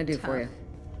 she's What can I do for you?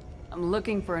 I'm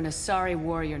looking for an Asari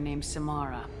warrior named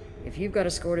Samara. If you've got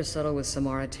a score to settle with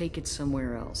Samara, take it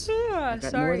somewhere else. I've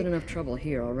got more than enough trouble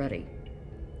here already.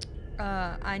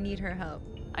 I need her help.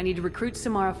 I need to recruit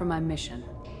Samara for my mission.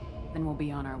 Then we'll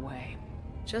be on our way.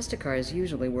 Justicars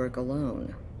usually work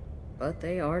alone, but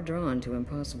they are drawn to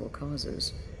impossible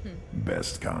causes.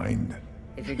 Best kind.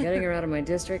 If you're getting her out of my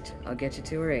district, I'll get you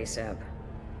to her ASAP.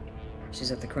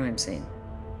 She's at the crime scene.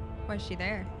 Why is she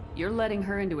there? You're letting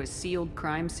her into a sealed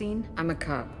crime scene? I'm a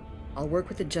cop. I'll work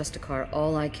with the Justicar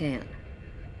all I can.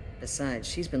 Besides,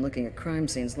 she's been looking at crime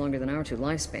scenes longer than our two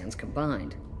lifespans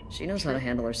combined. She knows how to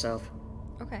handle herself.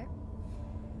 Okay.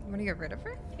 Want to get rid of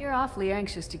her? You're awfully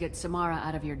anxious to get Samara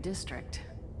out of your district.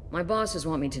 My bosses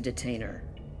want me to detain her.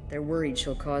 They're worried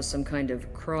she'll cause some kind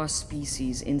of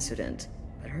cross-species incident.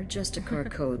 But her Justicar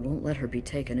code won't let her be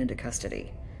taken into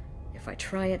custody. If I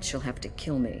try it, she'll have to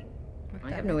kill me.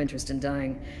 I have no interest in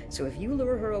dying, so if you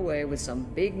lure her away with some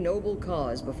big noble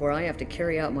cause before I have to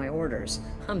carry out my orders,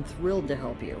 I'm thrilled to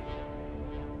help you.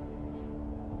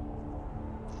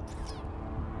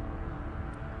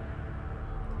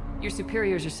 Your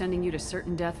superiors are sending you to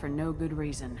certain death for no good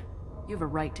reason. You have a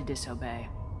right to disobey.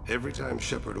 Every time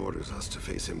Shepard orders us to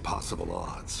face impossible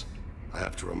odds, I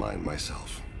have to remind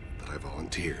myself that I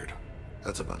volunteered.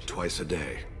 That's about twice a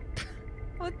day.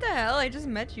 What the hell? I just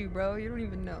met you, bro. You don't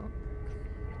even know.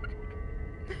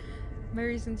 My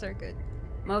reasons are good.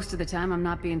 Most of the time, I'm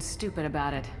not being stupid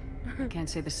about it. I can't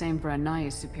say the same for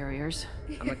Anaya's superiors.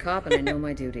 I'm a cop and I know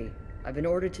my duty. I've been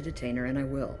ordered to detain her and I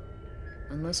will.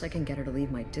 Unless I can get her to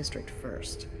leave my district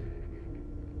first.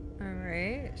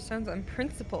 Alright, sounds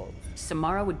unprincipled.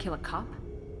 Samara would kill a cop?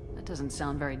 That doesn't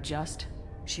sound very just.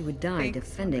 She would die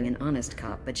defending an honest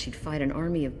cop, but she'd fight an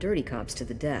army of dirty cops to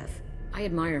the death. I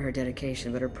admire her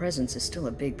dedication, but her presence is still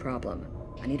a big problem.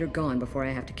 I need her gone before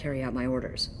I have to carry out my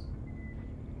orders.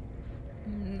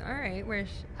 Alright, where's...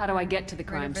 How do I get to the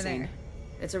crime over scene? there.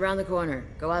 It's around the corner.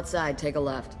 Go outside, take a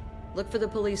left. Look for the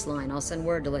police line. I'll send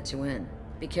word to let you in.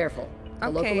 Be careful. The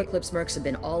local Eclipse mercs have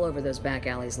been all over those back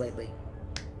alleys lately.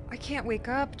 I can't wake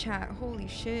up, chat. Holy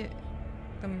shit.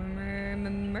 The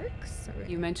mercs?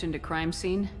 You mentioned a crime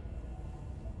scene?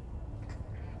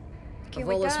 A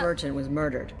Volus merchant was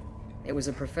murdered. It was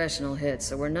a professional hit,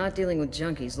 so we're not dealing with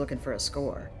junkies looking for a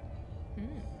score.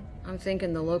 I'm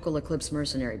thinking the local Eclipse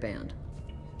mercenary band.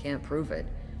 Can't prove it,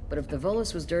 but if the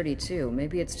Volus was dirty too,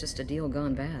 maybe it's just a deal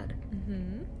gone bad.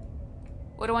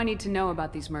 What do I need to know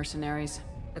about these mercenaries?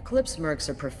 Eclipse mercs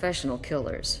are professional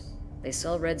killers. They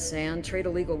sell red sand, trade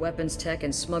illegal weapons tech,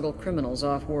 and smuggle criminals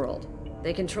off-world.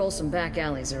 They control some back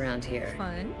alleys around here.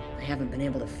 Fun. I haven't been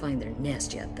able to find their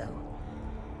nest yet, though.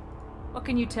 What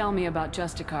can you tell me about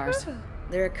Justicars?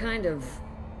 They're a kind of...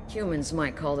 humans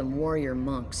might call them warrior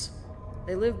monks.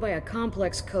 They live by a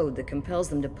complex code that compels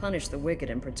them to punish the wicked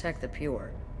and protect the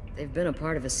pure. They've been a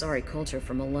part of Asari culture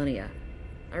for millennia.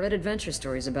 I read adventure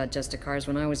stories about Justicars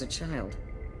when I was a child.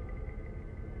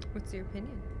 What's your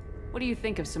opinion? What do you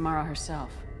think of Samara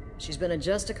herself? She's been a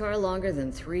Justicar longer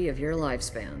than 3 of your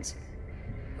lifespans.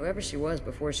 Whoever she was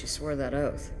before she swore that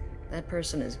oath, that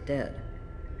person is dead.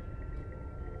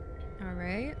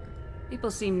 Alright.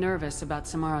 People seem nervous about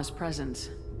Samara's presence.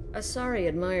 Asari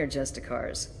admire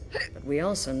Justicars, but we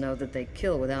also know that they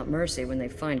kill without mercy when they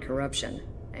find corruption.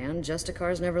 And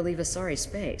Justicars never leave Asari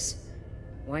space.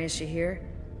 Why is she here?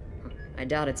 I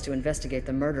doubt it's to investigate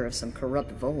the murder of some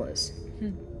corrupt Volas.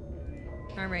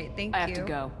 Alright, thank you. I have to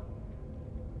go.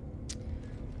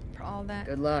 For all that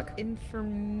good luck.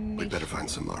 Information. We'd better find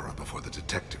Samara before the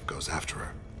detective goes after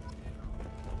her.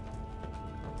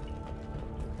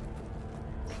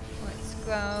 Let's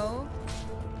go.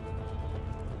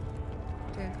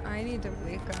 Dude, I need to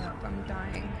wake up. I'm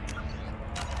dying.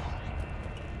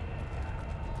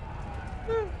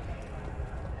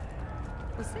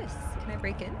 What's this? Can I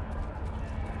break in?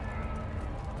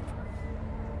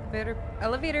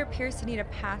 Elevator appears to need a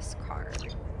pass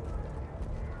card.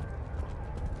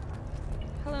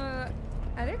 Hello,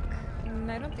 Eric?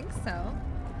 I don't think so.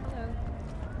 Hello.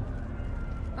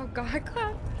 Oh god,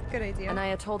 clap. Good idea.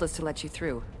 Anaya told us to let you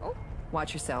through. Oh.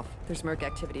 Watch yourself. There's merc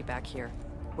activity back here.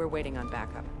 We're waiting on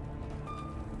backup.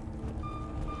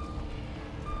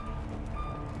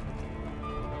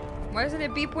 Why doesn't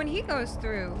it beep when he goes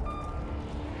through?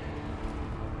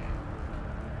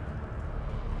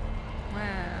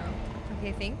 Wow.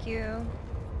 Okay, thank you.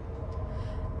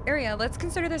 Area, let's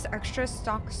consider this extra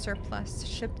stock surplus.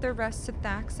 Ship the rest to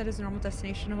Thax at his normal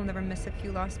destination and we'll never miss a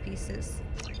few lost pieces.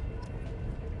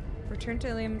 Return to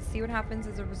Ilium and see what happens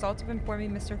as a result of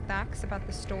informing Mr. Thax about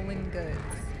the stolen goods.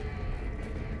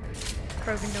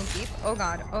 Krogan, don't beep. Oh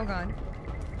god, oh god.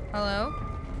 Hello?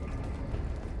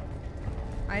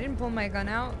 I didn't pull my gun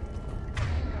out.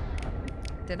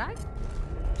 Did I?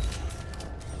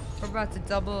 We're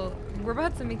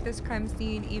about to make this crime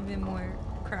scene even more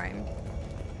crime.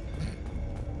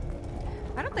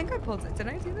 I don't think I pulled it. Did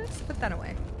I do this? Put that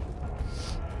away.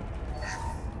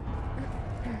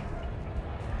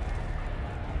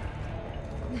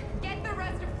 Get the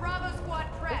rest of Bravo Squad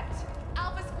prepped.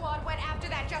 Alpha Squad went after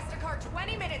that Justicar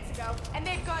 20 minutes ago, and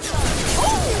they've gone low.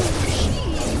 Oh, jeez!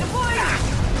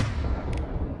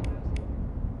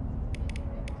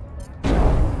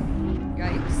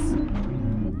 Yikes.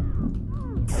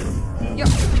 Yo.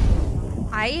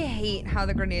 I hate how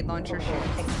the grenade launcher shoots.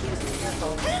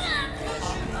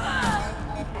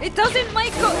 It doesn't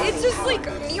like go, it's just like,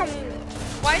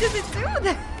 why does it do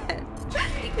that?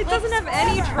 It doesn't have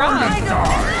any drop.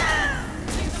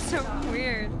 so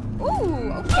weird.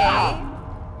 Ooh, okay.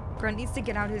 Grunt needs to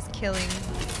get out his killing.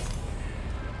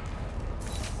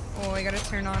 Oh, I gotta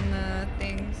turn on the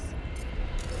things.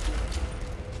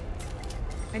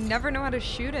 I never know how to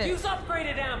shoot it. Use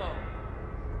upgraded ammo.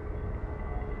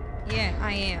 Yeah,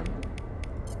 I am.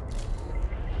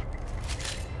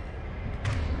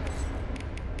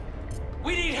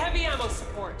 We need heavy ammo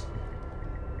support.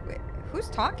 Wait, who's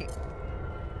talking?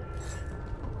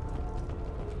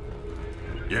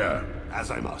 Yeah,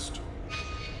 as I must.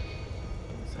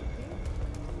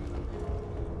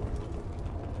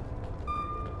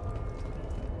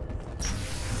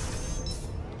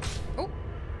 Oh,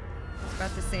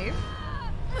 about to save.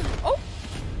 Oh,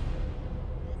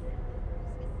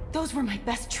 Those were my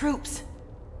best troops.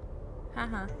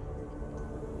 haha.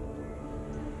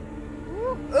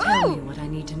 Tell me Ooh! what I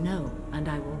need to know, and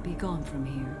I will be gone from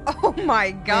here. Oh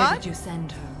my Where god! did you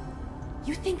send her?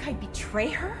 You think I'd betray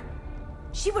her?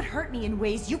 She would hurt me in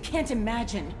ways you can't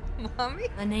imagine. Mommy?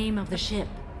 The name of the ship.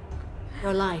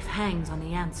 Your life hangs on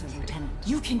the answer, Lieutenant.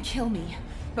 You can kill me,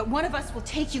 but one of us will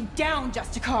take you down,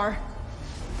 Justicar.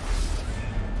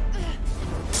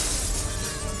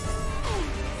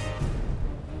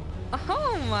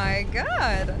 Oh my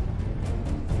god!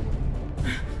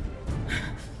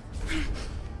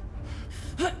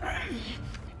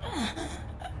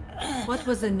 What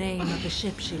was the name of the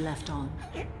ship she left on?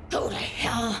 Go to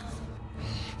hell!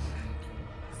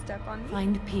 Step on me.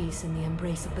 Find peace in the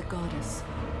embrace of the goddess.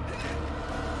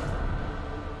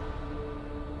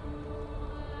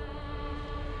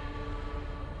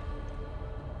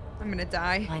 I'm gonna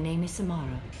die. My name is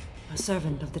Samara, a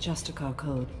servant of the Justicar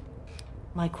Code.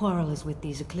 My quarrel is with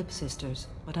these Eclipse Sisters,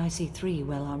 but I see 3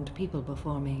 well-armed people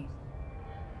before me.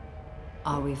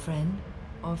 Are we friend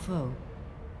or foe?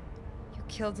 You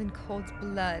killed in cold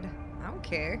blood. I don't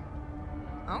care.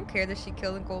 I don't care that she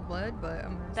killed in cold blood, but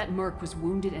I'm gonna... That merc was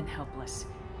wounded and helpless.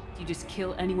 Do you just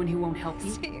kill anyone who won't help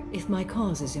you? If my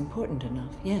cause is important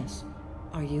enough, yes.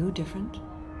 Are you different?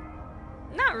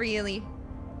 Not really.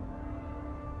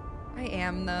 I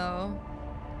am, though.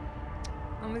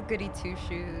 I'm a goody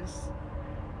two-shoes.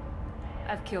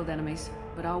 I've killed enemies,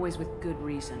 but always with good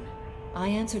reason. I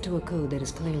answer to a code that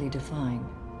is clearly defined.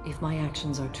 If my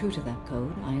actions are true to that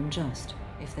code, I am just.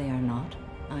 If they are not,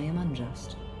 I am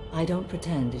unjust. I don't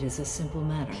pretend it is a simple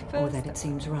matter, or that it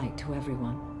seems right to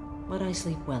everyone. But I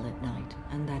sleep well at night,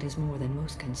 and that is more than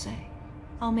most can say.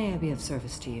 How may I be of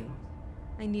service to you?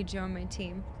 I need you on my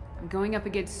team. I'm going up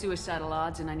against suicidal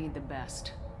odds, and I need the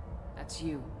best. That's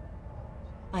you.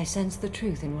 I sense the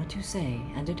truth in what you say,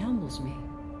 and it humbles me.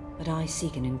 But I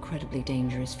seek an incredibly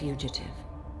dangerous fugitive.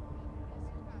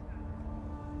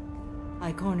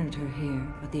 I cornered her here,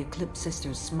 but the Eclipse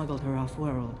Sisters smuggled her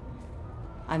off-world.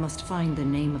 I must find the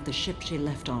name of the ship she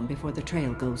left on before the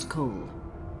trail goes cold.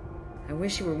 I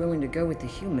wish you were willing to go with the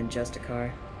human,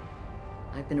 Justicar.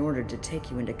 I've been ordered to take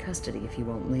you into custody if you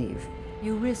won't leave.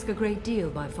 You risk a great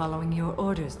deal by following your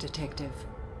orders, Detective.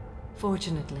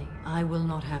 Fortunately, I will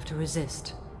not have to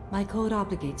resist. My code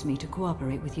obligates me to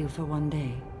cooperate with you for 1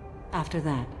 day. After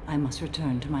that, I must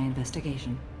return to my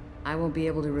investigation. I won't be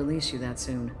able to release you that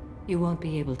soon. You won't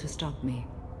be able to stop me.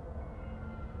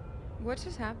 What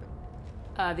just happened?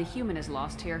 The human is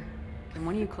lost here. Can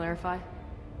one of you clarify?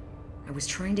 I was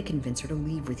trying to convince her to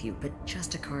leave with you, but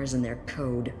Justicar's in their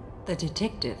code. The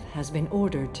detective has been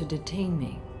ordered to detain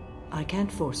me. I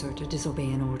can't force her to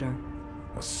disobey an order.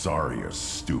 Sorry, are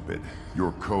stupid.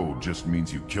 Your code just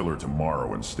means you kill her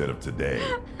tomorrow instead of today.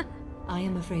 I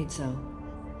am afraid so.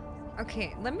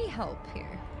 Okay, let me help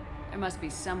here. There must be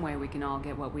some way we can all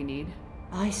get what we need.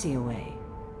 I see a way.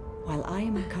 While I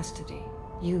am in custody,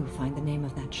 you find the name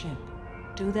of that ship.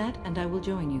 Do that and I will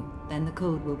join you. Then the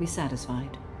code will be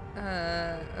satisfied.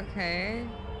 Okay.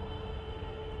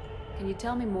 Can you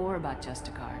tell me more about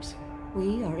Justicars?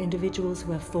 We are individuals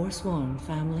who have forsworn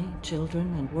family,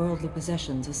 children, and worldly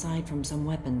possessions aside from some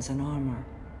weapons and armor.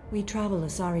 We travel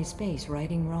Asari space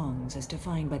righting wrongs as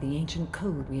defined by the ancient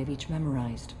code we have each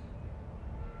memorized.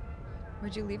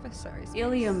 Would you leave Asari space?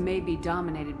 Ilium may be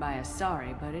dominated by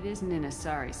Asari, but it isn't in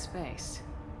Asari space.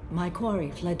 My quarry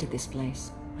fled to this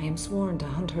place. I am sworn to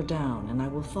hunt her down, and I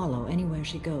will follow anywhere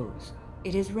she goes.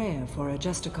 It is rare for a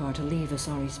Justicar to leave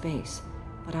Asari space,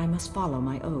 but I must follow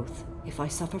my oath. If I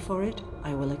suffer for it,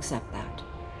 I will accept that.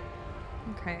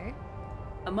 Okay.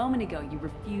 A moment ago, you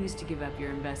refused to give up your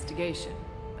investigation,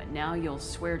 but now you'll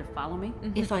swear to follow me?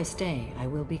 If I stay, I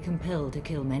will be compelled to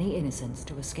kill many innocents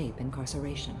to escape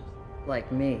incarceration.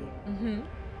 Like me.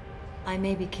 I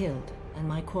may be killed, and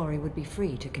my quarry would be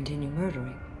free to continue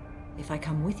murdering. If I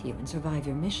come with you and survive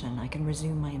your mission, I can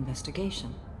resume my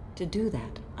investigation. To do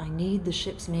that, I need the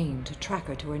ship's name to track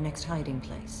her to her next hiding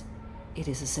place. It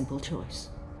is a simple choice.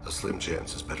 A slim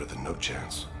chance is better than no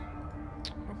chance.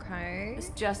 Okay.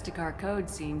 This Justicar code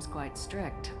seems quite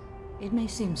strict. It may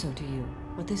seem so to you,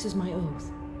 but this is my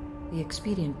oath. The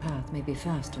expedient path may be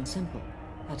fast and simple.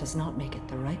 That does not make it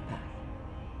the right path.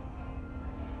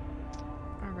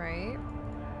 Alright.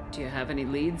 Do you have any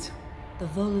leads? The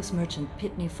Volus merchant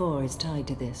Pitney 4 is tied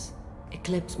to this.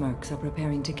 Eclipse mercs are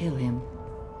preparing to kill him.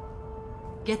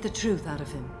 Get the truth out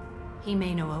of him. He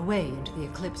may know a way into the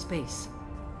Eclipse base.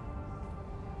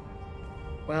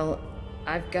 Well,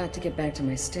 I've got to get back to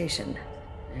my station.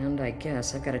 And I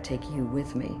guess I've got to take you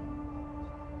with me.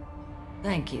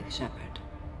 Thank you, Shepard.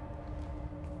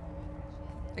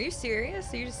 Are you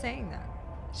serious? Are you just saying that?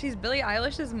 She's Billie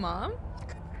Eilish's mom?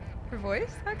 Her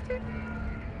voice actor?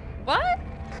 What?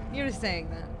 You're just saying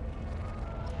that.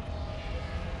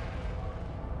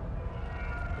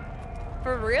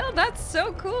 For real? That's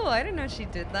so cool. I didn't know she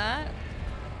did that.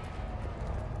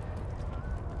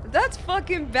 That's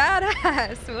fucking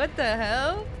badass. What the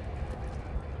hell?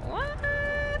 What?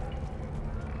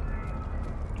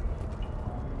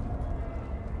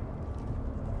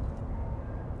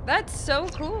 That's so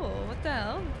cool. What the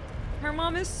hell? Her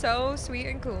mom is so sweet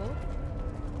and cool.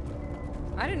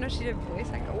 I didn't know she did voice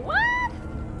acting. What?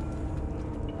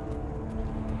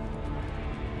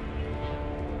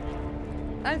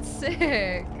 That's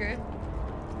sick.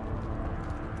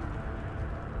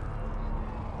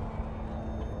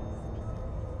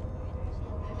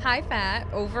 Hi, Fat.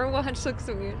 Overwatch looks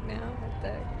weird now. What the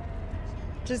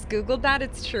heck? Just googled that.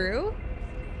 It's true?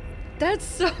 That's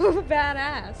so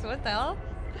badass. What the hell?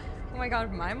 Oh my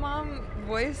god, my mom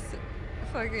voiced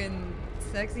fucking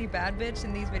sexy bad bitch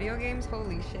in these video games.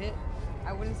 Holy shit.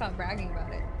 I wouldn't stop bragging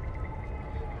about it.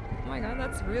 Oh my god,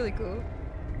 that's really cool.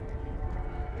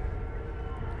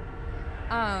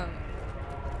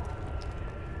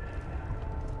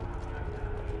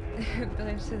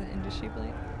 Village to the industry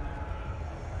blade.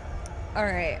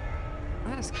 Alright.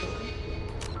 That's cool.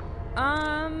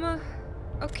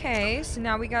 Okay, so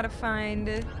now we gotta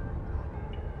find...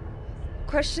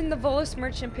 Question the Volus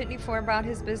merchant Pitney 4 about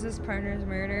his business partner's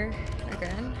murder.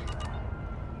 Again.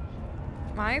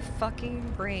 My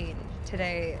fucking brain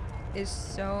today is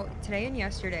so... Today and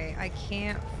yesterday, I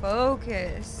can't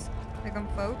focus. Like, I'm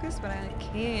focused, but I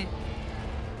can't.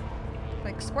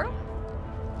 Like, squirrel?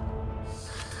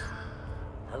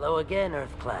 Hello again,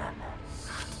 Earth Clan.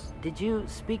 Did you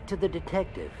speak to the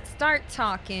detective? Start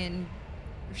talking.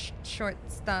 Short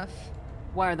stuff.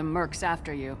 Why are the mercs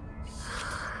after you?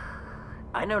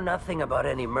 I know nothing about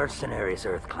any mercenaries,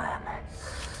 Earth Clan.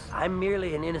 I'm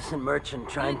merely an innocent merchant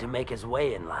trying to make his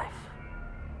way in life.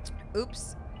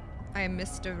 Oops. I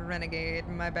missed a renegade.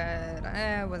 My bad.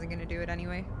 I wasn't gonna do it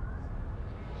anyway.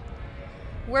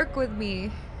 Work with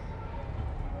me.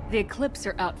 The Eclipse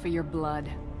are out for your blood.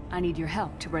 I need your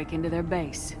help to break into their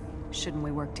base. Shouldn't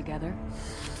we work together?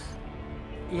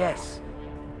 Yes.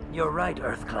 You're right,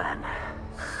 Earth Clan.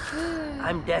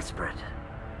 I'm desperate.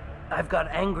 I've got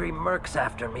angry mercs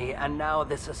after me, and now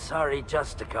this Asari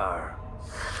Justicar.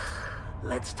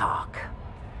 Let's talk.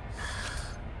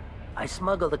 I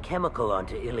smuggled a chemical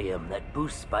onto Ilium that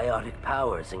boosts biotic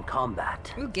powers in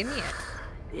combat. Ooh, give me it.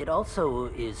 It also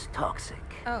is toxic.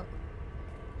 Oh.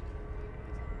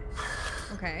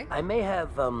 Okay. I may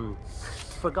have,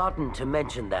 forgotten to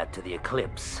mention that to the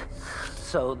Eclipse.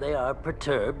 So they are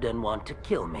perturbed and want to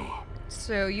kill me.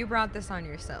 So you brought this on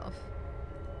yourself.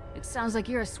 It sounds like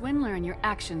you're a swindler and your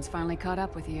actions finally caught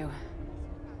up with you.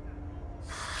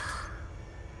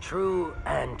 True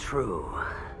and true.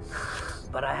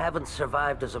 But I haven't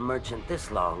survived as a merchant this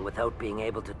long without being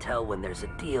able to tell when there's a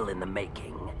deal in the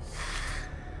making.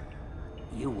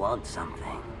 You want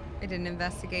something. I didn't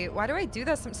investigate. Why do I do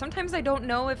that? Sometimes I don't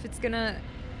know if it's gonna...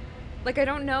 Like, I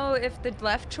don't know if the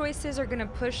left choices are gonna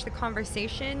push the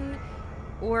conversation,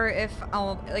 or if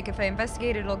I'll... Like, if I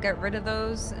investigate, it'll get rid of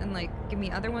those and, like, give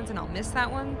me other ones and I'll miss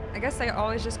that one. I guess I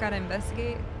always just gotta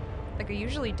investigate. Like, I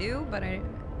usually do, but I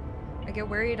get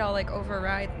worried I'll, like,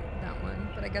 override that one.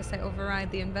 But I guess I override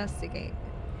the investigate.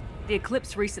 The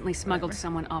Eclipse recently smuggled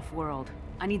someone off-world.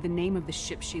 I need the name of the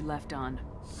ship she left on.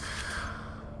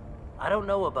 I don't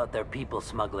know about their people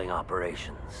smuggling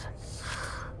operations.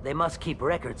 They must keep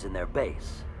records in their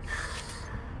base.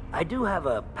 I do have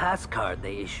a pass card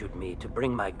they issued me to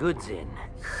bring my goods in.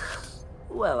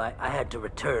 Well, I had to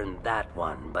return that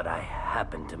one, but I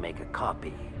happened to make a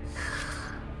copy.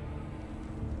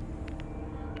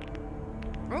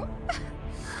 Oh.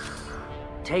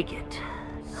 Take it.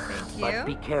 Thank you. But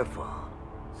be careful.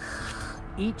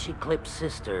 Each Eclipse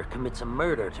sister commits a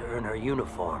murder to earn her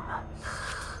uniform.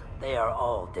 They are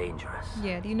all dangerous.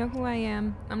 Yeah, do you know who I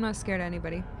am? I'm not scared of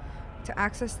anybody. To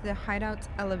access the hideout's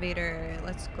elevator,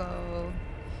 let's go.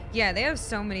 Yeah, they have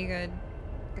so many good.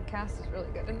 The cast is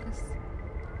really good in this.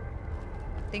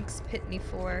 Thanks, Pitney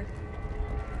 4.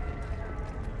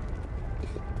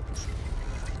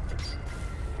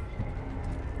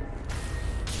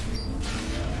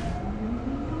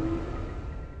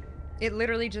 It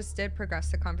literally just did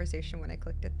progress the conversation when I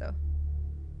clicked it, though.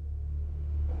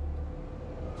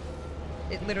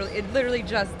 It literally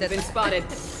just did. Been spotted.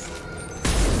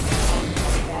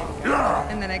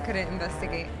 And then I couldn't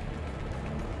investigate.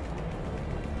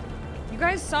 You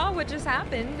guys saw what just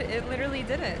happened. It literally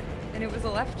did it. And it was a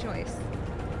left choice.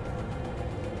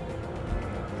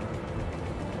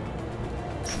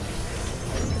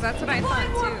 Because that's what I thought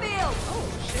too. Oh,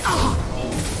 shit.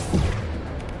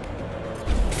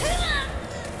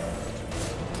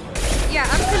 Yeah,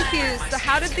 I'm confused. So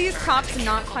how did these cops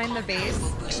not find the base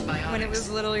when it was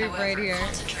literally right here?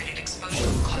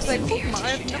 It's like, oh, my,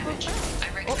 I've never found. I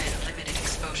recommend limited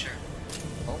exposure.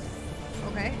 Oh,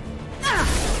 okay.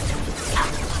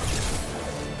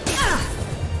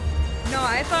 No,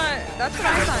 I thought, that's what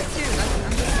I thought too.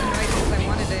 I'm just annoyed because I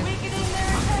wanted it.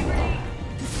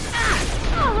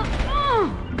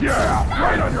 Yeah,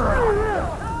 right on your arm.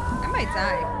 I might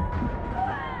die.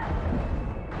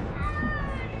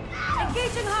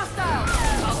 Engaging hostiles!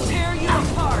 I'll tear you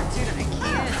apart! Dude, I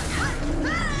can't.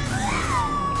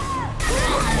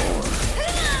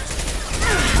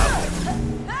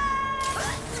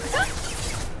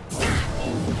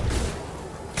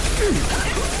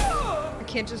 I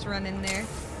can't just run in there.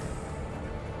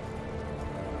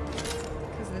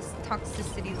 Because this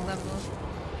toxicity level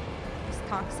is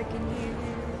toxic in here.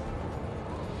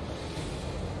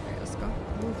 Alright, let's go.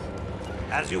 Move.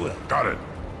 As you will. Got it.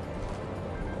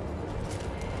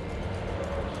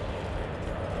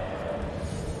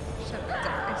 Shut up,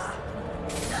 Darius.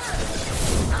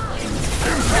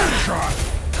 Shot.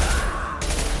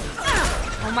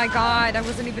 Oh my god, I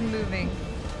wasn't even moving.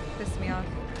 Pissed me off.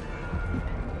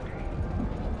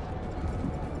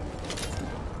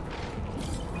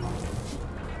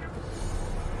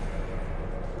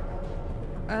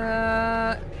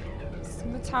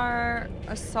 Scimitar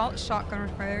assault shotgun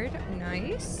required.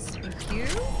 Nice. Thank you.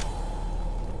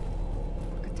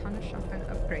 Katana shotgun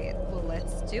upgrade. Well,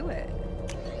 let's do it.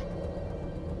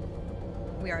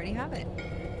 We already have it.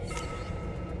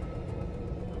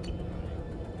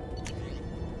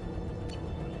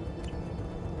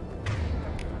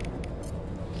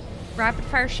 Rapid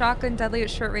fire shotgun, deadly at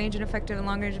short range and effective at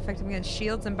long range, effective against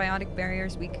shields and biotic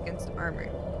barriers, weak against armor.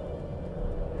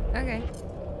 Okay.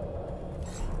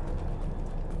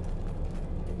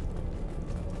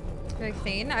 Like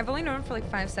Thane? I've only known him for like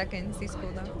 5 seconds. He's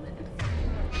cool though.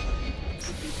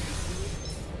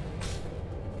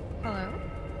 Hello?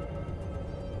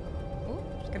 Oh,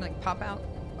 just gonna like pop out.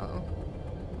 Uh-oh.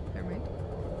 Never mind.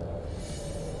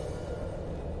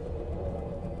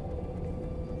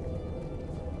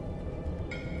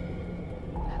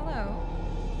 Hello?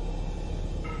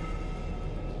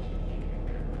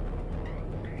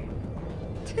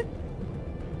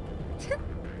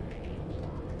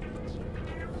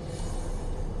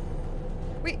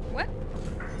 Wait, what?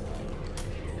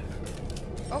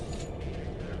 Oh.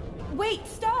 Wait,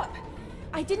 stop!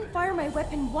 I didn't fire my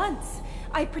weapon once.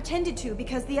 I pretended to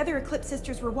because the other Eclipse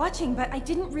sisters were watching, but I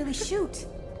didn't really shoot.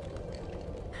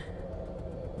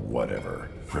 Whatever.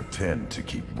 Pretend to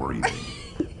keep breathing.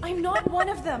 I'm not one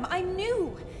of them. I'm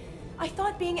new. I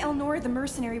thought being Elnora the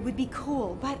mercenary would be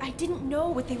cool, but I didn't know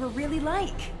what they were really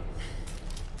like.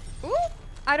 Ooh!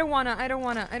 I don't wanna. I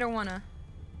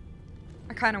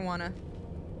kinda wanna.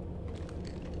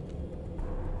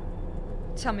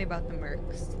 Tell me about the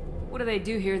mercs. What do they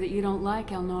do here that you don't like,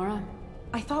 Elnora?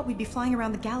 I thought we'd be flying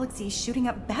around the galaxy shooting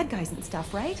up bad guys and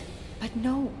stuff, right? But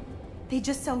no. They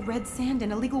just sell red sand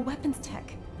and illegal weapons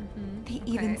tech. They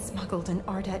even smuggled an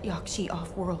Ardat Yakshi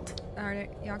off-world. Ardat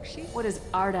Yakshi? What does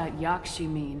Ardat Yakshi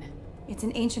mean? It's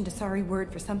an ancient Asari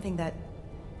word for something that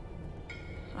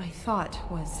I thought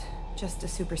was just a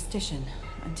superstition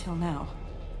until now.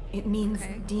 It means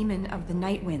demon of the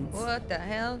night winds. What the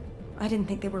hell? I didn't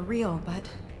think they were real, but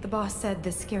the boss said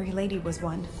this scary lady was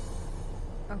one.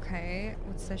 Okay,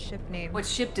 what's the ship name? What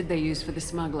ship did they use for the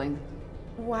smuggling?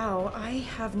 Wow, I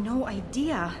have no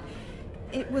idea.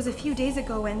 It was a few days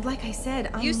ago, and like I said,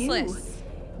 I'm Useless. new.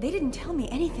 They didn't tell me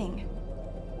anything.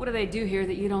 What do they do here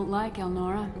that you don't like,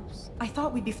 Elnora? Oops. I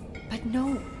thought we'd be, but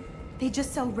no. They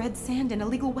just sell red sand and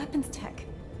illegal weapons tech.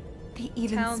 They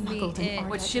even smuggled an Ardat.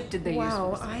 What ship did they use?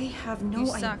 Wow, I have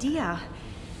no idea.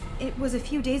 It was a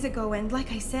few days ago, and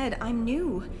like I said, I'm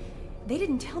new. They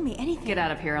didn't tell me anything. Get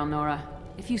out of here, Elnora.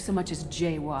 If you so much as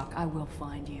jaywalk, I will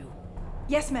find you.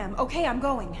 Yes, ma'am. Okay, I'm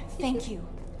going. Thank you.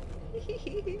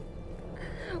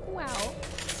 Wow.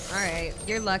 Alright,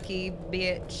 you're lucky,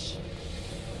 bitch.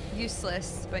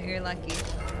 Useless, but you're lucky.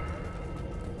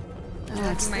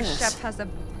 What's my this? chef has a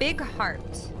big heart.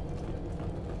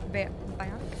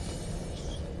 Bionic?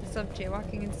 So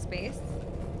jaywalking in space?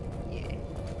 Yeah.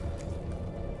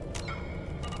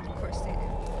 Of course they do.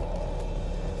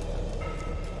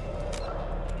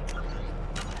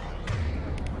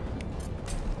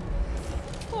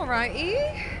 Alrighty.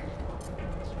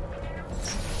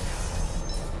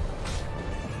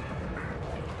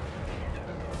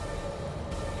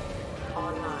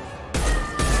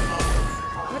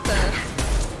 What the?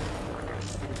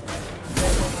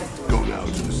 Go now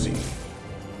to the scene.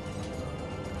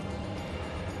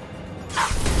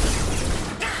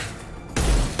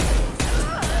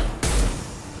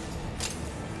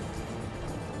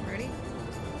 Ready?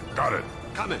 Got it.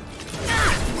 Coming.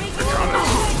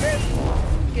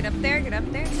 Get up there, get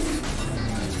up there.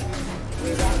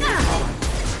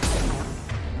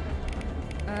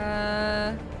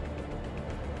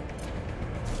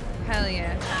 Hell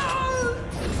yeah.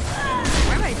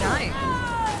 Why am I dying?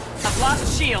 I've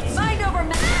lost shields. Mind over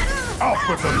matter! I'll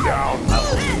put them down.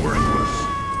 They're worthless.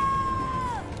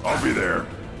 I'll be there.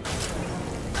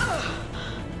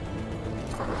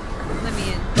 Let me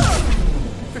in.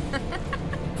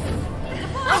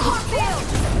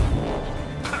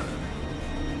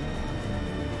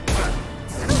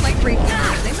 I don't like breaking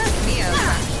these. They mess me up.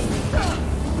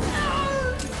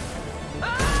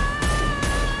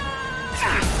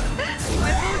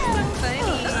 Why are they so funny?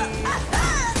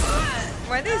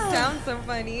 Why do they sound so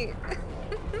funny?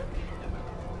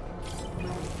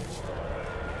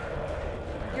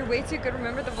 You're way too good.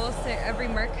 Remember the bullshit every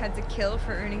merc had to kill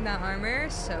for earning that armor?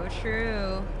 So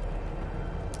true.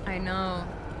 I know.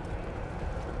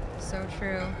 So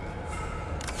true.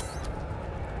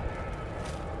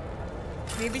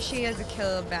 Maybe she has to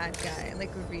kill a bad guy,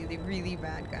 like a really, really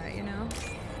bad guy, you know?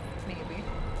 Maybe.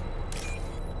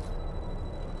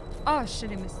 Oh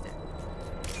shit, I missed it.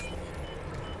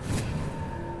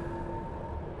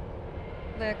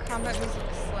 The combat music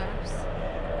slaps.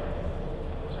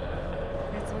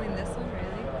 It's only this one,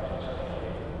 really?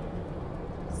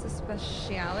 It's the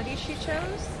speciality she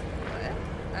chose? What?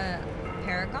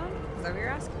 Paragon? Is that what you're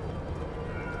asking?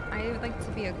 I would like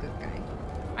to be a good guy.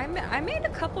 I made a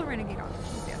couple renegade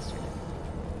options yesterday.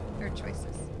 Or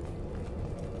choices.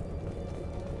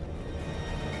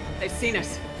 They've seen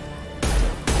us.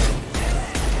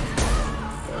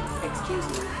 Excuse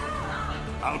me.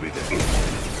 I'll be there.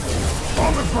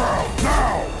 On the ground,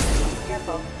 now!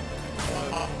 Careful.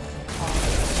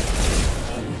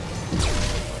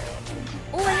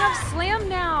 Oh, I have slam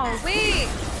now! Wait!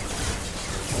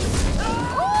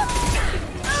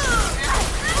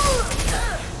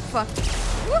 Fuck.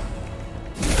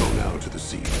 Go now to the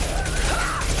scene.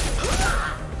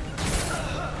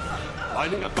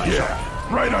 Lining up my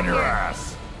shot. Right on your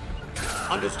ass.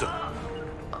 Understood.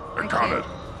 I got it.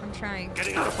 I'm trying.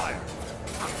 Getting out of fire.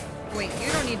 Wait,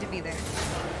 you don't need to be there.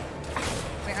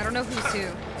 Wait, I don't know who's who.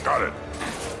 Got it.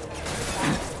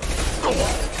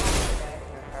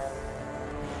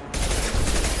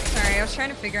 Sorry, I was trying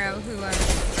to figure out who was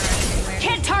directing where.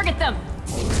 Can't target them!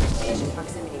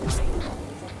 Proximity.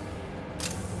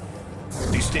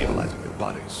 Destabilizing their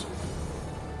bodies.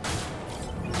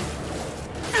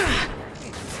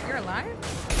 Wait, you're alive?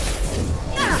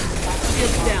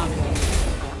 Shields down.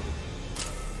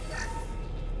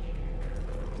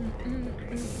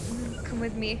 Come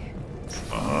with me.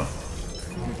 Uh-huh.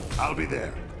 I'll be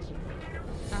there.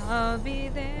 I'll be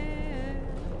there.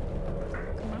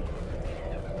 Come on.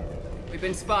 We've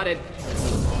been spotted.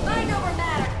 Mind over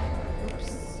matter! Oops.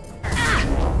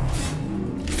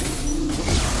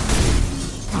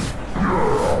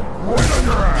 Right on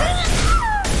your ass.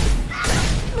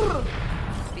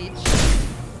 Bitch.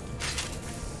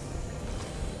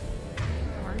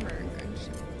 Armor, good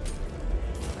shit.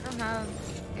 I don't have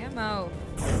ammo.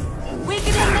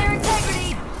 Weakening their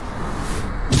integrity!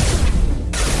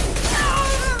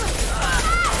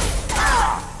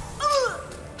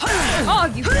 Oh,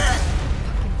 you fucking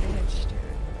bitch,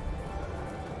 dude.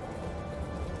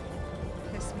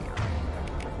 Piss me off.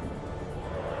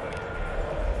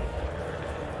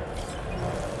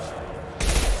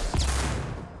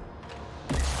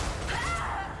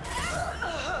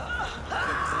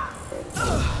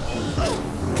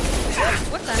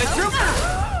 What the hell?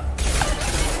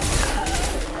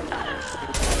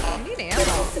 I need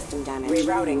ammo. System damage.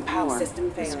 Rerouting power. System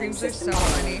The failing. screams are so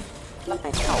funny.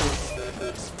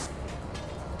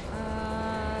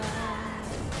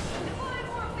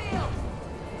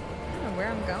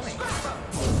 going?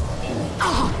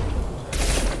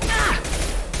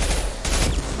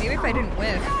 Maybe if I didn't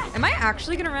whiff. Am I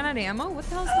actually gonna run out of ammo? What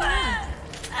the hell's going on?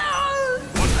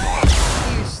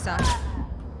 You suck.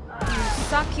 You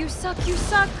suck, you suck, you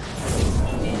suck.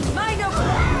 You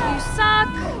suck.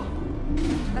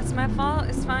 That's my fault.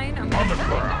 It's fine. I'm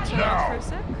gonna chill out for a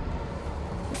sec.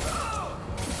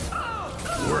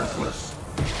 Worthless.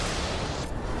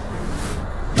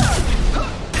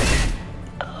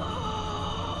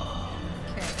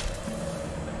 Okay.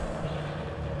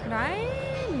 Could I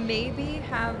maybe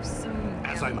have some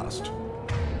As I must.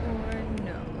 Or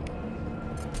no?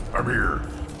 I'm here.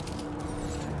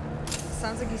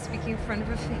 Sounds like he's speaking in front of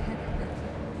a fan.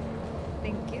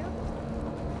 Thank you.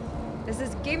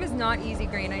 This game is not easy,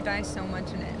 Grain. I die so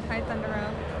much in it. Hi,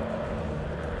 Thundero.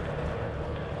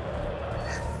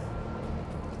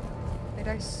 I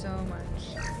die so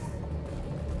much.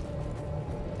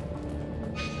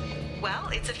 Well,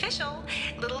 it's official.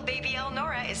 Little baby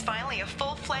Elnora is finally a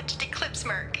full-fledged Eclipse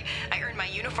merc. I earned my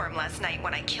uniform last night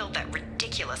when I killed that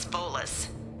ridiculous Volus.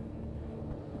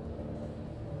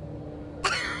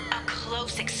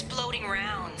 Close exploding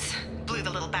rounds. Blew the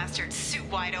little bastard's suit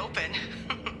wide open.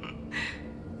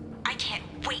 I can't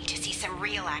wait to see some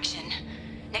real action.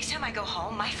 Next time I go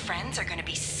home, my friends are gonna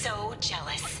be so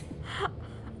jealous.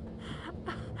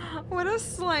 What a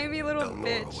slimy little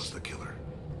Elnora bitch. was the killer.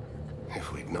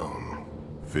 If we'd known.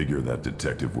 Figure that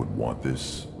detective would want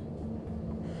this.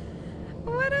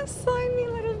 What a slimy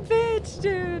little bitch,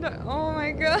 dude. Oh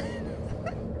my god.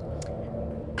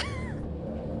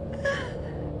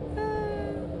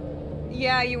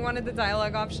 Yeah, you wanted the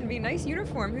dialogue option to be nice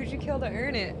uniform. Who'd you kill to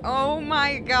earn it? Oh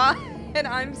my god.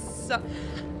 I'm so...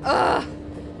 Ugh.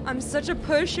 I'm such a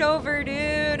pushover,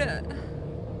 dude.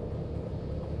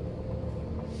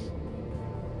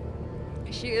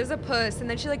 She is a puss. And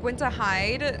then she like went to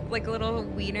hide like a little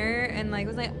wiener and like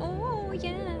was like, oh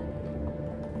yeah.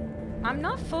 I'm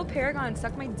not full Paragon.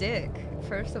 Suck my dick,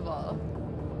 first of all.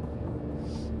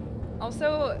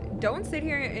 Also, don't sit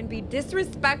here and be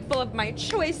disrespectful of my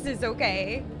choices,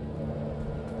 okay?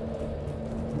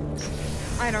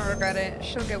 I don't regret it.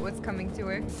 She'll get what's coming to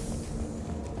her.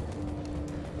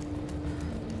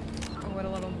 Oh, what a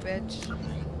little bitch.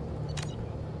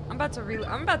 I'm about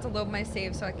to load my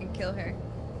save so I can kill her.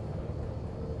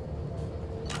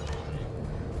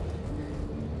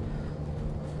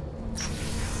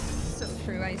 So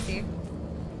true, I see.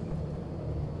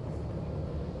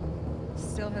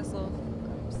 Still has little...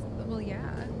 Well,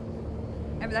 yeah.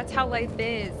 I mean, that's how life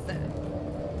is.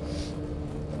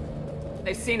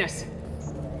 They've seen us.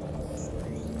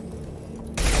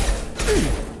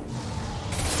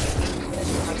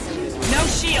 No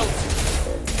shields!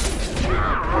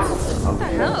 What the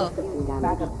hell?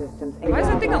 Why is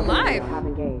that thing alive?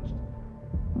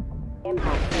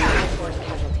 Impact force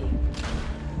casualty.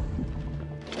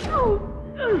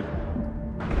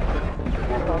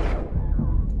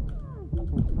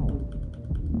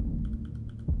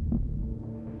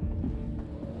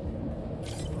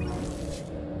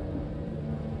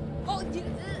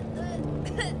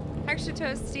 Extra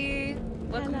Toasty,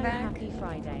 welcome Hello, back. Happy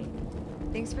Friday.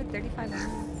 Thanks for 35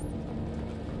 minutes.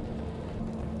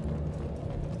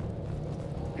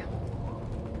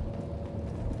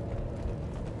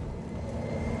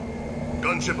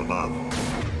 Gunship above.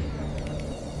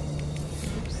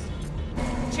 Oops.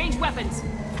 Change weapons.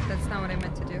 That's not what I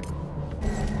meant to do.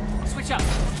 Switch up.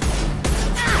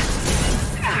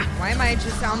 Why am I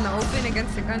just out in the open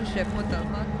against a gunship? What the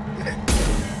fuck?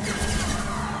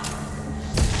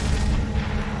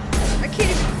 I can't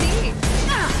even see.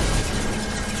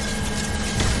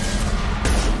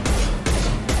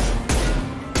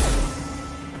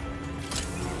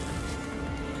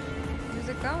 Where's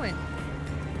it going?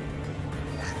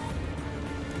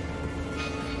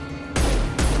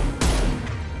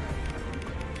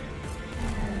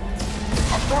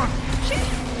 Up front. Shit.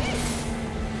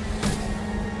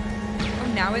 Oh,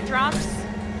 now it drops?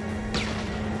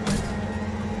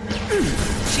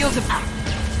 Shields up.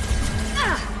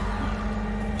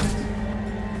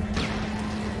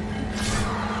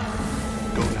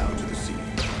 Go now to the sea.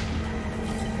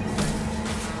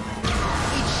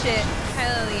 Eat shit.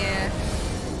 Hell yeah.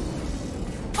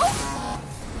 Oh!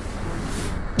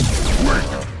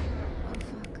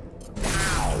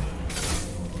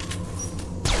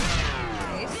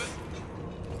 Nice.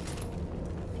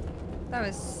 That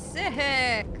was sick.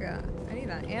 I need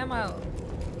that ammo.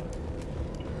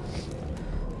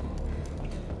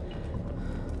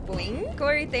 Boing.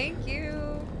 Corey, thank you.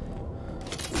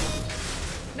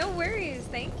 No worries.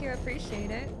 Thank you. I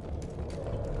appreciate it.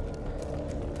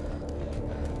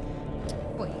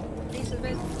 Boing. Thanks for the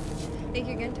bit. Thank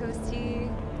you again,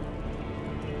 Toasty.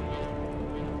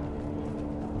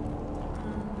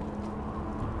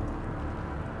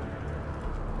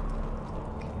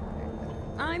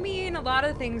 I mean, a lot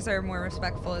of things are more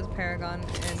respectful as Paragon,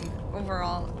 and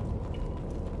overall,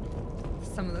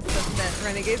 some of the stuff that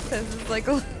Renegade says is like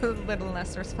a little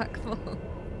less respectful.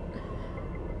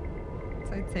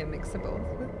 So I'd say a mix of both.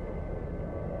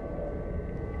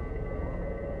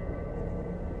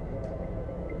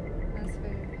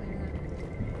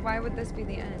 Why would this be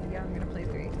the end? Yeah, I'm gonna play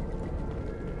 3.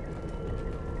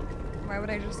 Why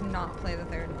would I just not play the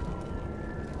 3rd one?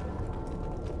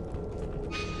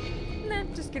 Nah,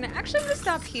 just gonna. Actually, I'm gonna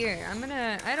stop here.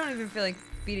 I don't even feel like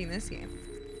beating this game.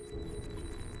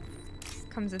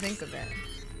 Comes to think of it.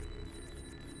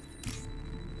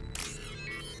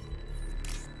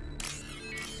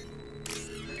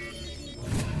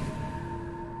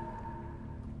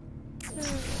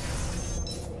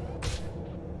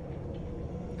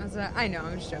 I know,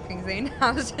 I'm just joking, Zane.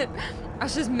 I was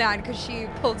just mad because she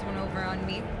pulled one over on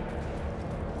me.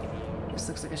 This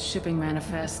looks like a shipping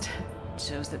manifest. It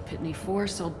shows that Pitney 4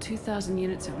 sold 2,000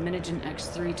 units of Minigen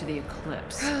X3 to the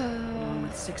Eclipse, along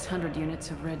with 600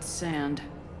 units of red sand.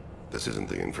 This isn't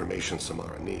the information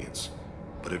Samara needs,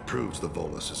 but it proves the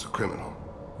Volus is a criminal.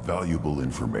 Valuable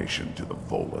information to the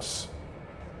Volus.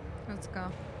 Let's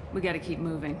go. We gotta keep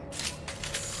moving.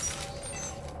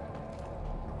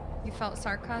 You felt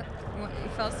sarcasm? You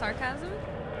felt sarcasm?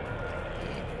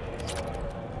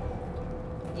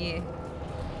 Yeah.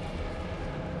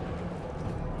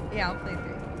 Yeah, I'll play 3.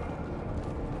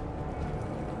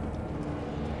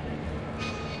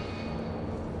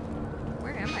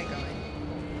 Where am I going?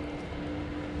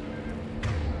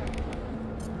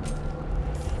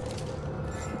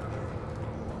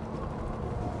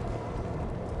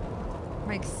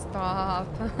 Mike, stop.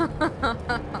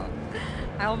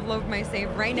 I'll load my save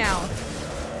right now.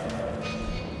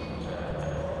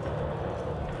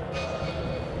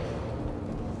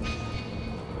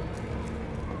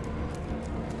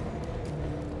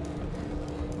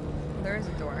 There is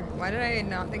a door. Why did I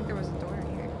not think there was a door in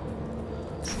here?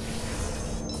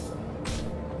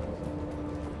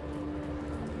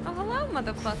 Oh, hello,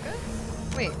 motherfucker.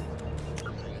 Wait.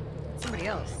 Somebody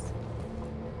else.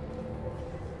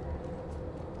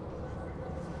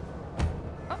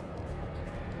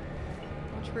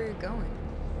 Where you're going,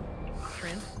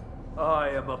 Prince? I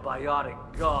am a biotic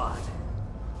god.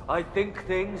 I think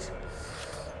things,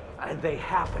 and they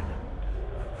happen.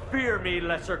 Fear me,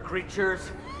 lesser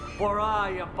creatures, for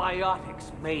I am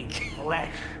biotics made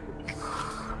flesh.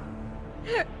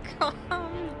 Calm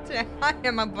down. I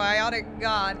am a biotic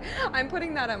god. I'm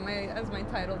putting that on as my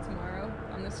title tomorrow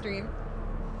on the stream.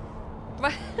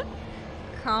 But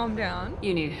calm down.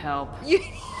 You need help. You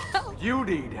need help. You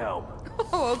need help.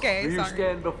 Oh, okay, You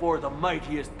stand before the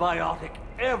mightiest biotic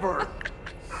ever.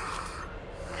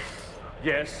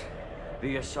 Yes,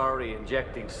 the Asari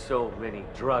injecting so many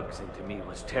drugs into me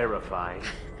was terrifying.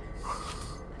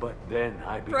 But then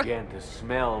I began to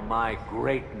smell my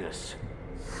greatness.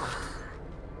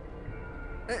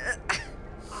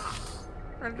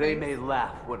 They may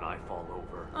laugh when I fall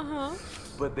over,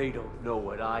 but they don't know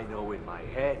what I know in my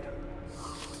head.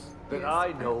 That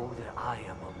I know that I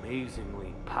am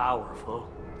amazingly powerful.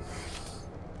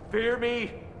 Fear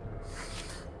me?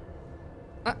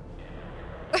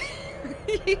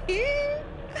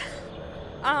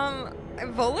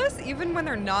 Volus, even when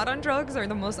they're not on drugs, are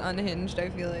the most unhinged, I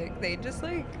feel like. They just,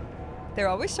 like, they're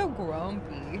always so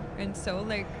grumpy and so,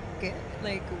 like,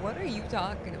 what are you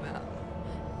talking about?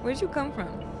 Where'd you come from?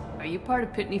 Are you part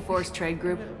of Pitney 4's trade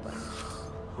group?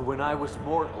 When I was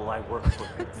mortal, I worked for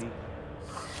Pitney.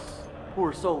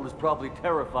 Poor soul is probably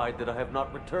terrified that I have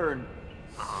not returned.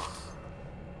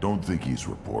 Don't think he's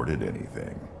reported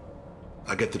anything.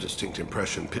 I get the distinct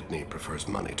impression Pitney prefers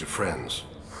money to friends.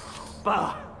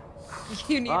 Bah!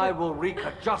 I will wreak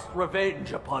a just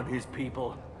revenge upon his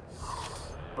people.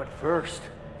 But first,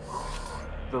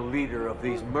 the leader of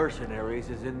these mercenaries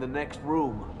is in the next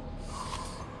room.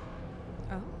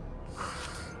 Oh?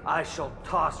 I shall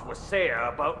toss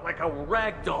Wasea about like a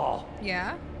rag doll.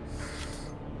 Yeah?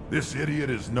 This idiot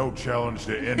is no challenge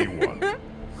to anyone.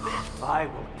 I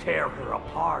will tear her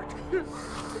apart.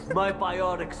 My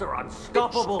biotics are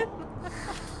unstoppable.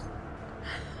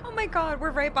 Oh my god,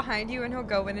 we're right behind you and he'll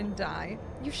go in and die.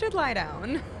 You should lie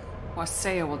down.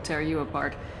 Wasea will tear you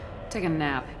apart. Take a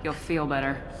nap. You'll feel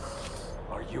better.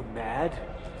 Are you mad?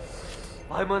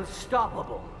 I'm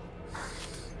unstoppable.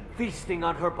 Feasting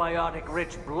on her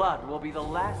biotic-rich blood will be the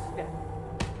last step.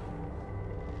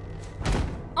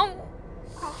 Oh.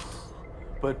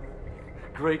 But,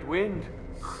 Great Wind,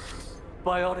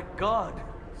 biotic god,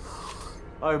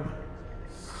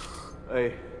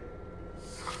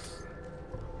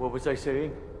 What was I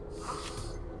saying?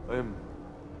 I'm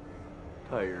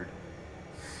tired.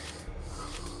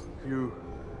 You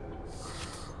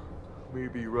may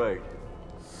be right.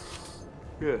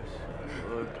 Yes,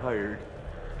 I'm tired.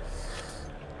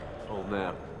 I'll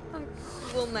nap.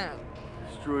 We'll nap.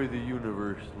 Destroy the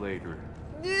universe later.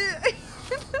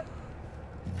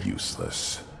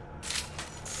 Useless.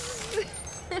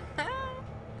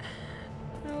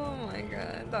 Oh my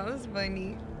god, that was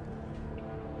funny.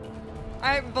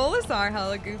 Bolas are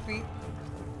hella goofy.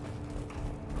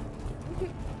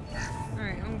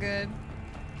 Alright, I'm good.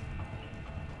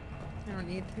 I don't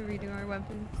need to redo our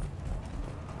weapons.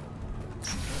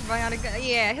 Biotic guy.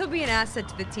 Yeah, he'll be an asset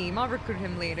to the team. I'll recruit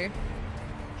him later.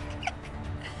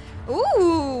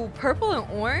 Ooh, purple and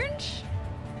orange?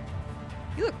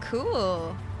 You look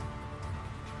cool.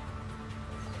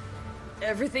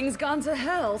 Everything's gone to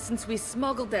hell since we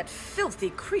smuggled that filthy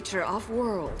creature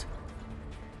off-world.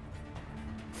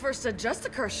 First a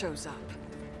Justicar shows up.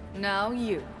 Now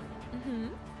you.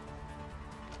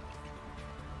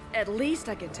 At least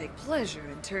I can take pleasure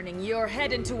in turning your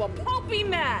head into a pulpy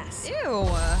mass. Ew.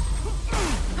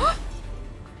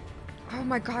 Oh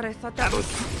my god, I thought that was...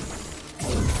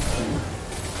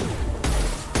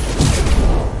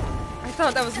 I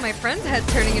thought that was my friend's head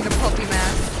turning into pulpy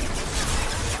mass.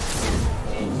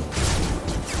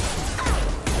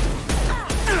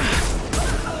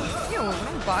 Ew,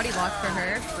 no body lock for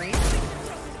her, freak.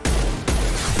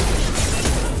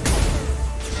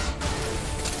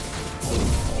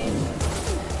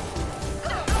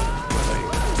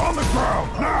 On the ground,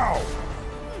 now!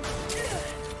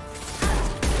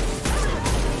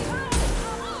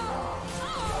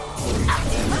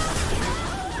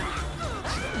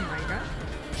 Oh my god.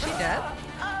 Is she dead?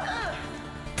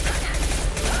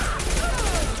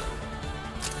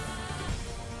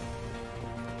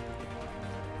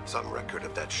 Some record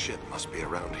of that shit must be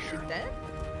around here. She's dead?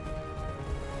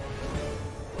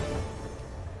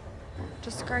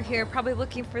 Justicar here, probably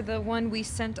looking for the one we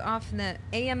sent off in the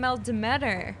AML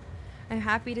Demeter. I'm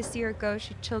happy to see her go.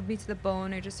 She chilled me to the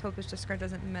bone. I just hope this Justicar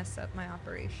doesn't mess up my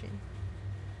operation.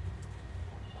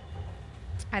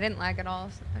 I didn't lag at all,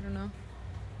 so I don't know.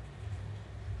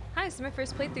 Hi, this is my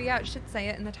first playthrough. Yeah, it should say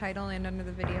it in the title and under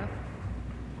the video.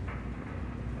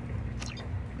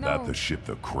 No. That the ship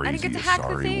the crazy get to hack the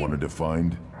Asari thing. wanted to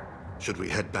find? Should we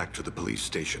head back to the police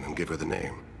station and give her the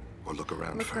name? Or look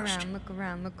around Look first? around, look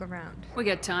around, look around. We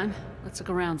got time. Let's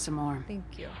look around some more.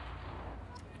 Thank you.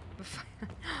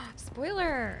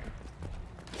 Spoiler!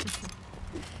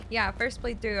 Yeah, first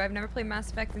playthrough. I've never played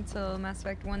Mass Effect until Mass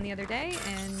Effect 1 the other day,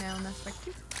 and now Mass Effect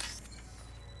 2.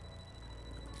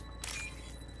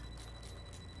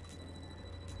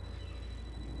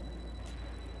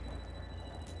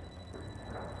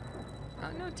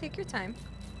 Oh no, take your time.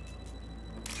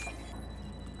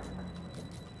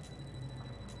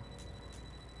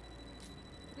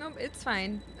 Nope, it's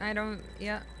fine. I don't...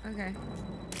 Yeah, okay.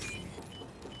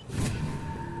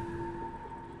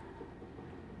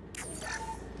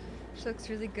 She looks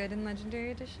really good in Legendary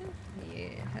Edition? Yeah,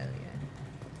 hell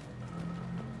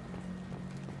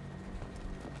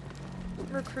yeah.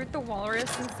 Recruit the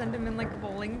walrus and send him in like a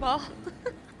bowling ball?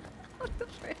 What the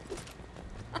frick?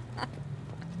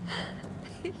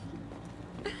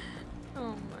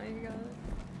 Oh my god.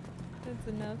 That's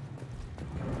enough.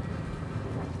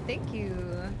 Thank you.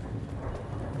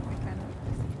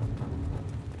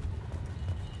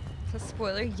 It's a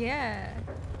spoiler, yeah.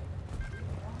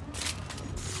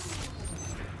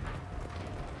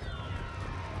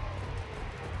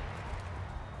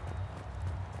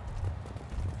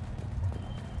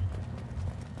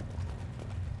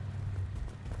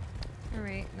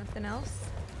 Alright, nothing else?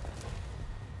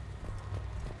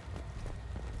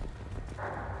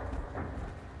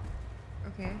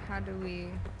 Okay, how do we...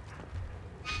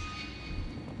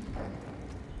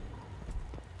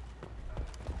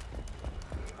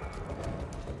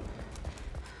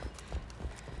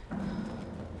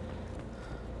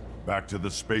 Back to the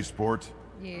spaceport?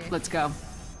 Yeah. Let's go.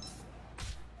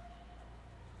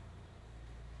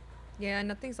 Yeah,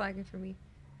 nothing's lagging for me.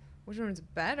 Which one's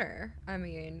better? I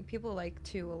mean, people like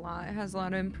 2 a lot. It has a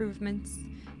lot of improvements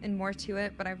and more to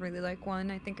it, but I really like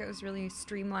 1. I think it was really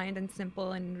streamlined and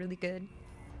simple and really good.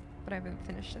 But I haven't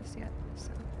finished this yet,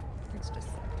 so it's just...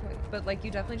 But like,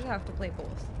 you definitely just have to play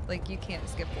both. Like, you can't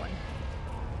skip 1.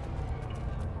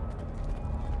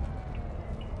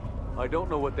 I don't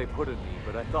know what they put in me,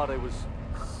 but I thought I was...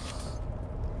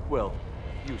 Well,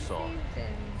 you saw.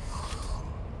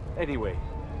 Anyway,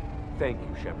 thank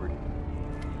you, Shepard.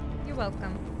 You're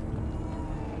welcome.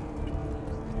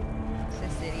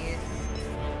 This idiot.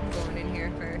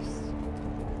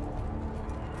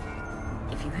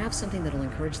 have something that'll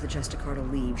encourage the Justicar to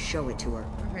leave, show it to her.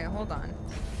 Okay, hold on.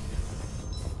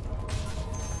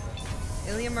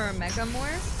 Ilium or Omega more?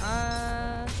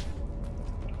 I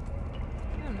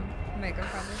don't know. Omega,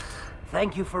 probably.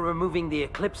 Thank you for removing the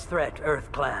Eclipse threat,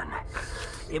 Earth Clan.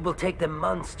 It will take them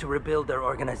months to rebuild their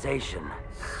organization.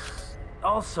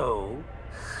 Also,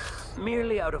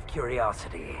 merely out of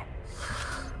curiosity,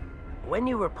 when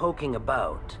you were poking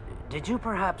about, did you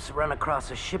perhaps run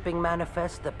across a shipping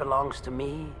manifest that belongs to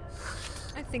me?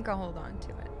 I think I'll hold on to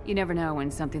it. You never know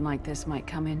when something like this might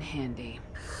come in handy.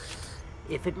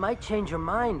 If it might change your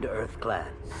mind, Earth Clan,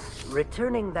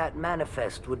 returning that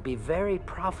manifest would be very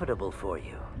profitable for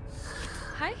you.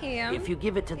 Hi, Ham. If you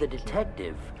give it to the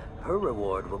detective, her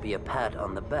reward will be a pat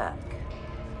on the back.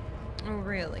 Oh,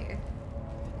 really?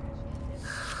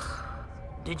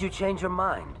 Did you change your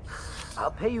mind? I'll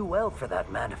pay you well for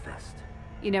that manifest.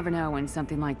 You never know when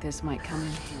something like this might come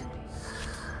in handy.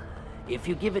 If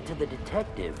you give it to the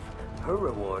detective, her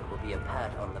reward will be a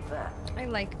pat on the back. I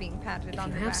like being patted on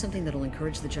the back. If you have something that'll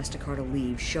encourage the Justicar to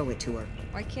leave, show it to her.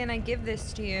 Why can't I give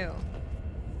this to you?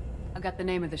 I got the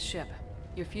name of the ship.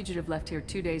 Your fugitive left here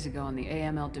 2 days ago on the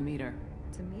AML Demeter.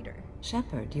 Demeter?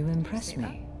 Shepard, you impress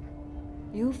me.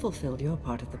 You fulfilled your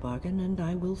part of the bargain, and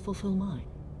I will fulfill mine.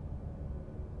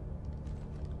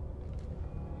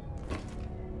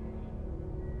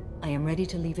 I am ready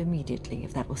to leave immediately,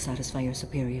 if that will satisfy your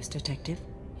superiors, Detective.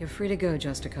 You're free to go,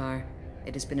 Justicar.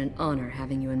 It has been an honor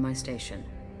having you in my station.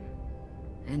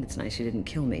 And it's nice you didn't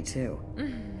kill me, too.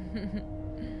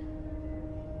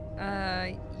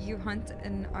 You hunt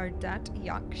an Ardat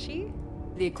Yakshi?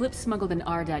 The Eclipse smuggled an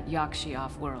Ardat Yakshi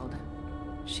off-world.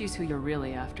 She's who you're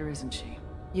really after, isn't she?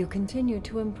 You continue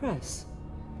to impress.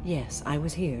 Yes, I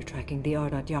was here tracking the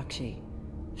Ardat Yakshi.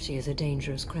 She is a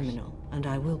dangerous criminal, and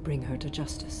I will bring her to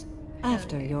justice.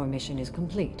 After your mission is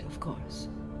complete, of course.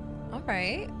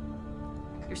 Alright.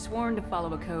 You're sworn to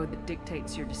follow a code that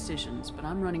dictates your decisions, but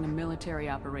I'm running a military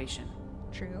operation.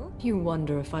 True. You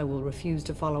wonder if I will refuse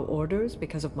to follow orders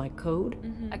because of my code?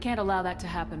 I can't allow that to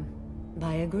happen.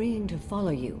 By agreeing to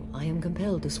follow you, I am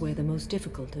compelled to swear the most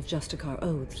difficult of Justicar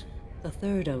oaths, the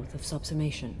third oath of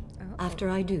subsumation. After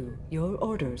I do, your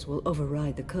orders will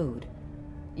override the code.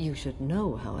 You should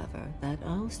know, however, that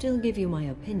I'll still give you my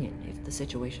opinion if the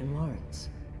situation warrants.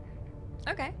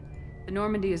 Okay. The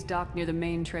Normandy is docked near the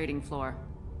main trading floor.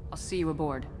 I'll see you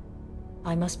aboard.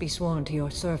 I must be sworn to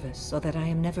your service so that I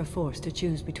am never forced to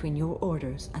choose between your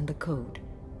orders and the code.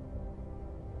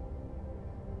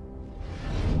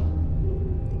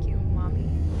 Thank you, Mommy.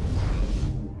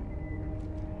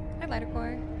 Hi,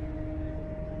 Lightercore.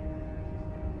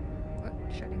 What?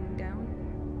 Shutting down?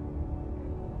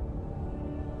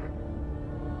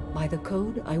 By the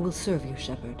code, I will serve you,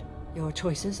 Shepard. Your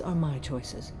choices are my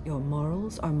choices. Your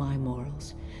morals are my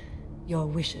morals. Your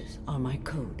wishes are my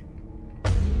code.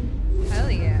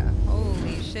 Hell yeah.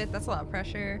 Holy shit, that's a lot of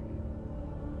pressure.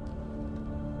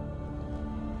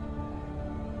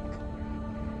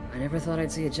 I never thought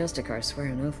I'd see a Justicar swear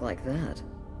an oath like that.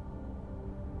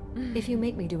 If you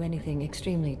make me do anything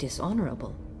extremely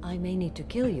dishonorable, I may need to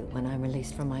kill you when I'm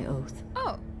released from my oath.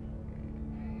 Oh.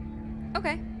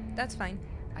 Okay, that's fine.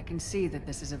 I can see that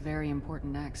this is a very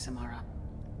important act, Samara.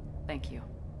 Thank you.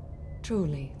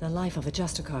 Truly, the life of a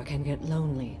Justicar can get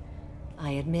lonely.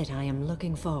 I admit I am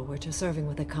looking forward to serving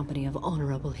with a company of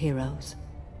honorable heroes.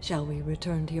 Shall we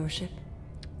return to your ship?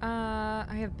 I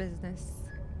have business.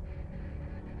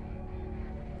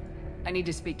 I need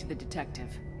to speak to the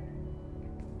detective.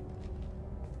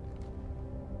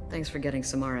 Thanks for getting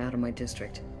Samara out of my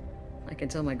district. I can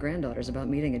tell my granddaughters about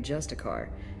meeting a Justicar.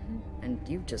 And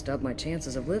you've just upped my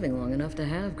chances of living long enough to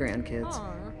have grandkids.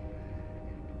 Aww.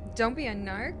 Don't be a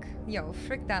narc? Yo,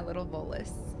 frick that little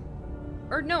Volus.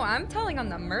 Or no, I'm telling on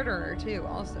the murderer too,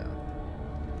 also.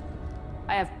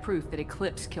 I have proof that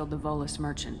Eclipse killed the Volus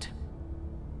merchant.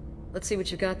 Let's see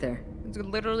what you got there. It's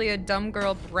literally a dumb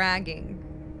girl bragging.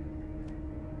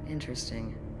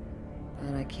 Interesting.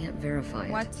 But I can't verify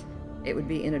it. What? It would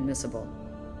be inadmissible.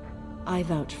 I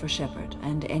vouch for Shepard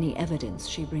and any evidence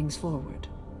she brings forward.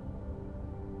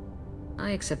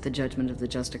 I accept the judgment of the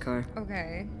Justicar.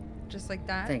 Okay. Just like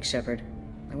that? Thanks, Shepard.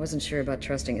 I wasn't sure about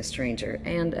trusting a stranger,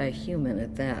 and a human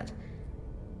at that.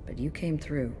 But you came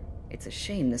through. It's a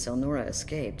shame this Elnora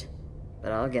escaped.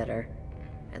 But I'll get her.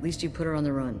 At least you put her on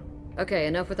the run. Okay,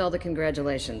 enough with all the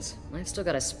congratulations. I've still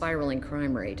got a spiraling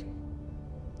crime rate.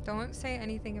 Don't say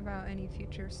anything about any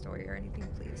future story or anything,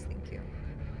 please. Thank you.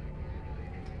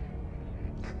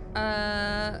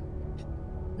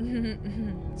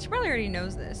 She probably already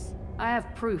knows this. I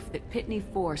have proof that Pitney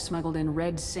 4 smuggled in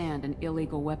red sand and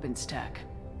illegal weapons tech.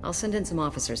 I'll send in some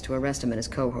officers to arrest him and his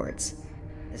cohorts.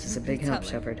 This is a big help,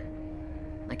 Shepard.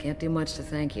 I can't do much to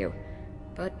thank you,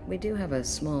 but we do have a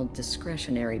small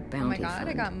discretionary bounty Oh my god, fund.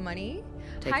 I got money.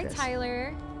 Take Hi, this.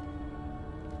 Tyler.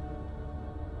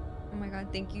 Oh my god,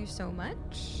 thank you so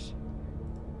much.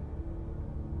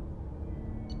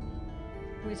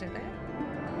 Who is it there?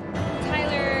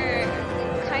 Tyler,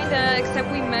 kinda,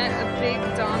 except we met a big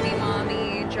dommy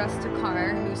mommy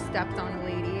Justicar who stepped on a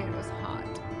lady. It was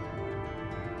hot.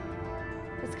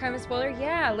 It's kind of a spoiler.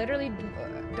 Yeah, literally,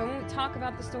 don't talk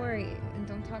about the story and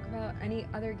don't talk about any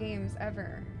other games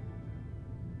ever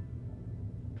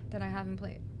that I haven't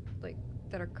played, like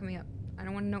that are coming up. I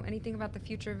don't want to know anything about the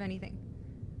future of anything.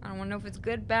 I don't want to know if it's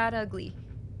good, bad, ugly.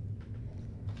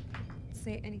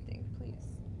 Say anything, please.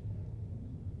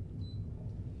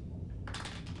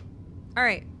 All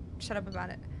right, shut up about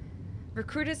it.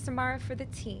 Recruited Samara for the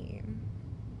team.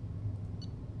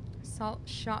 Assault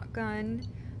shotgun,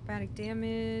 biotic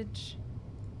damage.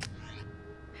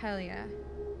 Hell yeah.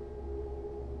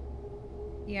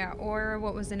 Yeah, or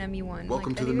what was an ME1? Welcome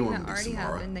like, to the anything that Normandy, already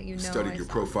Samara. happened that you know Studied I your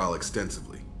saw. profile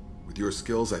extensively. With your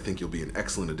skills, I think you'll be an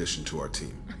excellent addition to our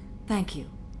team. Thank you.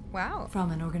 Wow.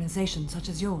 From an organization such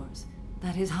as yours.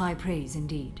 That is high praise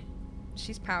indeed.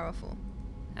 She's powerful.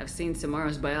 I've seen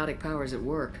Samara's biotic powers at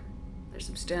work. They're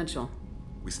substantial.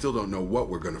 We still don't know what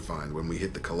we're going to find when we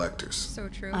hit the collectors. So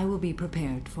true. I will be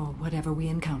prepared for whatever we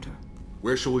encounter.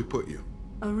 Where shall we put you?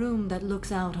 A room that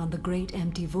looks out on the great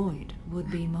empty void would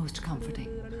be most comforting.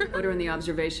 Put her in the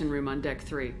observation room on deck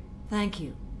 3. Thank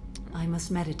you. I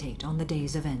must meditate on the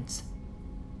day's events.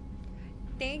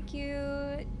 Thank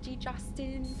you, G.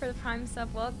 Justin, for the Prime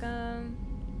sub. Welcome.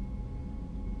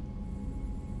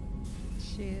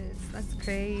 Shit, that's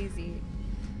crazy.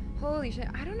 Holy shit,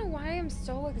 I don't know why I'm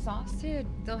so exhausted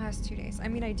the last 2 days. I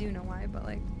mean, I do know why, but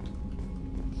like,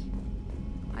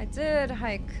 I did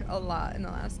hike a lot in the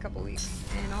last couple weeks,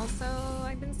 and also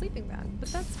I've been sleeping bad, but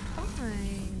that's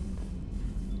fine.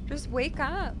 Just wake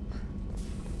up.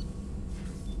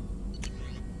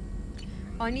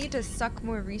 I need to suck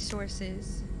more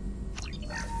resources.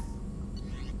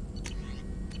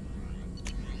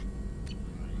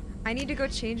 I need to go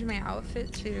change my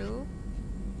outfit too.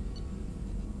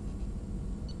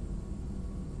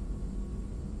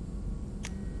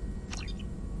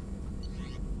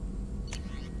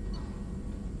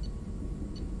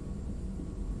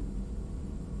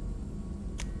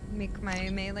 Make my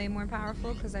melee more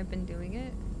powerful because I've been doing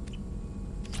it.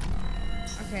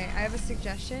 Okay, I have a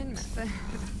suggestion.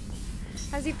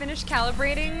 Has he finished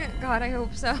calibrating? God, I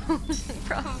hope so.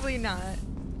 Probably not.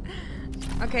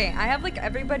 Okay, I have like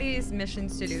everybody's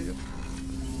missions to do.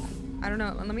 I don't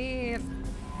know. Let me...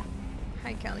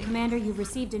 Hi, Kelly. Commander, you've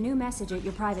received a new message at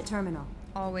your private terminal.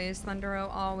 Always, Thundero,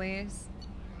 always.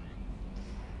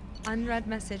 Unread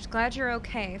message. Glad you're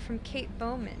okay. From Kate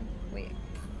Bowman. Wait.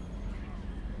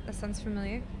 That sounds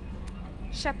familiar.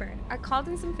 Shepard, I called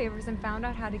in some favors and found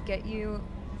out how to get you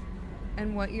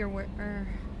and what you're working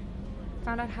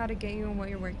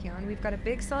on. We've got a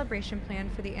big celebration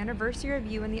planned for the anniversary of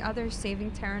you and the others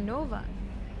saving Terra Nova.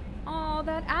 Oh,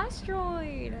 that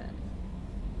asteroid.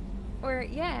 Or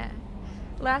yeah.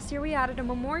 Last year we added a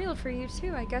memorial for you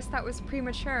too. I guess that was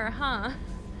premature, huh?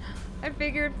 I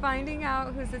figured finding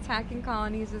out who's attacking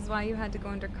colonies is why you had to go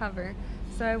undercover.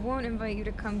 So I won't invite you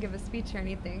to come give a speech or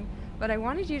anything. But I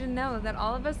wanted you to know that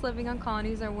all of us living on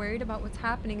colonies are worried about what's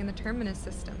happening in the terminus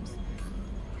systems.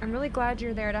 I'm really glad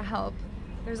you're there to help.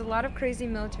 There's a lot of crazy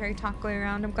military talk going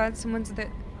around. I'm glad someone's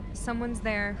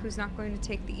there who's not going to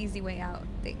take the easy way out.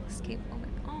 Thanks, Kate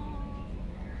Bowman. Aww.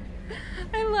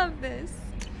 I love this.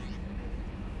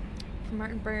 From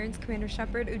Martin Burns, Commander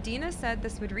Shepard, Udina said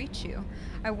this would reach you.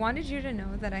 I wanted you to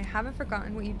know that I haven't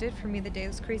forgotten what you did for me the day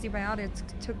those crazy biotics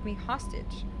took me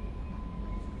hostage.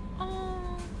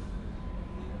 Oh.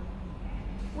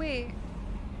 Wait.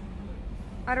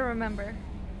 I don't remember.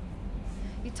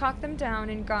 You talked them down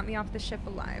and got me off the ship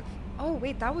alive. Oh,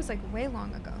 wait, that was like way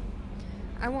long ago.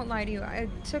 I won't lie to you. I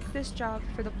took this job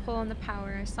for the pull and the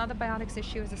power. I saw the biotics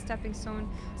issue as a stepping stone,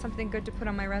 something good to put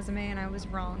on my resume, and I was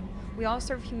wrong. We all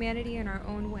serve humanity in our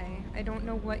own way. I don't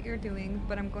know what you're doing,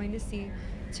 but I'm going to see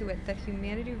to it that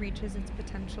humanity reaches its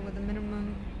potential with a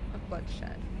minimum of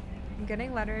bloodshed. I'm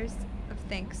getting letters of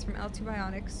thanks from L2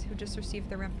 Biotics, who just received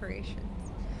their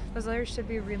reparations. Those letters should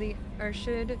really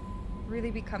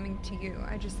be coming to you.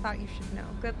 I just thought you should know.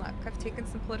 Good luck. I've taken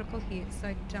some political heat, so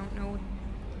I don't know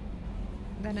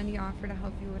that any offer to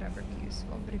help you would ever be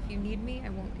useful. But if you need me, I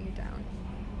won't let you down.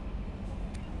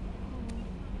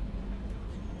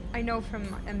 I know from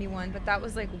ME1, but that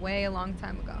was like way a long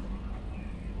time ago.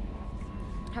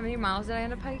 How many miles did I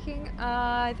end up hiking?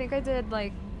 I think I did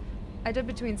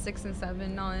between 6 and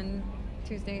 7 on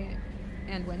Tuesday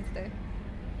and Wednesday.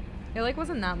 It like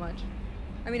wasn't that much.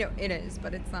 I mean, it is,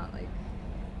 but it's not like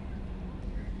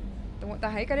the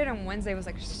hike I did on Wednesday was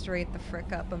like straight the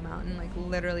frick up a mountain, like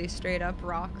literally straight up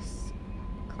rocks,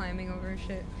 climbing over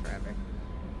shit forever.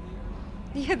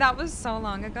 Yeah, that was so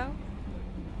long ago.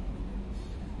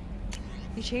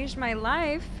 You changed my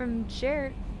life from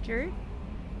Jared.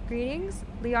 Greetings.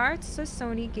 Liar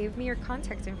Sassoni gave me your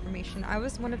contact information. I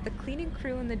was one of the cleaning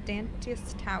crew in the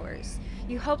Dantius Towers.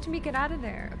 You helped me get out of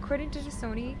there. According to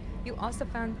Sassoni, you also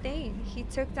found Thane. He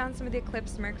took down some of the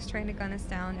Eclipse mercs trying to gun us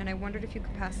down, and I wondered if you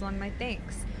could pass along my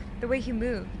thanks. The way he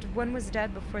moved, one was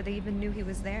dead before they even knew he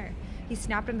was there. He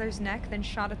snapped another's neck, then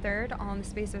shot a third, all in the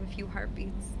space of a few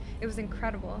heartbeats. It was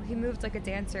incredible. He moved like a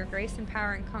dancer, grace and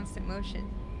power in constant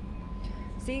motion.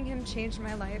 Seeing him changed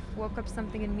my life, woke up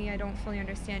something in me I don't fully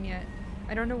understand yet.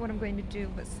 I don't know what I'm going to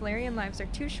do, but Solarian lives are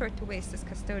too short to waste as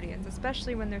custodians,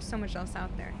 especially when there's so much else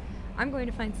out there. I'm going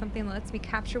to find something that lets me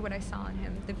capture what I saw in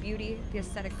him, the beauty, the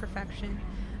aesthetic perfection.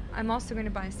 I'm also going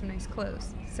to buy some nice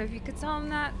clothes. So if you could tell him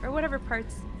that, or whatever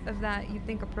parts of that you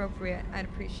think appropriate, I'd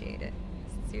appreciate it.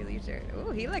 Sincerely, Jared.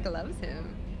 Ooh, he like loves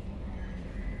him.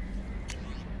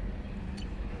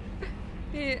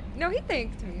 No, he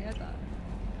thanked me, I thought.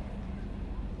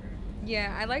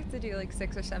 Yeah, I like to do like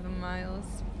 6 or 7 miles.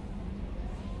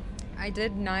 I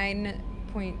did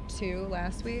 9.2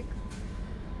 last week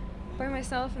by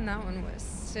myself, and that one was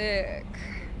sick.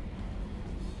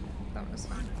 That one was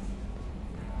fun.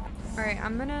 Alright,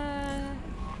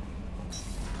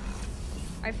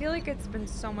 I feel like it's been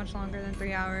so much longer than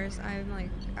 3 hours. I'm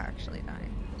like actually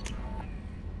dying.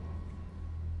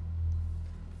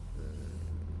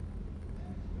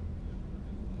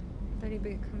 Then he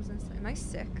becomes inside. Am I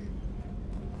sick?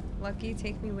 Lucky,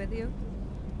 take me with you.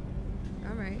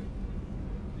 Alright.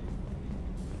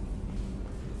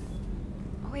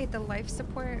 Oh wait, the life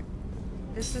support?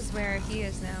 This is where he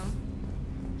is now.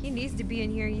 He needs to be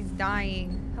in here, he's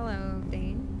dying. Hello,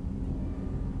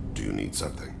 Thane. Do you need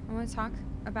something? I want to talk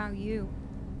about you.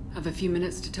 Have a few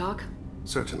minutes to talk?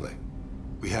 Certainly.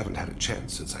 We haven't had a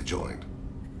chance since I joined.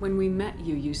 When we met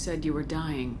you, you said you were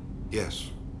dying.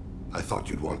 Yes. I thought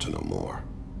you'd want to know more.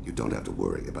 You don't have to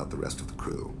worry about the rest of the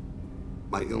crew.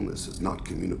 My illness is not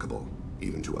communicable,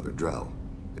 even to other Drell.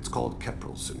 It's called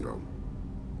Keprel syndrome.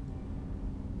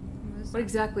 What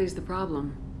exactly is the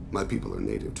problem? My people are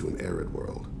native to an arid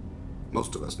world.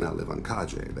 Most of us now live on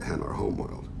Kaje, the Hanar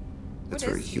homeworld. It's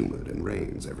very humid and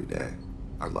rains every day.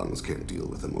 Our lungs can't deal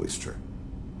with the moisture.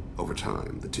 Over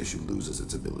time, the tissue loses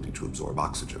its ability to absorb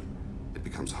oxygen. It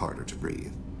becomes harder to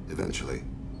breathe. Eventually,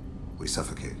 we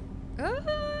suffocate.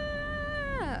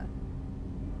 Ah!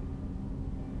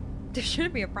 There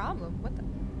shouldn't be a problem. What the?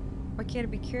 Why can't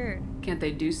it be cured? Can't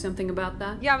they do something about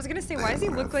that? Yeah, I was gonna say, why does he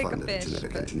look like a fish?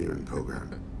 Genetic engineering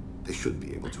program. They should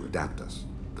be able to adapt us.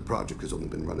 The project has only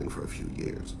been running for a few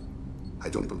years. I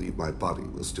don't believe my body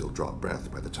will still draw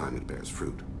breath by the time it bears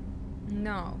fruit.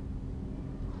 No.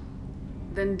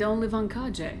 Then don't live on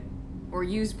Kaje. Or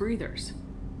use breathers.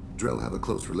 Drell have a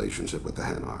close relationship with the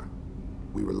Hanar.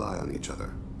 We rely on each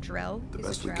other. Drell? The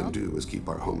best we can do is keep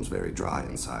our homes very dry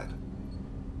inside.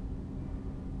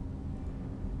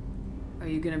 Are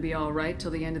you gonna be alright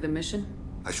till the end of the mission?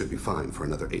 I should be fine for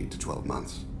another 8 to 12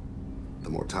 months.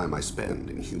 The more time I spend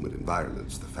in humid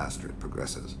environments, the faster it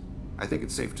progresses. I think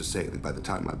it's safe to say that by the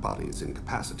time my body is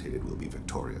incapacitated, we'll be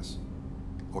victorious.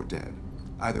 Or dead.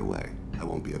 Either way, I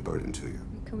won't be a burden to you.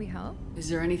 Can we help? Is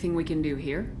there anything we can do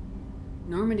here?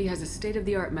 Normandy has a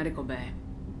state-of-the-art medical bay.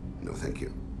 No, thank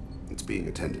you. It's being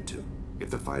attended to. If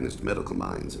the finest medical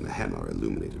minds in the Hanar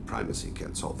illuminated primacy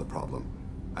can't solve the problem,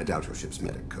 I doubt your ship's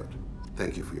medic could.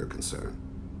 Thank you for your concern.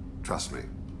 Trust me,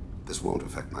 this won't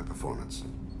affect my performance.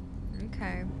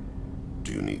 Okay.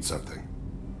 Do you need something?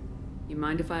 You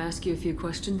mind if I ask you a few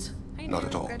questions? Not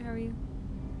at all. Good, how are you?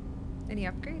 Any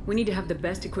upgrades? We need to have the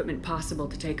best equipment possible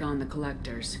to take on the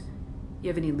collectors. You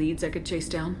have any leads I could chase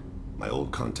down? My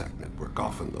old contact network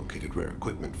often located rare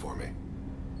equipment for me.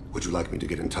 Would you like me to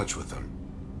get in touch with them?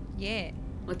 Yeah.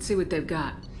 Let's see what they've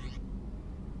got.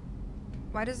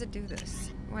 Why does it do this?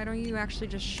 Why don't you actually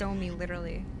just show me,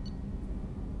 literally?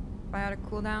 Biotic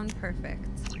cooldown? Perfect.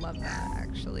 Love that,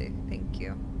 actually. Thank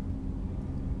you.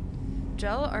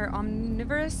 Gel are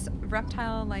omnivorous,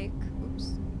 reptile-like...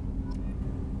 Oops.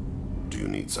 Do you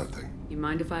need something? You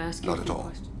mind if I ask you Not a at few all.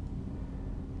 questions?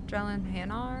 Drell and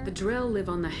Hanar? The Drell live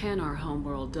on the Hanar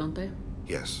homeworld, don't they?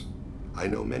 Yes. I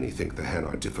know many think the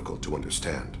Hanar are difficult to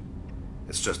understand.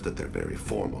 It's just that they're very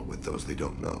formal with those they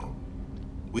don't know.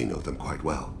 We know them quite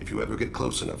well. If you ever get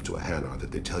close enough to a Hanar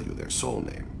that they tell you their soul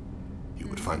name, you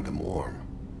would find them warm.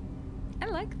 I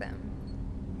like them.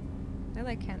 I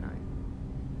like Hanar.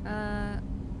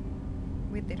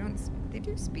 Wait, they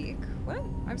do speak. What?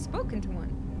 I've spoken to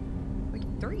one.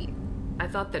 Like 3. I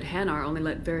thought that Hanar only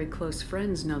let very close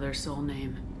friends know their soul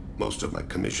name. Most of my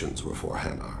commissions were for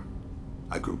Hanar.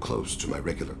 I grew close to my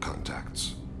regular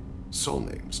contacts. Soul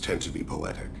names tend to be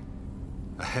poetic.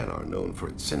 A Hanar known for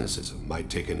its cynicism might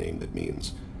take a name that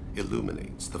means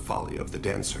illuminates the folly of the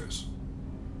dancers.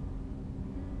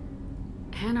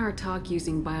 Hanar talk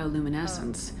using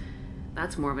bioluminescence.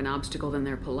 That's more of an obstacle than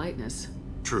their politeness.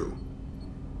 True.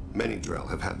 Many Drell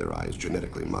have had their eyes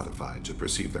genetically modified to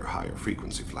perceive their higher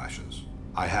frequency flashes.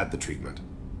 I had the treatment.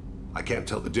 I can't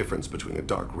tell the difference between a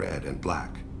dark red and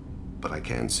black, but I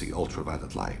can see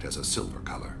ultraviolet light as a silver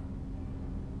color.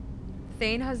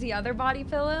 Thane has the other body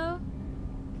pillow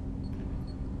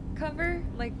cover,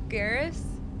 like Garrus.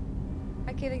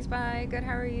 Hi, Kaylee's bye. Good,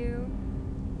 how are you?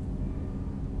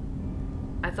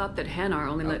 I thought that Hanar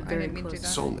only let very close...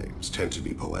 Soul names tend to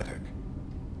be poetic.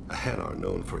 A Hanar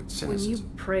known for its cynicism. When you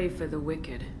pray for the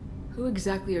wicked, who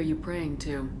exactly are you praying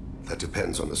to? That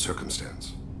depends on the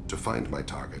circumstance. To find my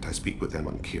target, I speak with them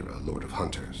on Kira, Lord of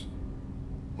Hunters.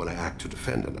 When I act to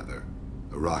defend another,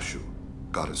 Arashu,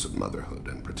 goddess of motherhood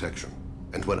and protection.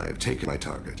 And when I have taken my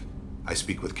target, I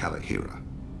speak with Kalahira,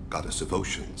 goddess of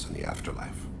oceans and the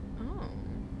afterlife. Oh.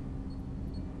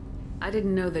 I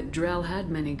didn't know that Drell had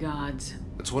many gods.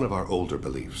 It's one of our older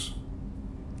beliefs.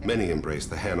 Many embrace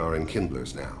the Hanar and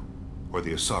Kindlers now, or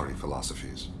the Asari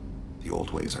philosophies. The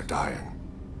old ways are dying.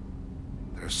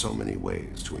 There are so many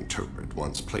ways to interpret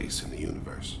one's place in the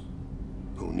universe.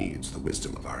 Who needs the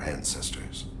wisdom of our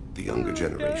ancestors? The younger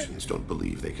generations don't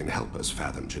believe they can help us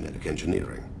fathom genetic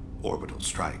engineering, orbital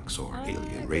strikes, or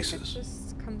alien races. It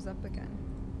just comes up again.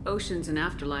 Oceans and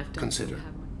afterlife don't Consider,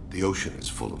 have one. the ocean is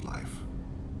full of life.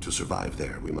 To survive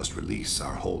there, we must release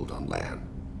our hold on land,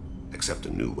 accept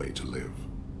a new way to live.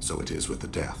 So it is with the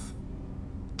death.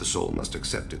 The soul must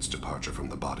accept its departure from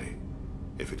the body.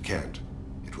 If it can't,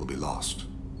 it will be lost.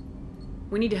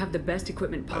 We need to have the best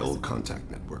equipment My possible. old contact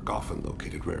network often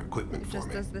located rare equipment for Just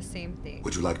me. does the same thing.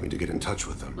 Would you like me to get in touch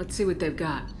with them? Let's see what they've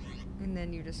got. And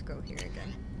then you just go here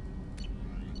again.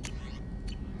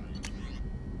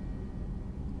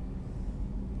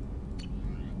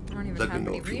 I don't even Let me have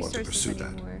know any if you want to resources pursue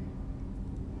that. anymore.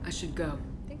 I should go.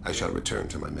 I shall return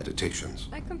to my meditations.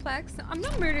 Hi, Complex. I'm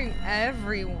not murdering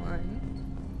everyone.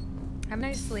 I'm a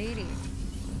nice lady.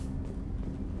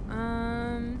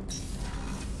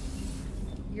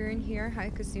 You're in here. Hi,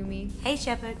 Kazumi. Hey,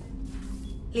 Shepard.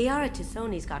 Liara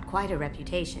Tassoni's got quite a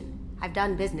reputation. I've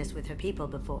done business with her people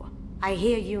before. I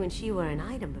hear you and she were an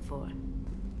item before.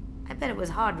 I bet it was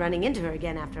hard running into her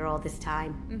again after all this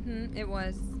time. Mm-hmm, it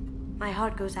was. My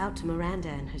heart goes out to Miranda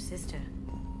and her sister.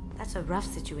 That's a rough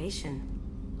situation.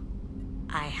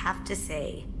 I have to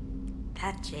say,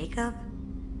 that Jacob?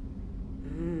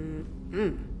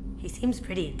 He seems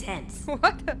pretty intense.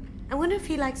 What? I wonder if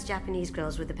he likes Japanese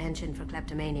girls with a penchant for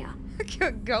kleptomania.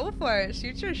 Go for it.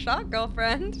 Shoot your shot,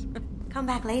 girlfriend. Come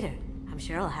back later. I'm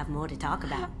sure I'll have more to talk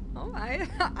about. Oh,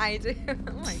 I do.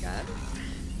 Oh my god.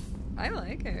 I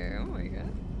like her. Oh my god.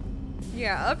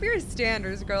 Yeah, up your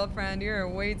standards, girlfriend. You're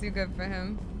way too good for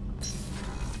him.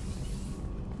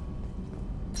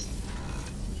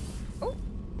 Oh.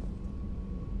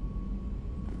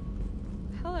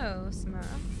 Hello, Samara.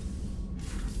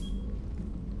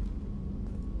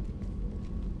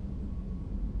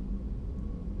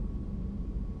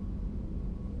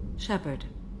 Shepard.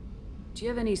 Do you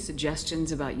have any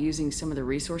suggestions about using some of the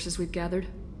resources we've gathered?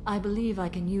 I believe I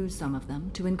can use some of them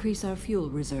to increase our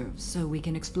fuel reserves so we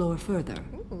can explore further.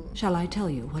 Ooh. Shall I tell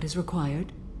you what is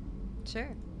required? Sure.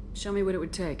 Show me what it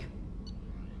would take.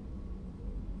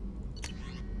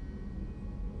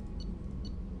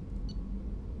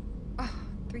 Oh,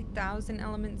 3,000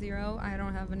 element 0. I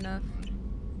don't have enough.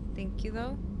 Thank you,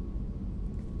 though.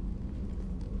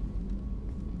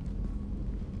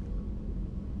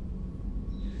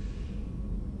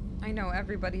 I know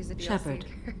everybody's a DLC Shepard.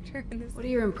 character in this. What are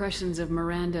your impressions of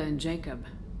Miranda and Jacob?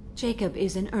 Jacob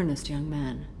is an earnest young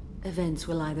man. Events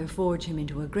will either forge him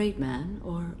into a great man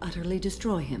or utterly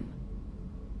destroy him.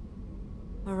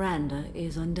 Miranda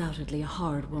is undoubtedly a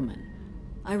hard woman.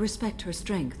 I respect her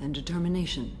strength and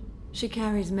determination. She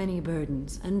carries many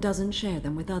burdens and doesn't share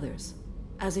them with others,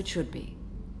 as it should be.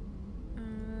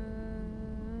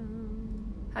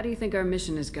 How do you think our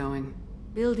mission is going?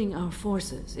 Building our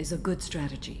forces is a good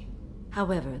strategy.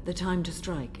 However, the time to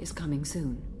strike is coming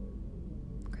soon.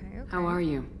 Okay. How are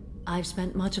you? I've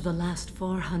spent much of the last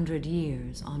 400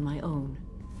 years on my own.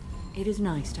 It is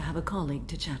nice to have a colleague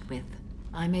to chat with.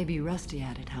 I may be rusty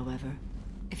at it, however.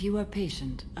 If you are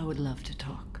patient, I would love to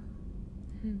talk.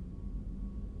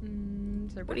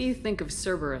 What do you think of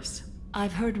Cerberus?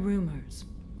 I've heard rumors,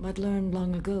 but learned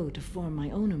long ago to form my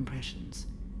own impressions.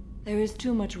 There is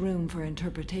too much room for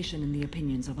interpretation in the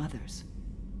opinions of others.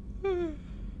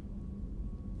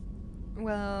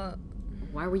 Well...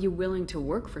 Why were you willing to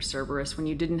work for Cerberus when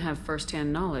you didn't have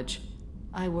first-hand knowledge?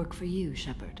 I work for you,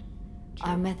 Shepard.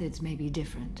 Our methods may be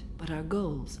different, but our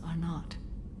goals are not.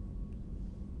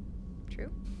 True.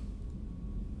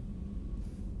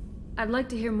 I'd like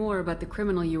to hear more about the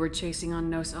criminal you were chasing on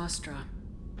Nos Astra.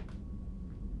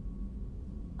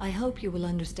 I hope you will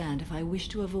understand if I wish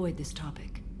to avoid this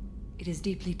topic. It is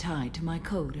deeply tied to my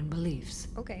code and beliefs.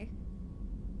 Okay.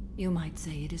 You might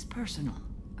say it is personal.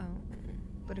 Oh,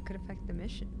 but it could affect the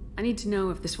mission. I need to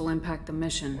know if this will impact the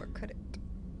mission. Or could it?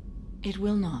 It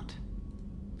will not.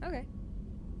 Okay.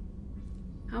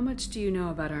 How much do you know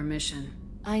about our mission?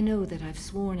 I know that I've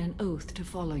sworn an oath to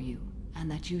follow you,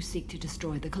 and that you seek to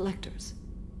destroy the Collectors.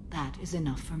 That is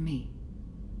enough for me.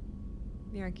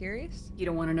 You're curious? You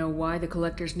don't want to know why the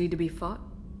Collectors need to be fought?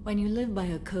 When you live by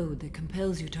a code that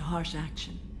compels you to harsh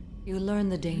action, you learn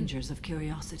the dangers of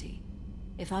curiosity.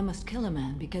 If I must kill a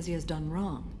man because he has done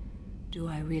wrong, do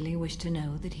I really wish to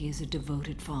know that he is a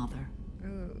devoted father?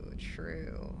 Ooh,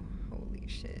 true. Holy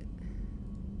shit.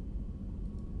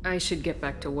 I should get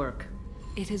back to work.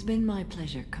 It has been my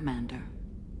pleasure, Commander.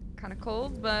 Kinda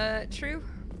cold, but true.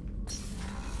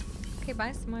 Okay,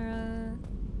 bye, Samara.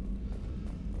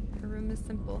 Her room is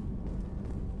simple.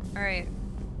 Alright.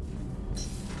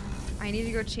 I need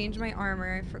to go change my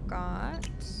armor. I forgot.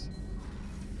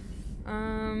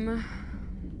 I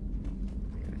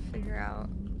gotta figure out.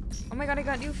 Oh my god, I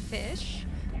got new fish.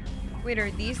 Wait,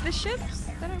 are these the ships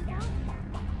that I want?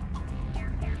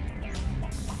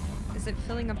 Is it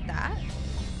filling up that?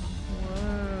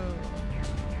 Whoa.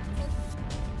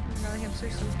 Oh my god, the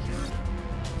hamster's so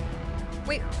cute.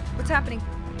 Wait, what's happening?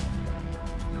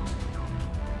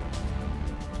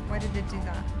 Why did it do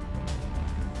that?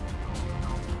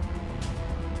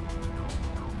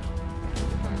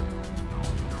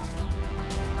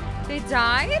 They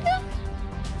died?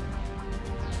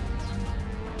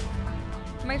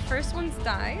 My first one's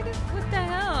died? What the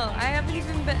hell? I haven't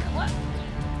even been... What?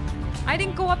 I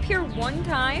didn't go up here one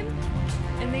time?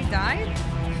 And they died?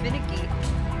 Finicky.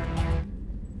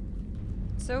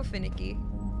 So finicky.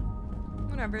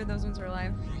 Whatever, those ones are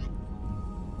alive.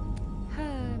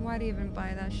 Why'd I even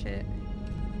buy that shit?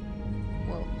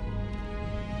 Whoa.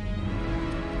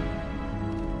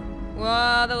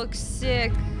 Whoa, that looks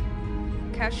sick.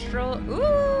 Kestrel.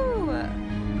 Ooh!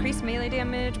 Increased melee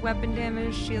damage, weapon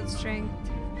damage, shield strength.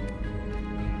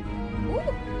 Ooh!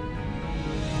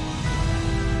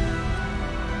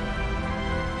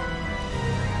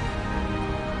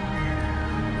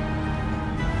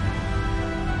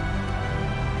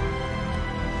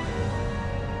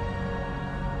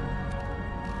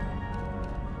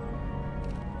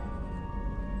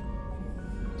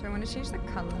 Do I want to change the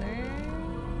color?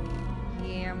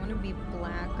 Yeah, I want to be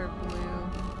black or blue.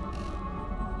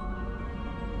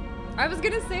 I was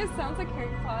gonna say it sounds like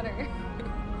Harry Potter.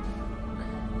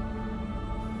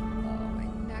 Oh, my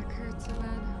neck hurts so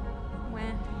bad. Wah.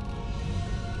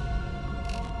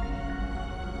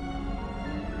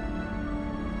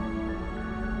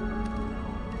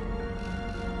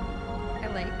 I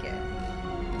like it.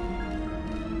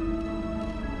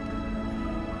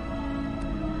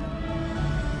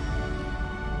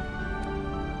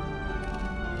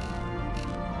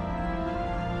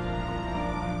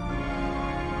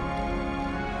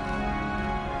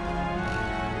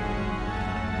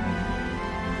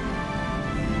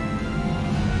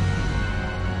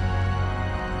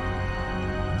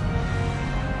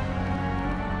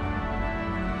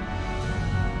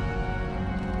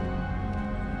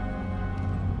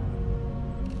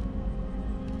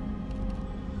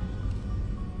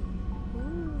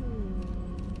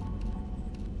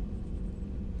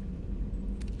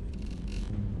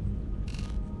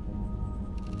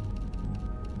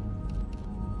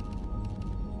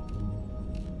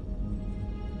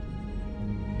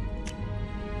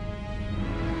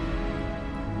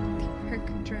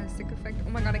 Drastic effect. Oh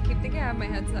my god, I keep thinking I have my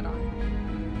headset on.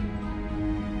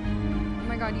 Oh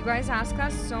my god, you guys ask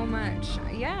us so much.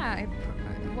 Yeah,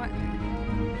 what?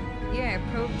 Yeah, I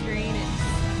probe drainage.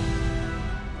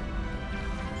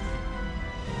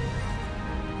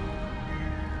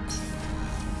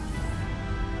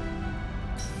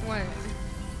 What?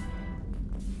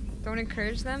 Don't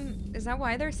encourage them? Is that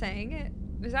why they're saying it?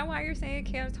 Is that why you're saying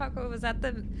it can't talk? Was that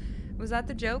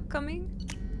the joke coming?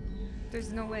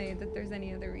 There's no way that there's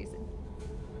any other reason.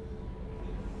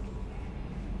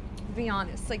 Be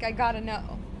honest, like I gotta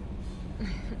know.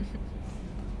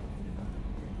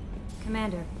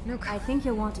 Commander, I think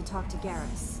you'll want to talk to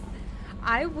Garrus.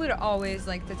 I would always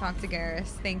like to talk to Garrus.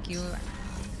 Thank you.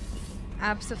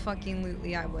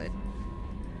 Abso-fucking-lutely, I would.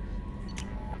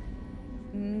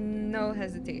 No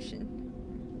hesitation.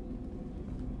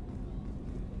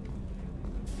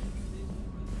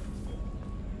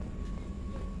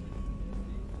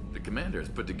 The commander has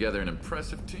put together an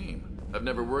impressive team. I've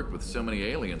never worked with so many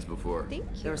aliens before. Thank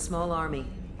you. They're a small army.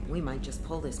 We might just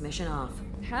pull this mission off.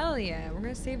 Hell yeah, we're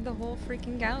gonna save the whole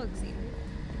freaking galaxy.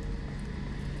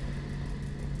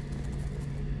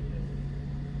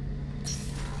 Let's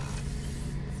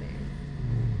see.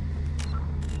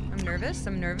 I'm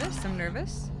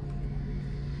nervous.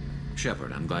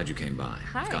 Shepard, I'm glad you came by.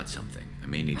 Hi. I've got something. I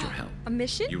may need your help. A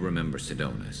mission? You remember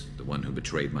Sidonis, the one who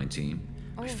betrayed my team?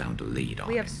 I found a lead on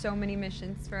We him. have so many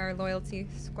missions for our loyalty,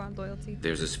 squad loyalty.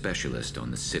 There's a specialist on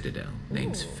the Citadel,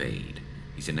 name's Fade.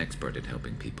 He's an expert at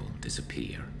helping people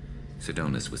disappear.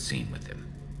 Sidonis was seen with him.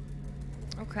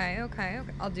 Okay.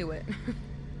 I'll do it.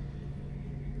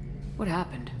 What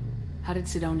happened? How did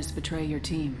Sidonis betray your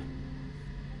team?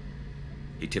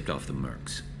 He tipped off the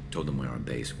mercs, told them where our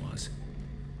base was.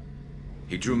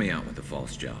 He drew me out with a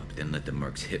false job, then let the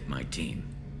mercs hit my team.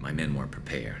 My men weren't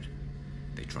prepared.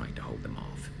 They tried to hold them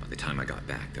off. By the time I got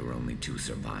back, there were only 2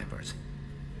 survivors.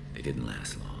 They didn't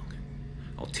last long.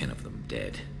 All 10 of them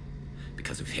dead.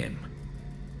 Because of him.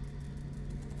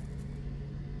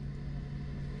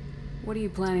 What are you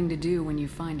planning to do when you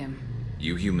find him?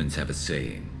 You humans have a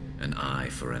saying, an eye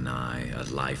for an eye, a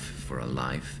life for a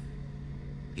life.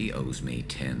 He owes me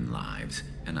 10 lives,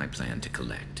 and I plan to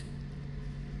collect.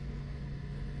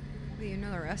 Do you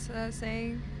know the rest of that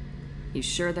saying? You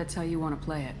sure that's how you want to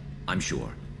play it? I'm sure.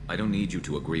 I don't need you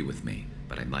to agree with me,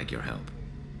 but I'd like your help.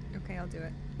 Okay, I'll do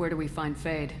it. Where do we find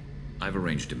Fade? I've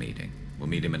arranged a meeting. We'll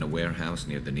meet him in a warehouse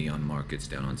near the Neon Markets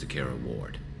down on Zakera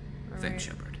Ward. Thanks,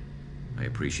 Shepard. I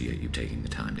appreciate you taking the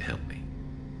time to help me.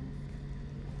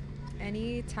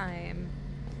 Anytime.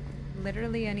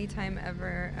 Literally anytime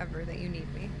ever that you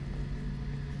need me.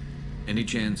 Any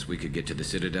chance we could get to the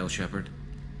Citadel, Shepard?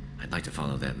 I'd like to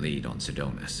follow that lead on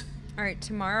Sidonis. Alright,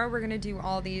 tomorrow we're gonna do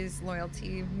all these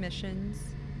loyalty missions.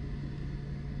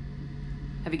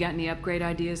 Have you got any upgrade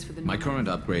ideas for the... My current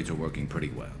upgrades are working pretty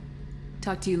well.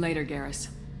 Talk to you later, Garrus.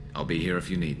 I'll be here if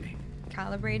you need me.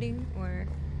 Calibrating, or...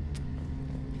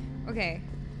 Okay.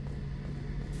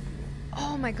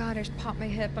 Oh my god, I just popped my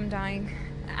hip. I'm dying.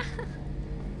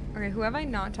 Okay, who have I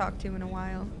not talked to in a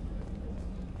while?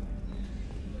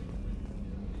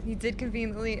 You did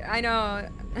conveniently... I know.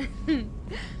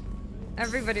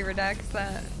 Everybody redacts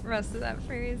that rest of that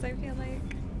phrase, I feel like.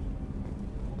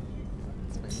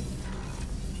 It's funny.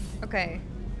 Okay.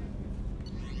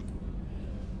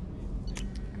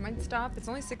 I might stop. It's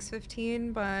only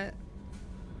 6:15, but...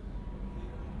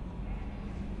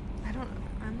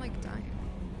 I'm like dying.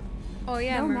 Oh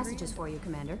yeah, No messages for you,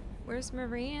 Commander. Where's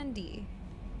Mirandy?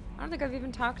 I don't think I've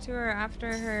even talked to her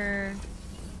after her...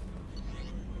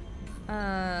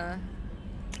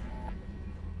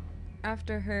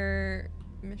 after her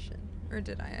mission. Or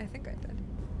did I? I think I did.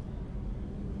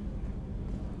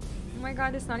 Oh my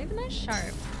god, it's not even that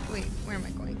sharp. Wait, where am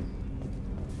I going?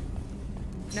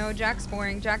 No, Jack's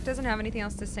boring. Jack doesn't have anything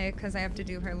else to say because I have to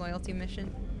do her loyalty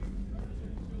mission.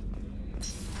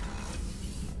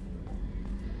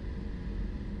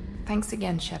 Thanks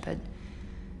again, Shepard.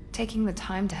 Taking the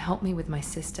time to help me with my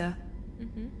sister.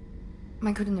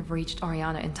 I couldn't have reached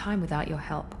Oriana in time without your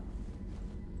help.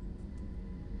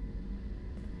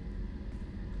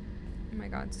 Oh my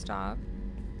god, stop.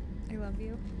 I love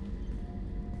you.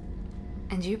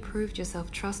 And you proved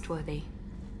yourself trustworthy.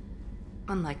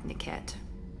 Unlike Niket.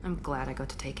 I'm glad I got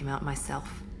to take him out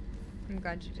myself. I'm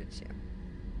glad you did too.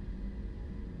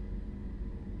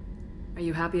 Are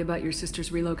you happy about your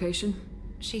sister's relocation?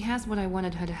 She has what I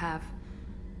wanted her to have.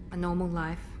 A normal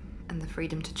life, and the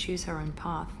freedom to choose her own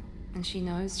path. And she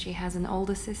knows she has an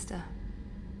older sister.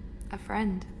 A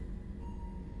friend.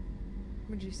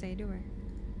 What'd you say to her?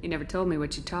 You never told me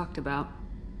what you talked about.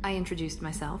 I introduced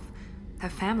myself. Her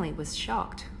family was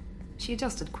shocked. She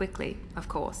adjusted quickly, of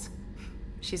course.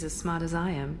 She's as smart as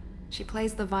I am. She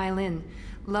plays the violin,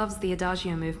 loves the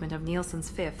Adagio movement of Nielsen's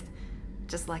Fifth,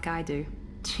 just like I do.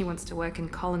 She wants to work in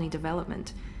colony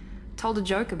development. Told a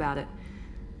joke about it.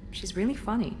 She's really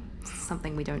funny.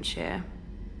 Something we don't share.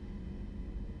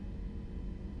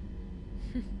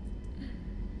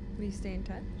 Will you stay in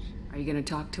touch? Are you gonna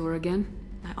talk to her again?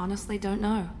 I honestly don't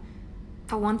know.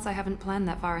 For once, I haven't planned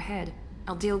that far ahead.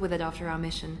 I'll deal with it after our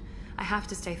mission. I have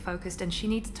to stay focused, and she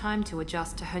needs time to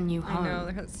adjust to her new home. I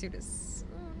know, her suit is so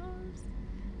nice.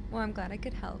 Well, I'm glad I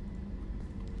could help.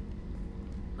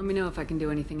 Let me know if I can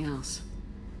do anything else.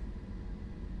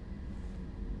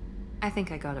 I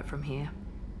think I got it from here.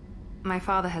 My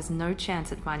father has no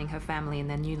chance at finding her family in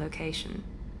their new location.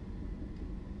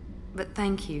 But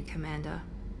thank you, Commander.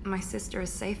 My sister is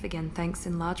safe again thanks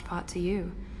in large part to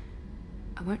you.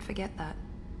 I won't forget that.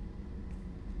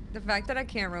 The fact that I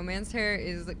can't romance her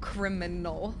is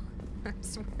criminal. I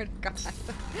swear to God.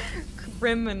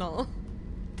 Criminal.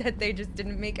 That they just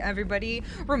didn't make everybody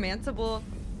romanceable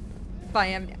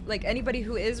by like anybody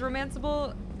who is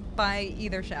romanceable by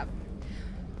either ship.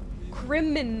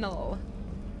 Criminal.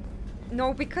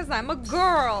 No, because I'm a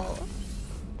girl.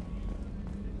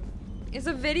 It's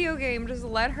a video game. Just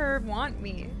let her want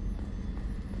me.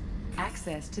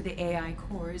 Access to the AI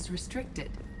core is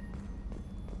restricted.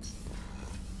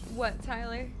 What,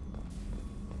 Tyler?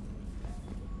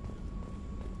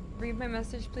 Read my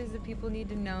message, please. The people need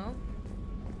to know.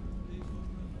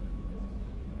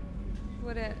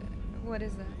 What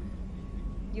is it?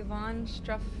 Yvonne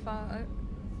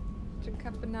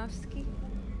Strakapanovsky?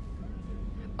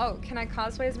 Oh, can I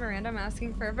cosplay as Miranda? I'm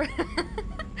asking for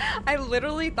I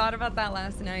literally thought about that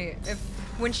last night.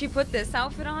 When she put this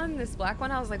outfit on, this black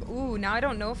one, I was like, ooh, now I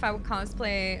don't know if I would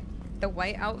cosplay the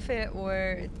white outfit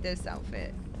or this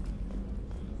outfit.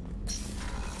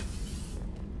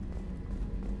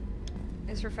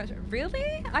 It's refreshing.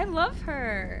 Really? I love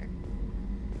her.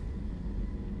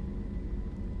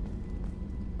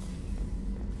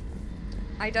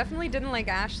 I definitely didn't like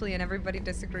Ashley and everybody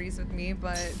disagrees with me,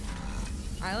 but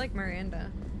I like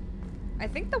Miranda. I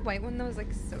think the white one though is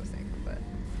like so sick, but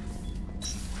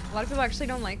a lot of people actually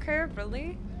don't like her.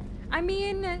 Really? I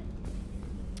mean,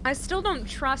 I still don't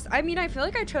trust. I mean, I feel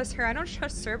like I trust her. I don't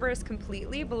trust Cerberus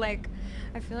completely, but like,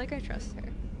 I feel like I trust her.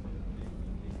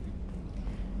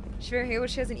 She very hate when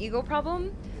she has an ego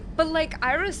problem, but like,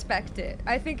 I respect it.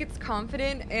 I think it's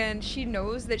confident, and she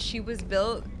knows that she was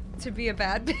built to be a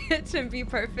bad bitch and be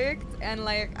perfect, and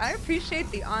like, I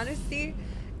appreciate the honesty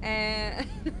and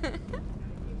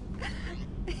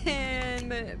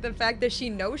and the fact that she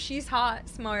knows she's hot,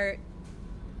 smart,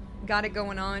 got it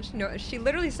going on. She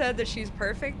literally said that she's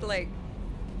perfect. Like,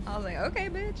 I was like, okay,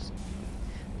 bitch.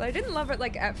 But I didn't love her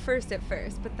like at first,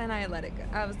 but then I let it go.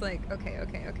 I was like, okay, I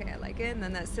like it. And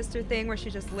then that sister thing where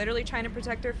she's just literally trying to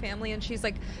protect her family, and she's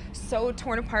like so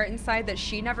torn apart inside that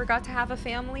she never got to have a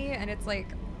family, and it's like,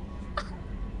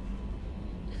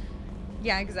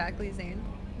 yeah, exactly, Zane.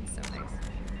 It's so nice.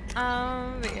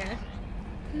 But yeah.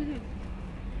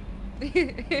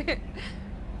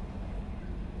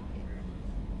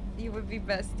 You would be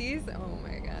besties? Oh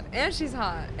my god. And she's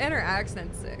hot. And her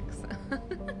accent's sick, so.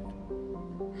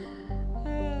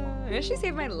 And she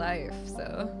saved my life,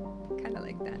 so kind of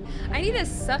like that. I need to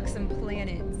suck some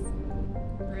planets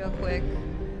real quick.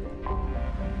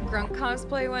 Grunt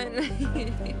cosplay one.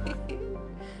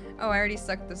 Oh, I already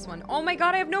sucked this one. Oh my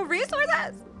god, I have no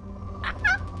resources!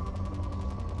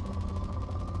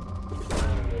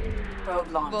 Road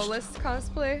launched. Bolus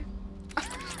cosplay.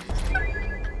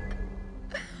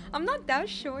 I'm not that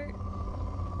short.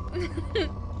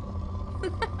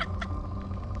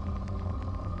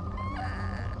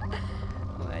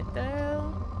 What the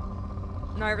hell?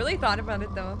 No, I really thought about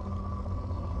it though.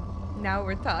 Now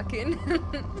we're talking.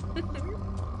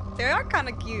 They are kind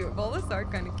of cute. Bolus are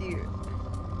kind of cute.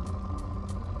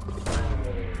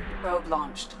 Road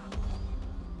launched.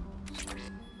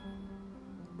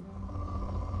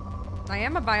 I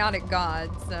am a biotic god,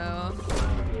 so.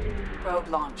 Road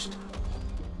launched.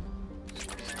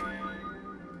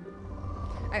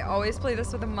 I always play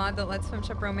this with a mod that lets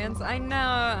friendship romance. I know,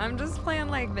 I'm just playing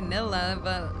like vanilla,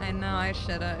 but I know I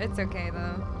shoulda. It's okay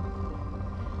though.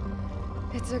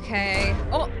 It's okay.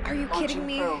 Oh, are you kidding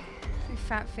me? I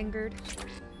fat fingered.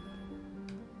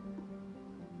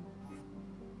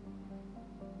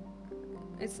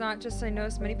 It's not just I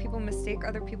noticed many people mistake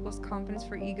other people's confidence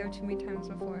for ego too many times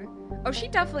before. Oh, she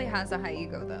definitely has a high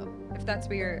ego though. If that's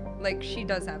what you're, like, she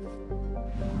does have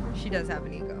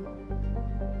an ego.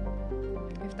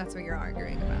 If that's what you're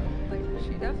arguing about. Like,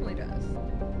 she definitely does.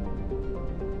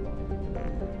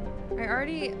 I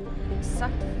already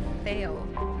sucked fail.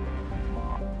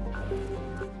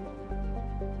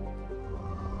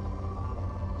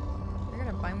 I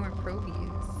gotta buy more probies.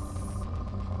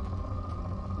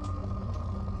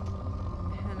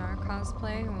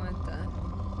 Cosplay? What the?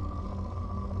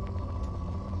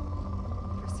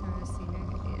 First time I've seen it.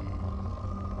 Yeah.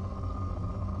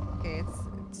 Okay,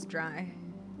 it's dry.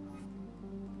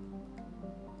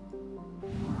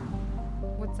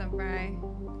 What's up, Bri? I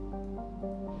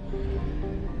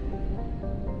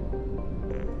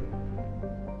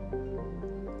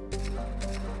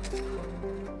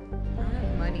don't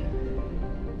have money.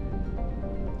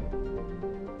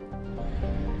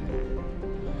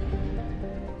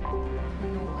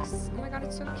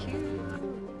 It's so cute.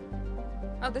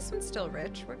 Oh, this one's still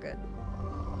rich. We're good.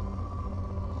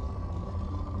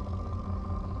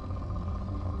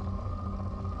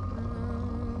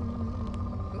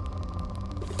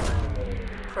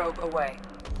 Probe away.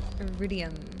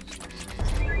 Iridium.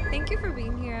 Thank you for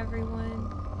being here,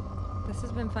 everyone. This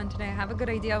has been fun today. I have a good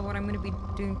idea of what I'm going to be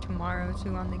doing tomorrow,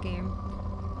 too, on the game.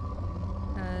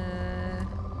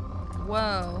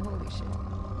 Whoa. Holy shit.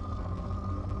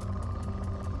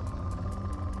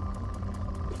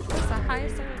 What's the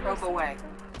highest ever? Probe away.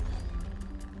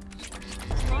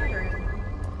 Modern.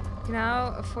 You can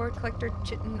now afford collector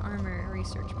chitin armor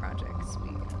research project.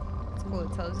 Sweet. That's cool.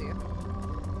 It tells you.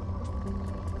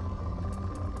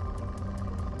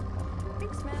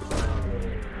 Thanks, man.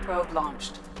 Probe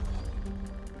launched.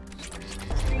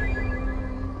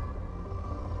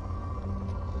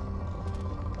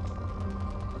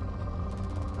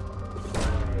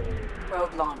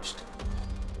 Probe launched.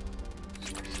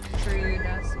 True,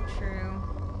 that's true.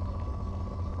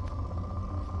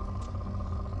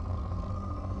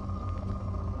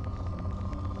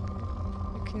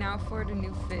 You can now afford a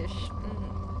new fish.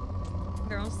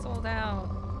 They're all sold out.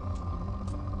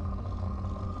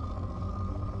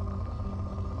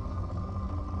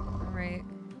 Alright.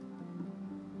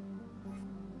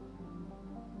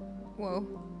 Whoa.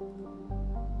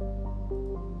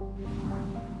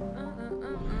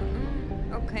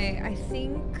 Okay, I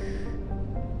think...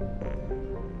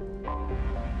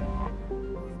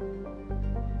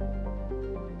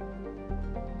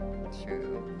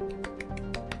 True.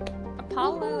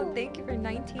 Apollo, thank you for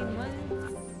 19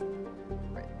 months.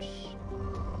 Rich.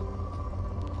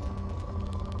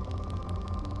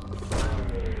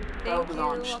 Thank you,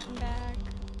 welcome back.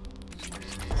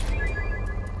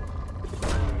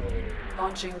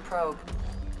 Launching probe.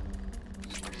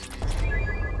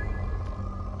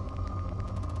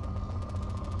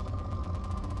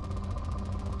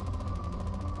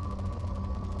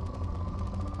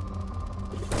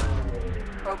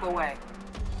 Probe away.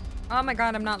 Oh my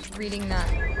god, I'm not reading that.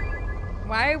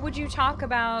 Why would you talk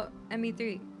about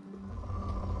ME3?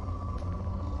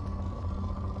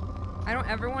 I don't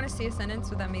ever want to see a sentence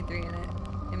with ME3 in it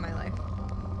in my life.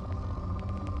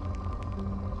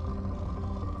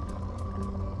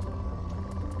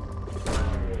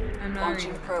 I'm not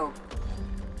Launching reading. probe.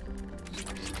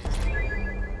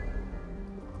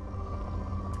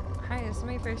 Hi, this is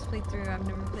my first playthrough. I've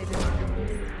never played any of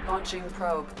these. Launching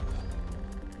probe.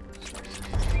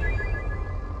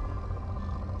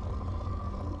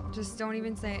 Just don't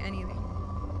even say anything.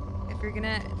 If you're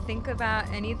gonna think about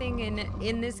anything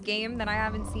in this game that I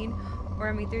haven't seen,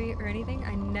 or ME3 or anything,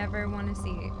 I never want to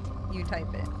see you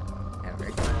type it. Ever.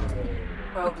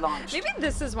 Probe launched. Maybe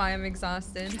this is why I'm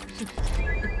exhausted.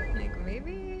 Like,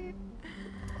 maybe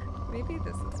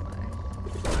this is why.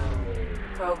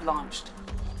 Probe launched.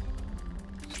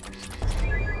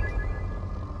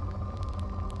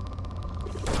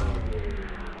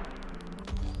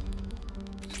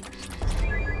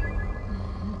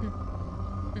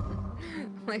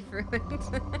 Life ruined.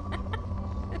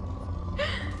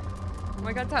 Oh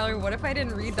my god, Tyler, what if I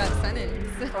didn't read that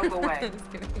sentence? Probe away.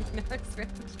 Just kidding. No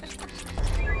expansion.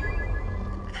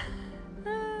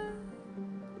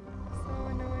 So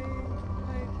annoying.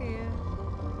 I can't.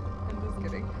 I'm just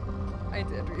kidding. I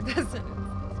did read that sentence.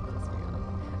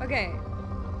 Okay.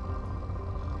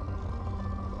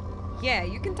 Yeah,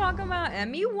 you can talk about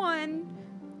ME1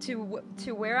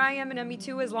 to where I am in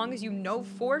ME2 as long as you know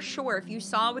for sure. If you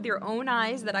saw with your own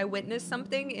eyes that I witnessed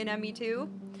something in ME2,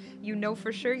 you know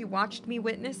for sure you watched me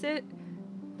witness it.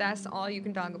 That's all you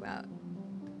can talk about.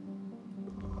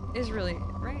 Is really,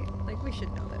 right? Like, we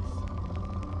should know this.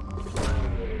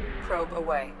 Probe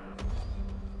away.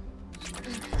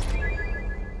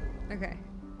 Okay.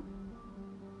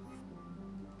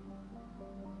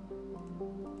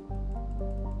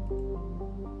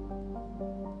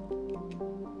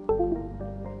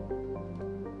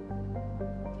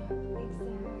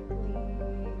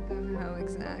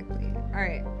 Exactly. All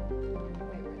right.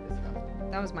 Wait, where'd this go?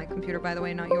 That was my computer, by the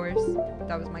way, not yours.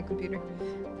 That was my computer.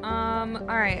 All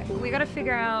right. We gotta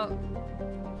figure out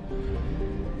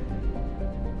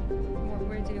what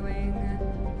we're doing.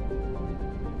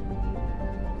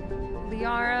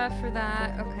 Liara for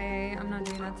that. Okay, I'm not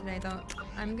doing that today, though.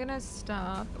 I'm gonna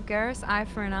stop. Garrus Eye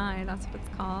for an Eye. That's what it's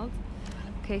called.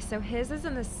 Okay, so his is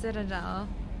in the Citadel.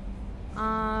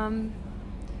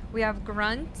 We have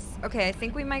grunts. Okay, I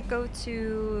think we might go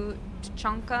to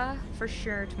Tachanka for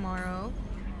sure tomorrow.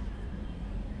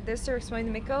 This or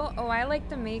explain the Mako. Oh, I like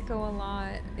the Mako a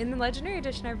lot. In the Legendary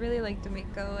Edition, I really liked the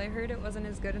Mako. I heard it wasn't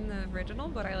as good in the original,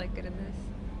 but I like it in this.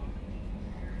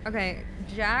 Okay,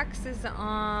 Jax is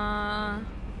on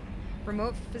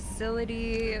remote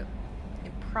facility in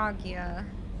Pragia,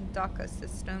 DACA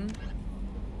system.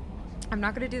 I'm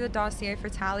not gonna do the dossier for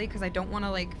Tally because I don't want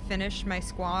to like finish my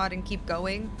squad and keep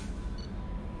going.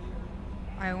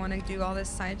 I want to do all this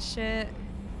side shit.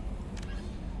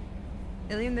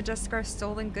 Ilium the Justicar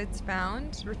stolen goods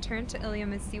found. Return to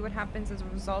Ilium and see what happens as a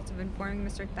result of informing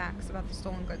Mr. Thax about the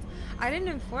stolen goods. I didn't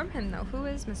inform him though. Who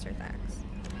is Mr. Thax?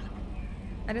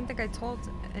 I didn't think I told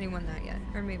anyone that yet.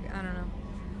 Or maybe, I don't know.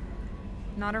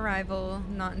 Not arrival,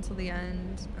 not until the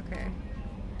end. Okay.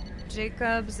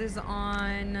 Jacobs is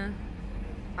on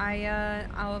Aya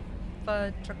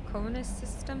Alpha Draconis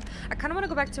system. I kind of want to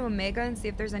go back to Omega and see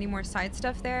if there's any more side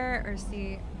stuff there, or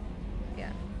see.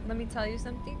 Yeah, let me tell you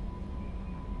something.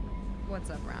 What's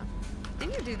up, Raph?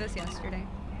 Didn't you do this yesterday?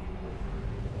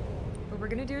 But we're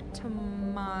gonna do it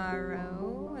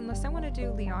tomorrow, unless I want to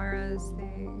do Liara's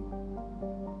thing.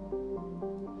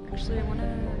 Actually, I want to.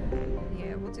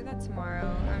 Yeah, we'll do that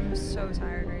tomorrow. I'm so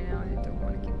tired right now. I don't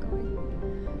want to keep going.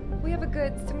 We have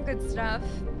some good stuff.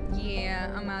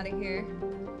 Yeah, I'm out of here.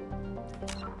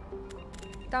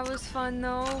 That was fun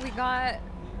though. We got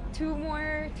three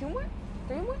more?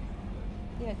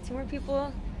 Yeah, 2 more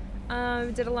people.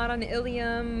 Did a lot on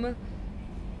Ilium.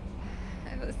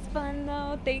 It was fun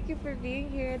though. Thank you for being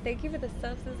here. Thank you for the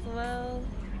subs as well.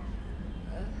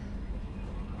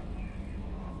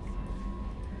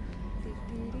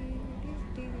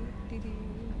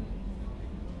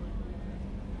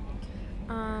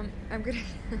 I'm gonna.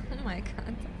 Oh my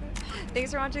god.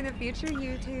 Thanks for watching the future,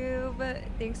 YouTube.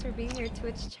 Thanks for being here,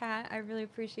 Twitch chat. I really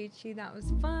appreciate you. That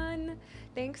was fun.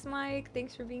 Thanks, Mike.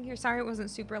 Thanks for being here. Sorry it wasn't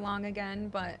super long again,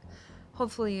 but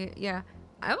hopefully, yeah.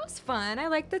 It was fun. I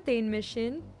liked the Thane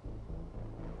mission.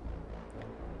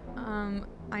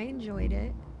 I enjoyed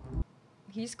it.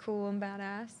 He's cool and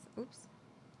badass. Oops.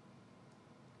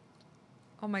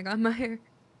 Oh my god, my hair.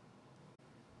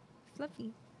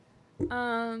 Fluffy.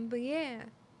 But yeah.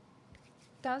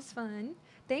 That was fun.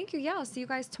 Thank you. Yeah, I'll see you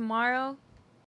guys tomorrow.